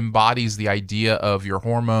show embodies the idea of your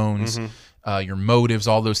hormones. Your motives,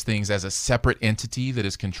 all those things, as a separate entity that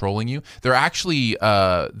is controlling you. They're actually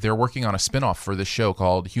they're working on a spinoff for this show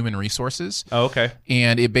called Human Resources. Oh, okay.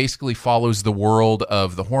 And it basically follows the world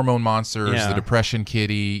of the hormone monsters, the depression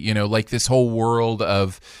kitty, like this whole world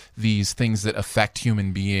of these things that affect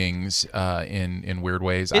human beings in weird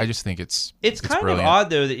ways. I just think it's kind brilliant. of odd,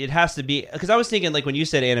 though, that it has to be, because I was thinking, like, when you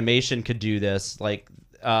said animation could do this, like,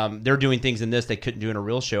 they're doing things in this they couldn't do in a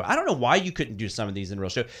real show. I don't know why you couldn't do some of these in a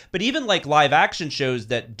real show, but even like live action shows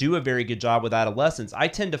that do a very good job with adolescents, I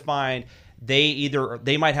tend to find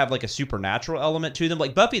they might have like a supernatural element to them.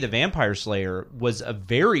 Like Buffy the Vampire Slayer was a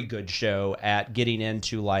very good show at getting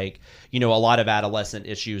into like, a lot of adolescent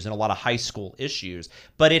issues and a lot of high school issues,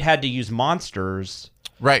 but it had to use monsters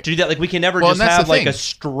to do that. Like we can never just have like a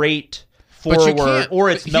straight forward, or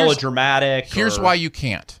it's melodramatic. Here's why you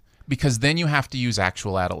can't. Because then you have to use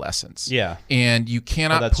actual adolescents. Yeah. And you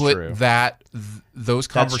cannot put those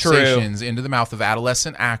conversations into the mouth of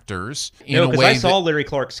adolescent actors in a way because I saw Larry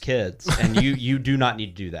Clark's Kids, and you do not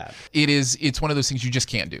need to do that. It's one of those things you just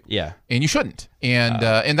can't do. Yeah. And you shouldn't.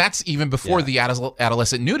 And that's even before the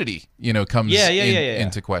adolescent nudity, comes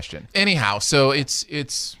into question. Anyhow, so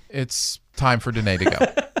it's time for Danae to go.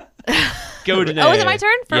 Go, Danae. Oh, is it my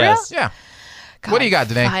turn? For real? Yeah. God, what do you got,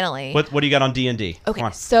 Danae? Finally. What do you got on D&D? Okay,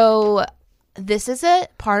 so this is a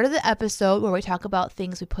part of the episode where we talk about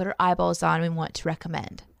things we put our eyeballs on and we want to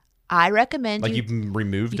recommend. I recommend you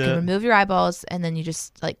removed it? You can remove your eyeballs and then you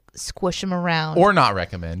just like squish them around. Or not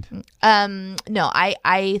recommend. No,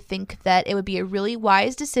 I think that it would be a really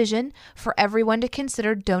wise decision for everyone to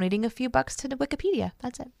consider donating a few bucks to Wikipedia.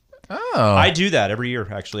 That's it. Oh. I do that every year,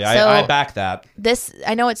 actually. I back that. This,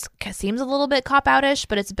 I know it seems a little bit cop-out-ish,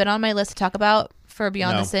 but it's been on my list to talk about for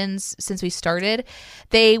Beyond the Sins since we started.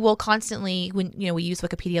 They will constantly, when we use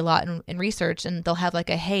Wikipedia a lot in research, and they'll have like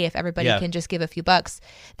a, hey, if everybody can just give a few bucks,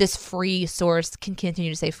 this free source can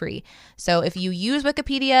continue to stay free. So if you use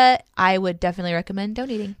Wikipedia, I would definitely recommend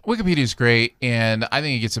donating. Wikipedia is great, and I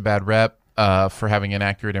think it gets a bad rep. For having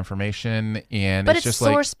inaccurate information, and but it's just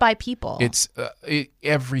sourced by people. It's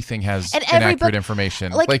everything has inaccurate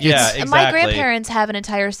information. Like exactly. My grandparents have an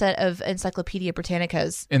entire set of Encyclopedia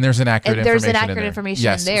Britannicas, and there's inaccurate information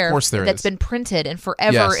yes, in there. Of course there that's is. Been printed and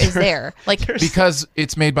forever is there. Like because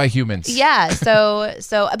it's made by humans. Yeah. So,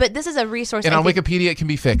 but this is a resource. And on Wikipedia, it can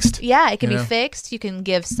be fixed. Yeah, it can be fixed. You can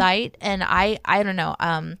give cite, and I don't know.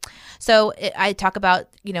 So I talk about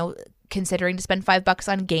considering to spend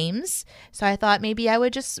 $5 on games. So I thought maybe I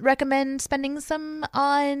would just recommend spending some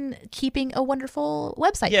on keeping a wonderful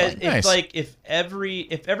website. Yeah, going. it's like if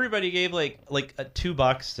everybody gave like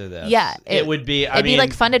 $2 to this, it would be. It'd be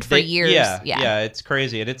like funded for years. Yeah, it's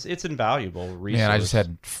crazy, and it's invaluable resource. Man, I just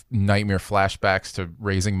had nightmare flashbacks to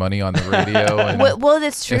raising money on the radio. And well,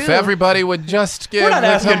 that's true. If everybody would just give, we're not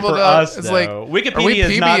asking for us. It's though. like Wikipedia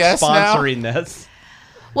is not sponsoring this.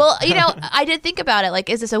 Well, I did think about it. Like,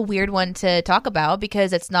 is this a weird one to talk about?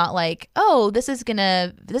 Because it's not like, oh, this is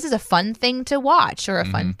a fun thing to watch or a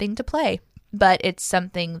fun thing to play. But it's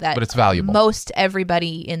something that it's valuable. Most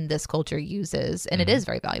everybody in this culture uses, and it is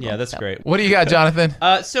very valuable. Yeah, that's great. What do you got, Jonathan?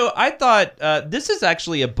 So I thought this is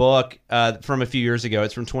actually a book from a few years ago.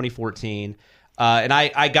 It's from 2014. And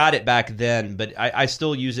I got it back then, but I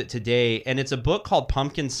still use it today. And it's a book called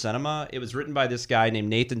Pumpkin Cinema. It was written by this guy named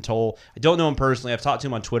Nathan Toll. I don't know him personally. I've talked to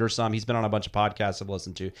him on Twitter some. He's been on a bunch of podcasts I've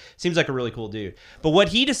listened to. Seems like a really cool dude. But what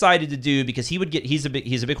he decided to do, because he's a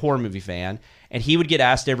big horror movie fan, and he would get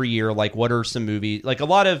asked every year, like, what are some movies? Like a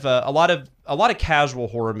lot of casual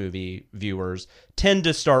horror movie viewers tend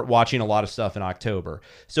to start watching a lot of stuff in October.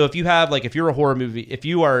 So if you're a horror movie, if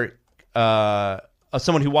you are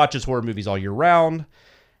someone who watches horror movies all year round,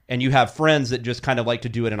 and you have friends that just kind of like to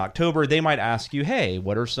do it in October, they might ask you, "Hey,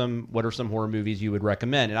 what are some horror movies you would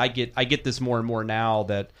recommend?" And I get this more and more now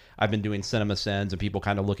that I've been doing Cinema Sins, and people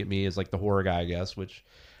kind of look at me as like the horror guy, I guess, which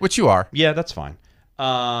you are. Yeah, that's fine.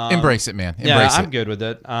 Embrace it, man. Embrace I'm good with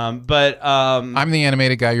it. But I'm the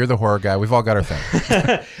animated guy. You're the horror guy. We've all got our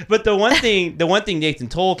thing. But the one thing Nathan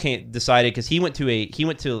Toll decided, because he went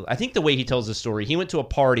to I think the way he tells the story, he went to a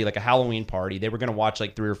party, like a Halloween party. They were going to watch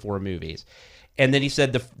like 3 or 4 movies, and then he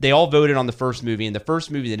said they all voted on the first movie, and the first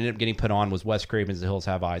movie that ended up getting put on was Wes Craven's The Hills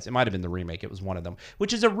Have Eyes. It might have been the remake. It was one of them,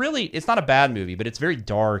 which is it's not a bad movie, but it's very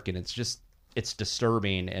dark, and it's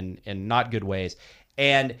disturbing and not good ways.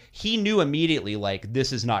 And he knew immediately, like,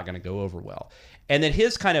 this is not going to go over well. And then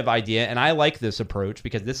his kind of idea, and I like this approach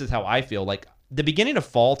because this is how I feel, like, the beginning of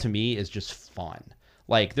fall to me is just fun.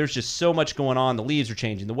 Like, there's just so much going on. The leaves are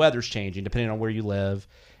changing. The weather's changing, depending on where you live.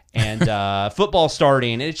 And football's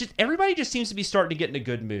starting. And it's just, everybody just seems to be starting to get in a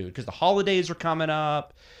good mood because the holidays are coming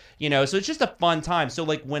up. So it's just a fun time. So,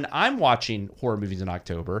 like, when I'm watching horror movies in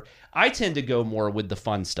October, I tend to go more with the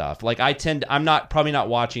fun stuff. Like, I'm probably not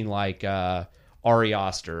watching, like, Ari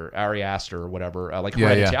Aster or whatever, like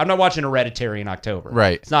Hereditary. I'm not watching Hereditary in October.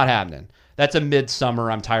 Right. It's not happening. That's a Midsummer.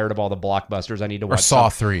 I'm tired of all the blockbusters. I need to watch. Or Saw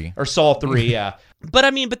 3. Or Saw 3, yeah.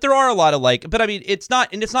 But there are a lot of it's not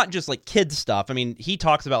just like kids stuff. I mean, he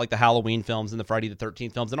talks about like the Halloween films and the Friday the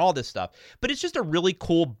 13th films and all this stuff. But it's just a really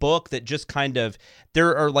cool book that just kind of,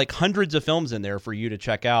 there are like hundreds of films in there for you to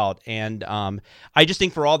check out. And I just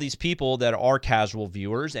think for all these people that are casual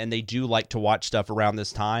viewers and they do like to watch stuff around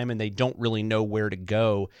this time and they don't really know where to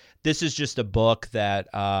go, this is just a book that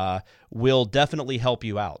will definitely help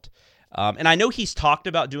you out. And I know he's talked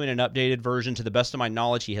about doing an updated version. To the best of my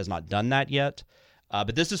knowledge, he has not done that yet.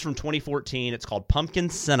 But this is from 2014. It's called Pumpkin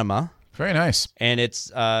Cinema. Very nice. And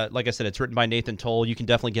it's, like I said, it's written by Nathan Toll. You can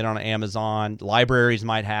definitely get it on Amazon. Libraries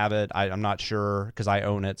might have it. I'm not sure because I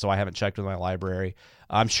own it, so I haven't checked with my library.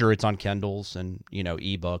 I'm sure it's on Kindles and,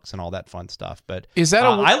 ebooks and all that fun stuff. But is that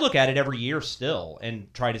I look at it every year still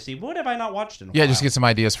and try to see, what have I not watched in a while? Just get some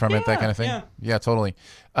ideas from it, that kind of thing. Yeah, totally.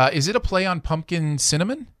 Is it a play on Pumpkin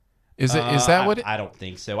Cinnamon? Is that what it? I don't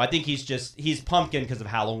think so. I think he's pumpkin because of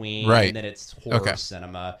Halloween, right? And then it's horror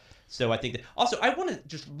cinema. So I think that. Also, I want to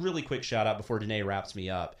just really quick shout out before Danae wraps me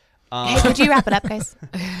up. Hey, could you wrap it up, guys?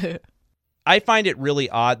 I find it really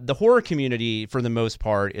odd. The horror community, for the most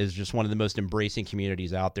part, is just one of the most embracing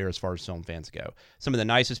communities out there as far as film fans go. Some of the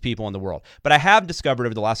nicest people in the world. But I have discovered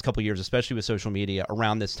over the last couple of years, especially with social media,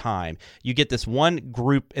 around this time, you get this one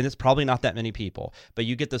group, and it's probably not that many people, but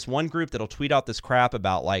you get this one group that'll tweet out this crap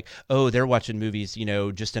about like, oh, they're watching movies,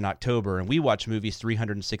 just in October, and we watch movies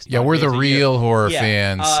 360 days. Yeah, we're the real horror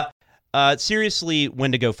fans. Seriously,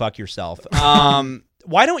 when to go fuck yourself.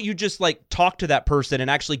 Why don't you just like talk to that person and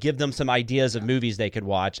actually give them some ideas of movies they could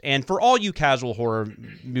watch? And for all you casual horror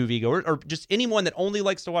moviegoers or just anyone that only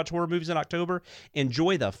likes to watch horror movies in October,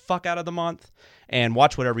 enjoy the fuck out of the month and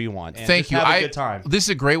watch whatever you want. And Thank you. Have a good time. This is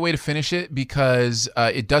a great way to finish it because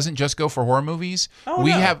it doesn't just go for horror movies.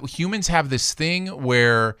 Humans have this thing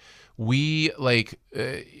where we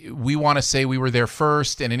want to say we were there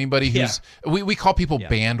first, and anybody who's we call people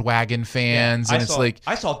bandwagon fans, and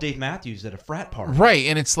I saw Dave Matthews at a frat party, right?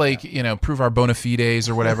 And it's like prove our bona fides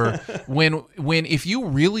or whatever. when if you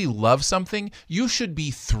really love something, you should be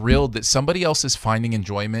thrilled that somebody else is finding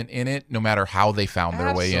enjoyment in it, no matter how they found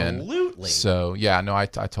their way in. Absolutely. So I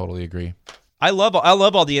totally agree. I love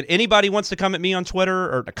all the anybody wants to come at me on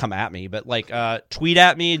Twitter or come at me, but like tweet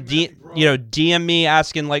at me, DM me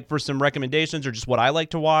asking like for some recommendations or just what I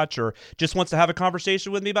like to watch or just wants to have a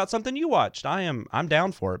conversation with me about something you watched. I'm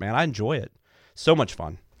down for it, man. I enjoy it. So much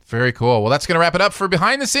fun. Very cool. Well, that's going to wrap it up for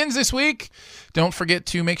Behind the Sins this week. Don't forget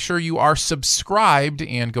to make sure you are subscribed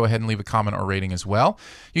and go ahead and leave a comment or rating as well.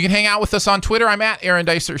 You can hang out with us on Twitter. I'm at Aaron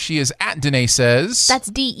Dicer. She is at Danae Says.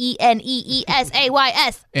 That's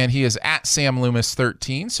DENEESAYS. And he is at Sam Loomis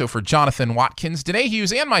 13. So for Jonathan Watkins, Danae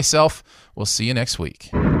Hughes, and myself, we'll see you next week.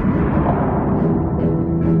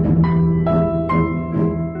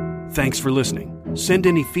 Thanks for listening. Send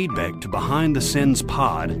any feedback to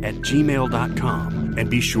behindthesinspod@gmail.com and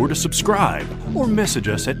be sure to subscribe or message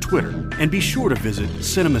us at Twitter. And be sure to visit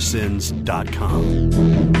cinemasins.com.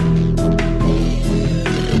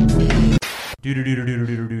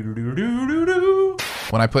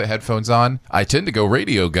 When I put headphones on, I tend to go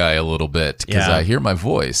radio guy a little bit because I hear my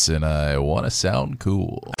voice and I want to sound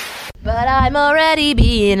cool. But I'm already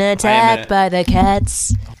being attacked by the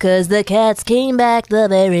cats because the cats came back the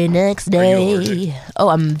very next day. Oh,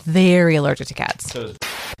 I'm very allergic to cats. Ooh,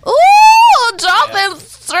 Jonathan's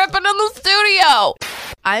stripping in the studio.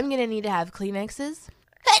 I'm going to need to have Kleenexes.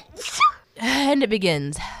 And it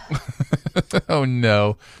begins. Oh,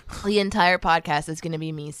 no. The entire podcast is going to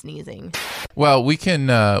be me sneezing. Well, we can.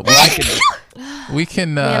 Man,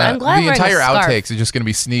 I'm glad the entire outtakes are just going to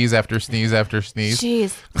be sneeze after sneeze after sneeze.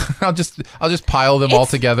 Jeez. I'll just pile them all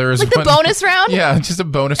together as like one. The bonus round. Yeah, just a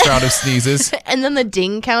bonus round of sneezes. And then the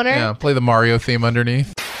ding counter. Yeah, play the Mario theme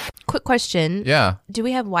underneath. Quick question. Yeah. Do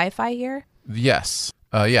we have Wi-Fi here? Yes.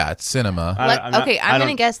 Yeah, it's cinema. I'm going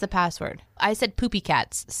to guess the password. I said poopy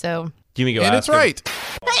cats, so. Do you mean go and it's him? Right.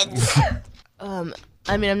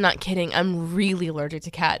 I mean, I'm not kidding. I'm really allergic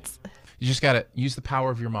to cats. You just got to use the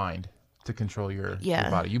power of your mind to control your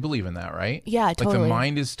body. You believe in that, right? Yeah, totally. Like the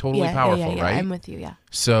mind is totally powerful, right? I'm with you, yeah.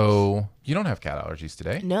 So you don't have cat allergies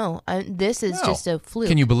today? No, this is just a fluke.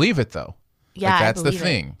 Can you believe it, though? Yeah, like, that's I believe the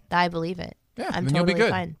thing. I believe it. Yeah, I'm then totally you'll be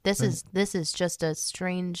good. Fine. This is just a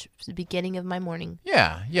strange beginning of my morning.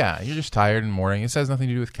 Yeah. You're just tired in the morning. This has nothing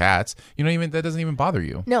to do with cats. That doesn't even bother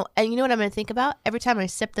you. No, and you know what I'm going to think about? Every time I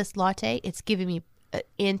sip this latte, it's giving me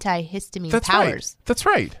antihistamine powers. Right. That's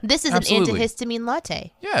right. This is Absolutely. an antihistamine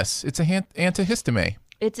latte. Yes, it's a antihistamine.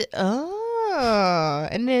 An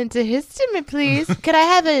antihistamine, please. Could I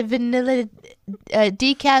have a vanilla,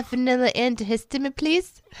 decaf vanilla antihistamine,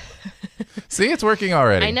 please? See, it's working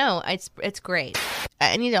already. I know. It's great.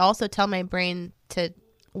 I need to also tell my brain to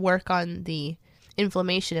work on the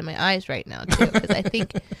inflammation in my eyes right now, too, because I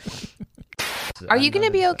think... Are you going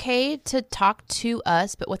to be okay to talk to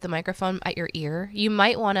us, but with the microphone at your ear? You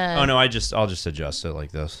might want to... Oh, no, I'll just adjust it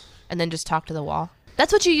like this. And then just talk to the wall?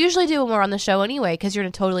 That's what you usually do when we're on the show anyway, because you're in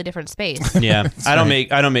a totally different space. Yeah, I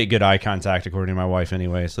don't make good eye contact according to my wife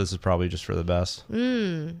anyway, so this is probably just for the best.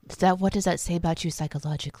 What does that say about you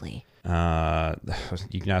psychologically? You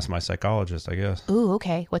can ask my psychologist, I guess. Ooh,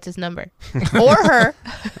 okay. What's his number? Or her.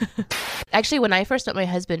 Actually, when I first met my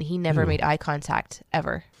husband, he never made eye contact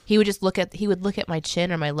ever. He would just look at my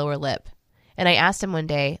chin or my lower lip. And I asked him one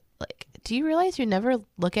day, like, do you realize you never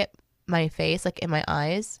look at my face, like in my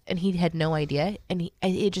eyes? And he had no idea. And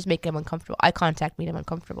it just made him uncomfortable. Eye contact made him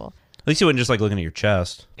uncomfortable. At least he wasn't just like looking at your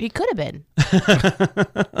chest. He could have been.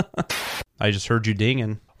 I just heard you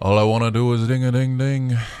dinging. All I want to do is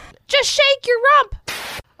ding-a-ding-ding. Just shake your rump.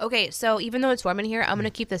 Okay, so even though it's warm in here, I'm going to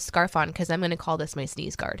keep this scarf on because I'm going to call this my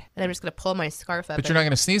sneeze guard. And I'm just going to pull my scarf up. But you're not going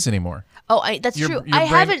to sneeze anymore. Oh, that's true. I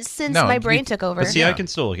haven't since my brain took over. But see, I can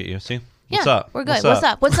still look at you. See? What's yeah, up? We're good. What's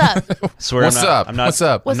up? What's up? I swear What's up? I'm not, What's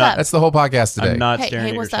up? What's up? That's the whole podcast today. I'm not staring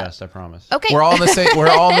at your what's up? chest, I promise. Okay. We're all in the same we're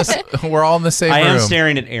all in the same room. I am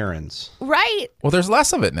staring at Aaron's. Right. Well, there's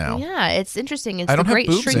less of it now. Yeah, it's interesting. It's I don't the have great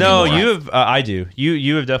boobs shrinking. anymore. No, you have I do.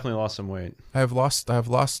 You have definitely lost some weight. I have lost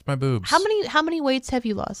my boobs. How many weights have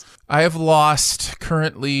you lost? I have lost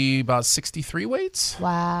currently about 63 weights.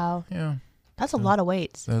 Wow. Yeah. That's a lot of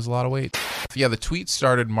weights. There's a lot of weight. Yeah, the tweet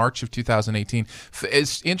started March of 2018.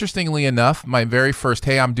 It's interestingly enough, my very first,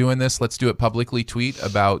 hey, I'm doing this, let's do it publicly tweet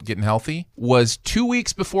about getting healthy was 2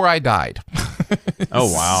 weeks before I died.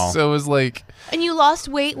 Oh, wow. So it was like... And you lost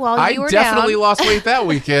weight while you were I definitely down. lost weight that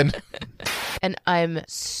weekend. And I'm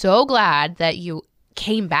so glad that you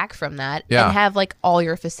came back from that Yeah. and have like all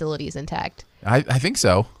your facilities intact. I think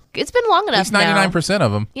so. It's been long enough. It's 99%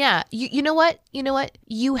 of them. Yeah. You know what?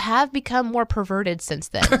 You have become more perverted since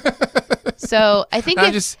then. So I think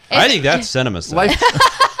I think that's cinema stuff. Life,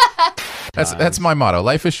 that's my motto.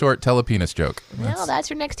 Life is short, tell a penis joke. Well, that's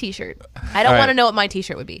your next t-shirt. I don't want to know what my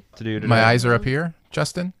t-shirt would be. My eyes are up here,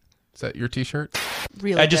 Justin. Is that your t-shirt?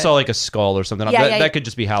 Really I just saw like a skull or something. Yeah, that could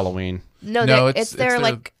just be Halloween. No, it's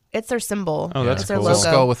their symbol. Oh, that's it's their cool. logo. It's a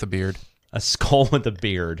skull with a beard. A skull with a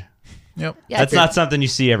beard. Yep. Yeah, That's not something you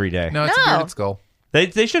see every day. No, it's a bearded skull.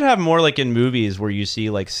 They should have more like in movies where you see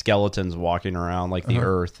like skeletons walking around like the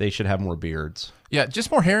Earth. They should have more beards. Yeah,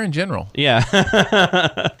 just more hair in general.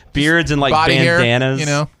 Yeah. Beards and like body bandanas.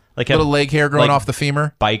 hair, like little leg hair growing off the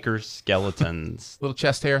femur. Biker skeletons. Little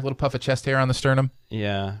chest hair, little puff of chest hair on the sternum.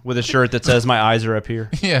 Yeah, with a shirt that says "My eyes are up here."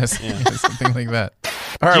 Yes, something like that.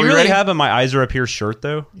 All right, do you really ready? have a "My eyes are up here" shirt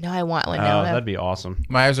though? No, I want one. Oh, that'd be awesome.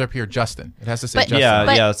 My eyes are up here, Justin. It has to say Justin.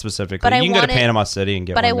 Yeah, specifically. But you can go to Panama City and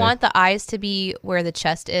get one. But I want the eyes to be where the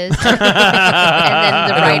chest is, and then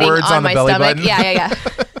the writing words on my belly stomach. button. Yeah.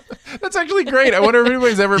 That's actually great. I wonder if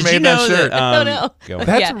anybody's ever made that shirt. No.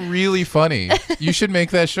 That's really funny. You should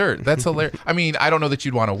make that shirt. That's hilarious. I mean, I don't know that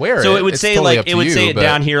you'd want to wear it. So it would It's say totally like up to it would you, say it but-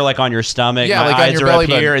 down here like on your stomach. Yeah, my like on eyes your are belly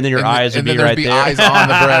up here, button. and then your eyes would then be there'd right be there. eyes on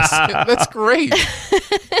the breast. That's great.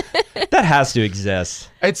 That has to exist.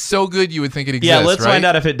 It's so good you would think it exists. Yeah, let's right? find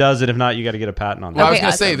out if it does, and if not, you got to get a patent on that. Well, I was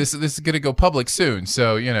going to say this is going to go public soon,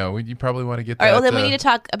 so you probably want to get that. All right. Well, then we need to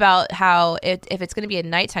talk about how if it's going to be a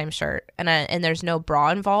nighttime shirt and there's no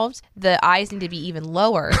bra involved, the eyes need to be even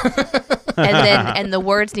lower, and the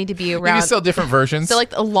words need to be around. You can sell different versions. So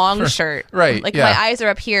like a long shirt, right? Like yeah. my eyes are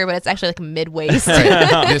up here, but it's actually like mid waist.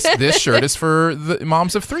 Right. This shirt is for the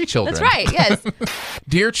moms of 3 children. That's right. Yes.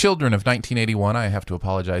 Dear children of 1981, I have to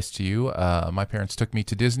apologize to you. My parents took me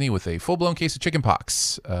to Disney with a full-blown case of chicken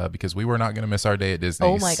pox because we were not going to miss our day at Disney.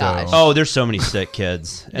 Oh my gosh. Oh, there's so many sick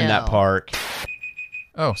kids in that park.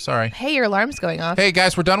 Oh, sorry. Hey, your alarm's going off. Hey,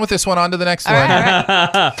 guys, we're done with this one. On to the next one. All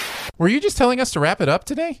right. Were you just telling us to wrap it up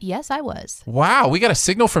today? Yes, I was. Wow, we got a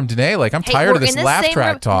signal from Danae. Like, I'm Hey, tired we're of this in the laugh same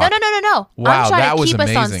track room. talk. No. Wow, I'm trying that to was keep us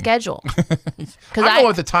on amazing. schedule. I'm going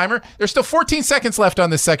with the timer. There's still 14 seconds left on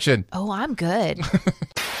this section. Oh, I'm good.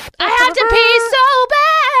 I have to pee so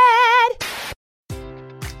bad.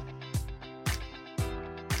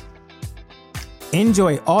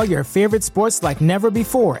 Enjoy all your favorite sports like never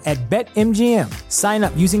before at BetMGM. Sign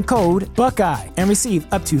up using code Buckeye and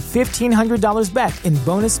receive up to $1,500 back in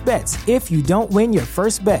bonus bets if you don't win your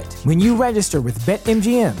first bet. When you register with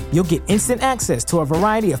BetMGM, you'll get instant access to a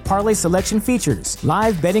variety of parlay selection features,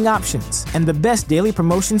 live betting options, and the best daily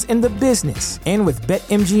promotions in the business. And with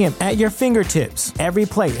BetMGM at your fingertips, every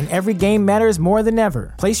play and every game matters more than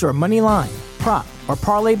ever. Place your money line, prop, or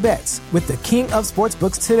parlay bets with the king of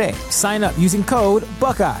sportsbooks today. Sign up using code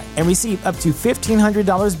Buckeye and receive up to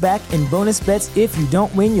 $1,500 back in bonus bets if you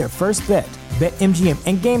don't win your first bet. BetMGM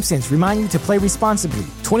and GameSense remind you to play responsibly.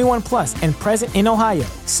 21 plus and present in Ohio,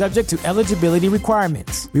 subject to eligibility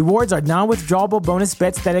requirements. Rewards are non-withdrawable bonus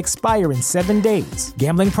bets that expire in 7 days.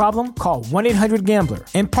 Gambling problem? Call 1-800-GAMBLER.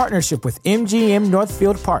 In partnership with MGM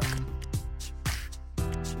Northfield Park.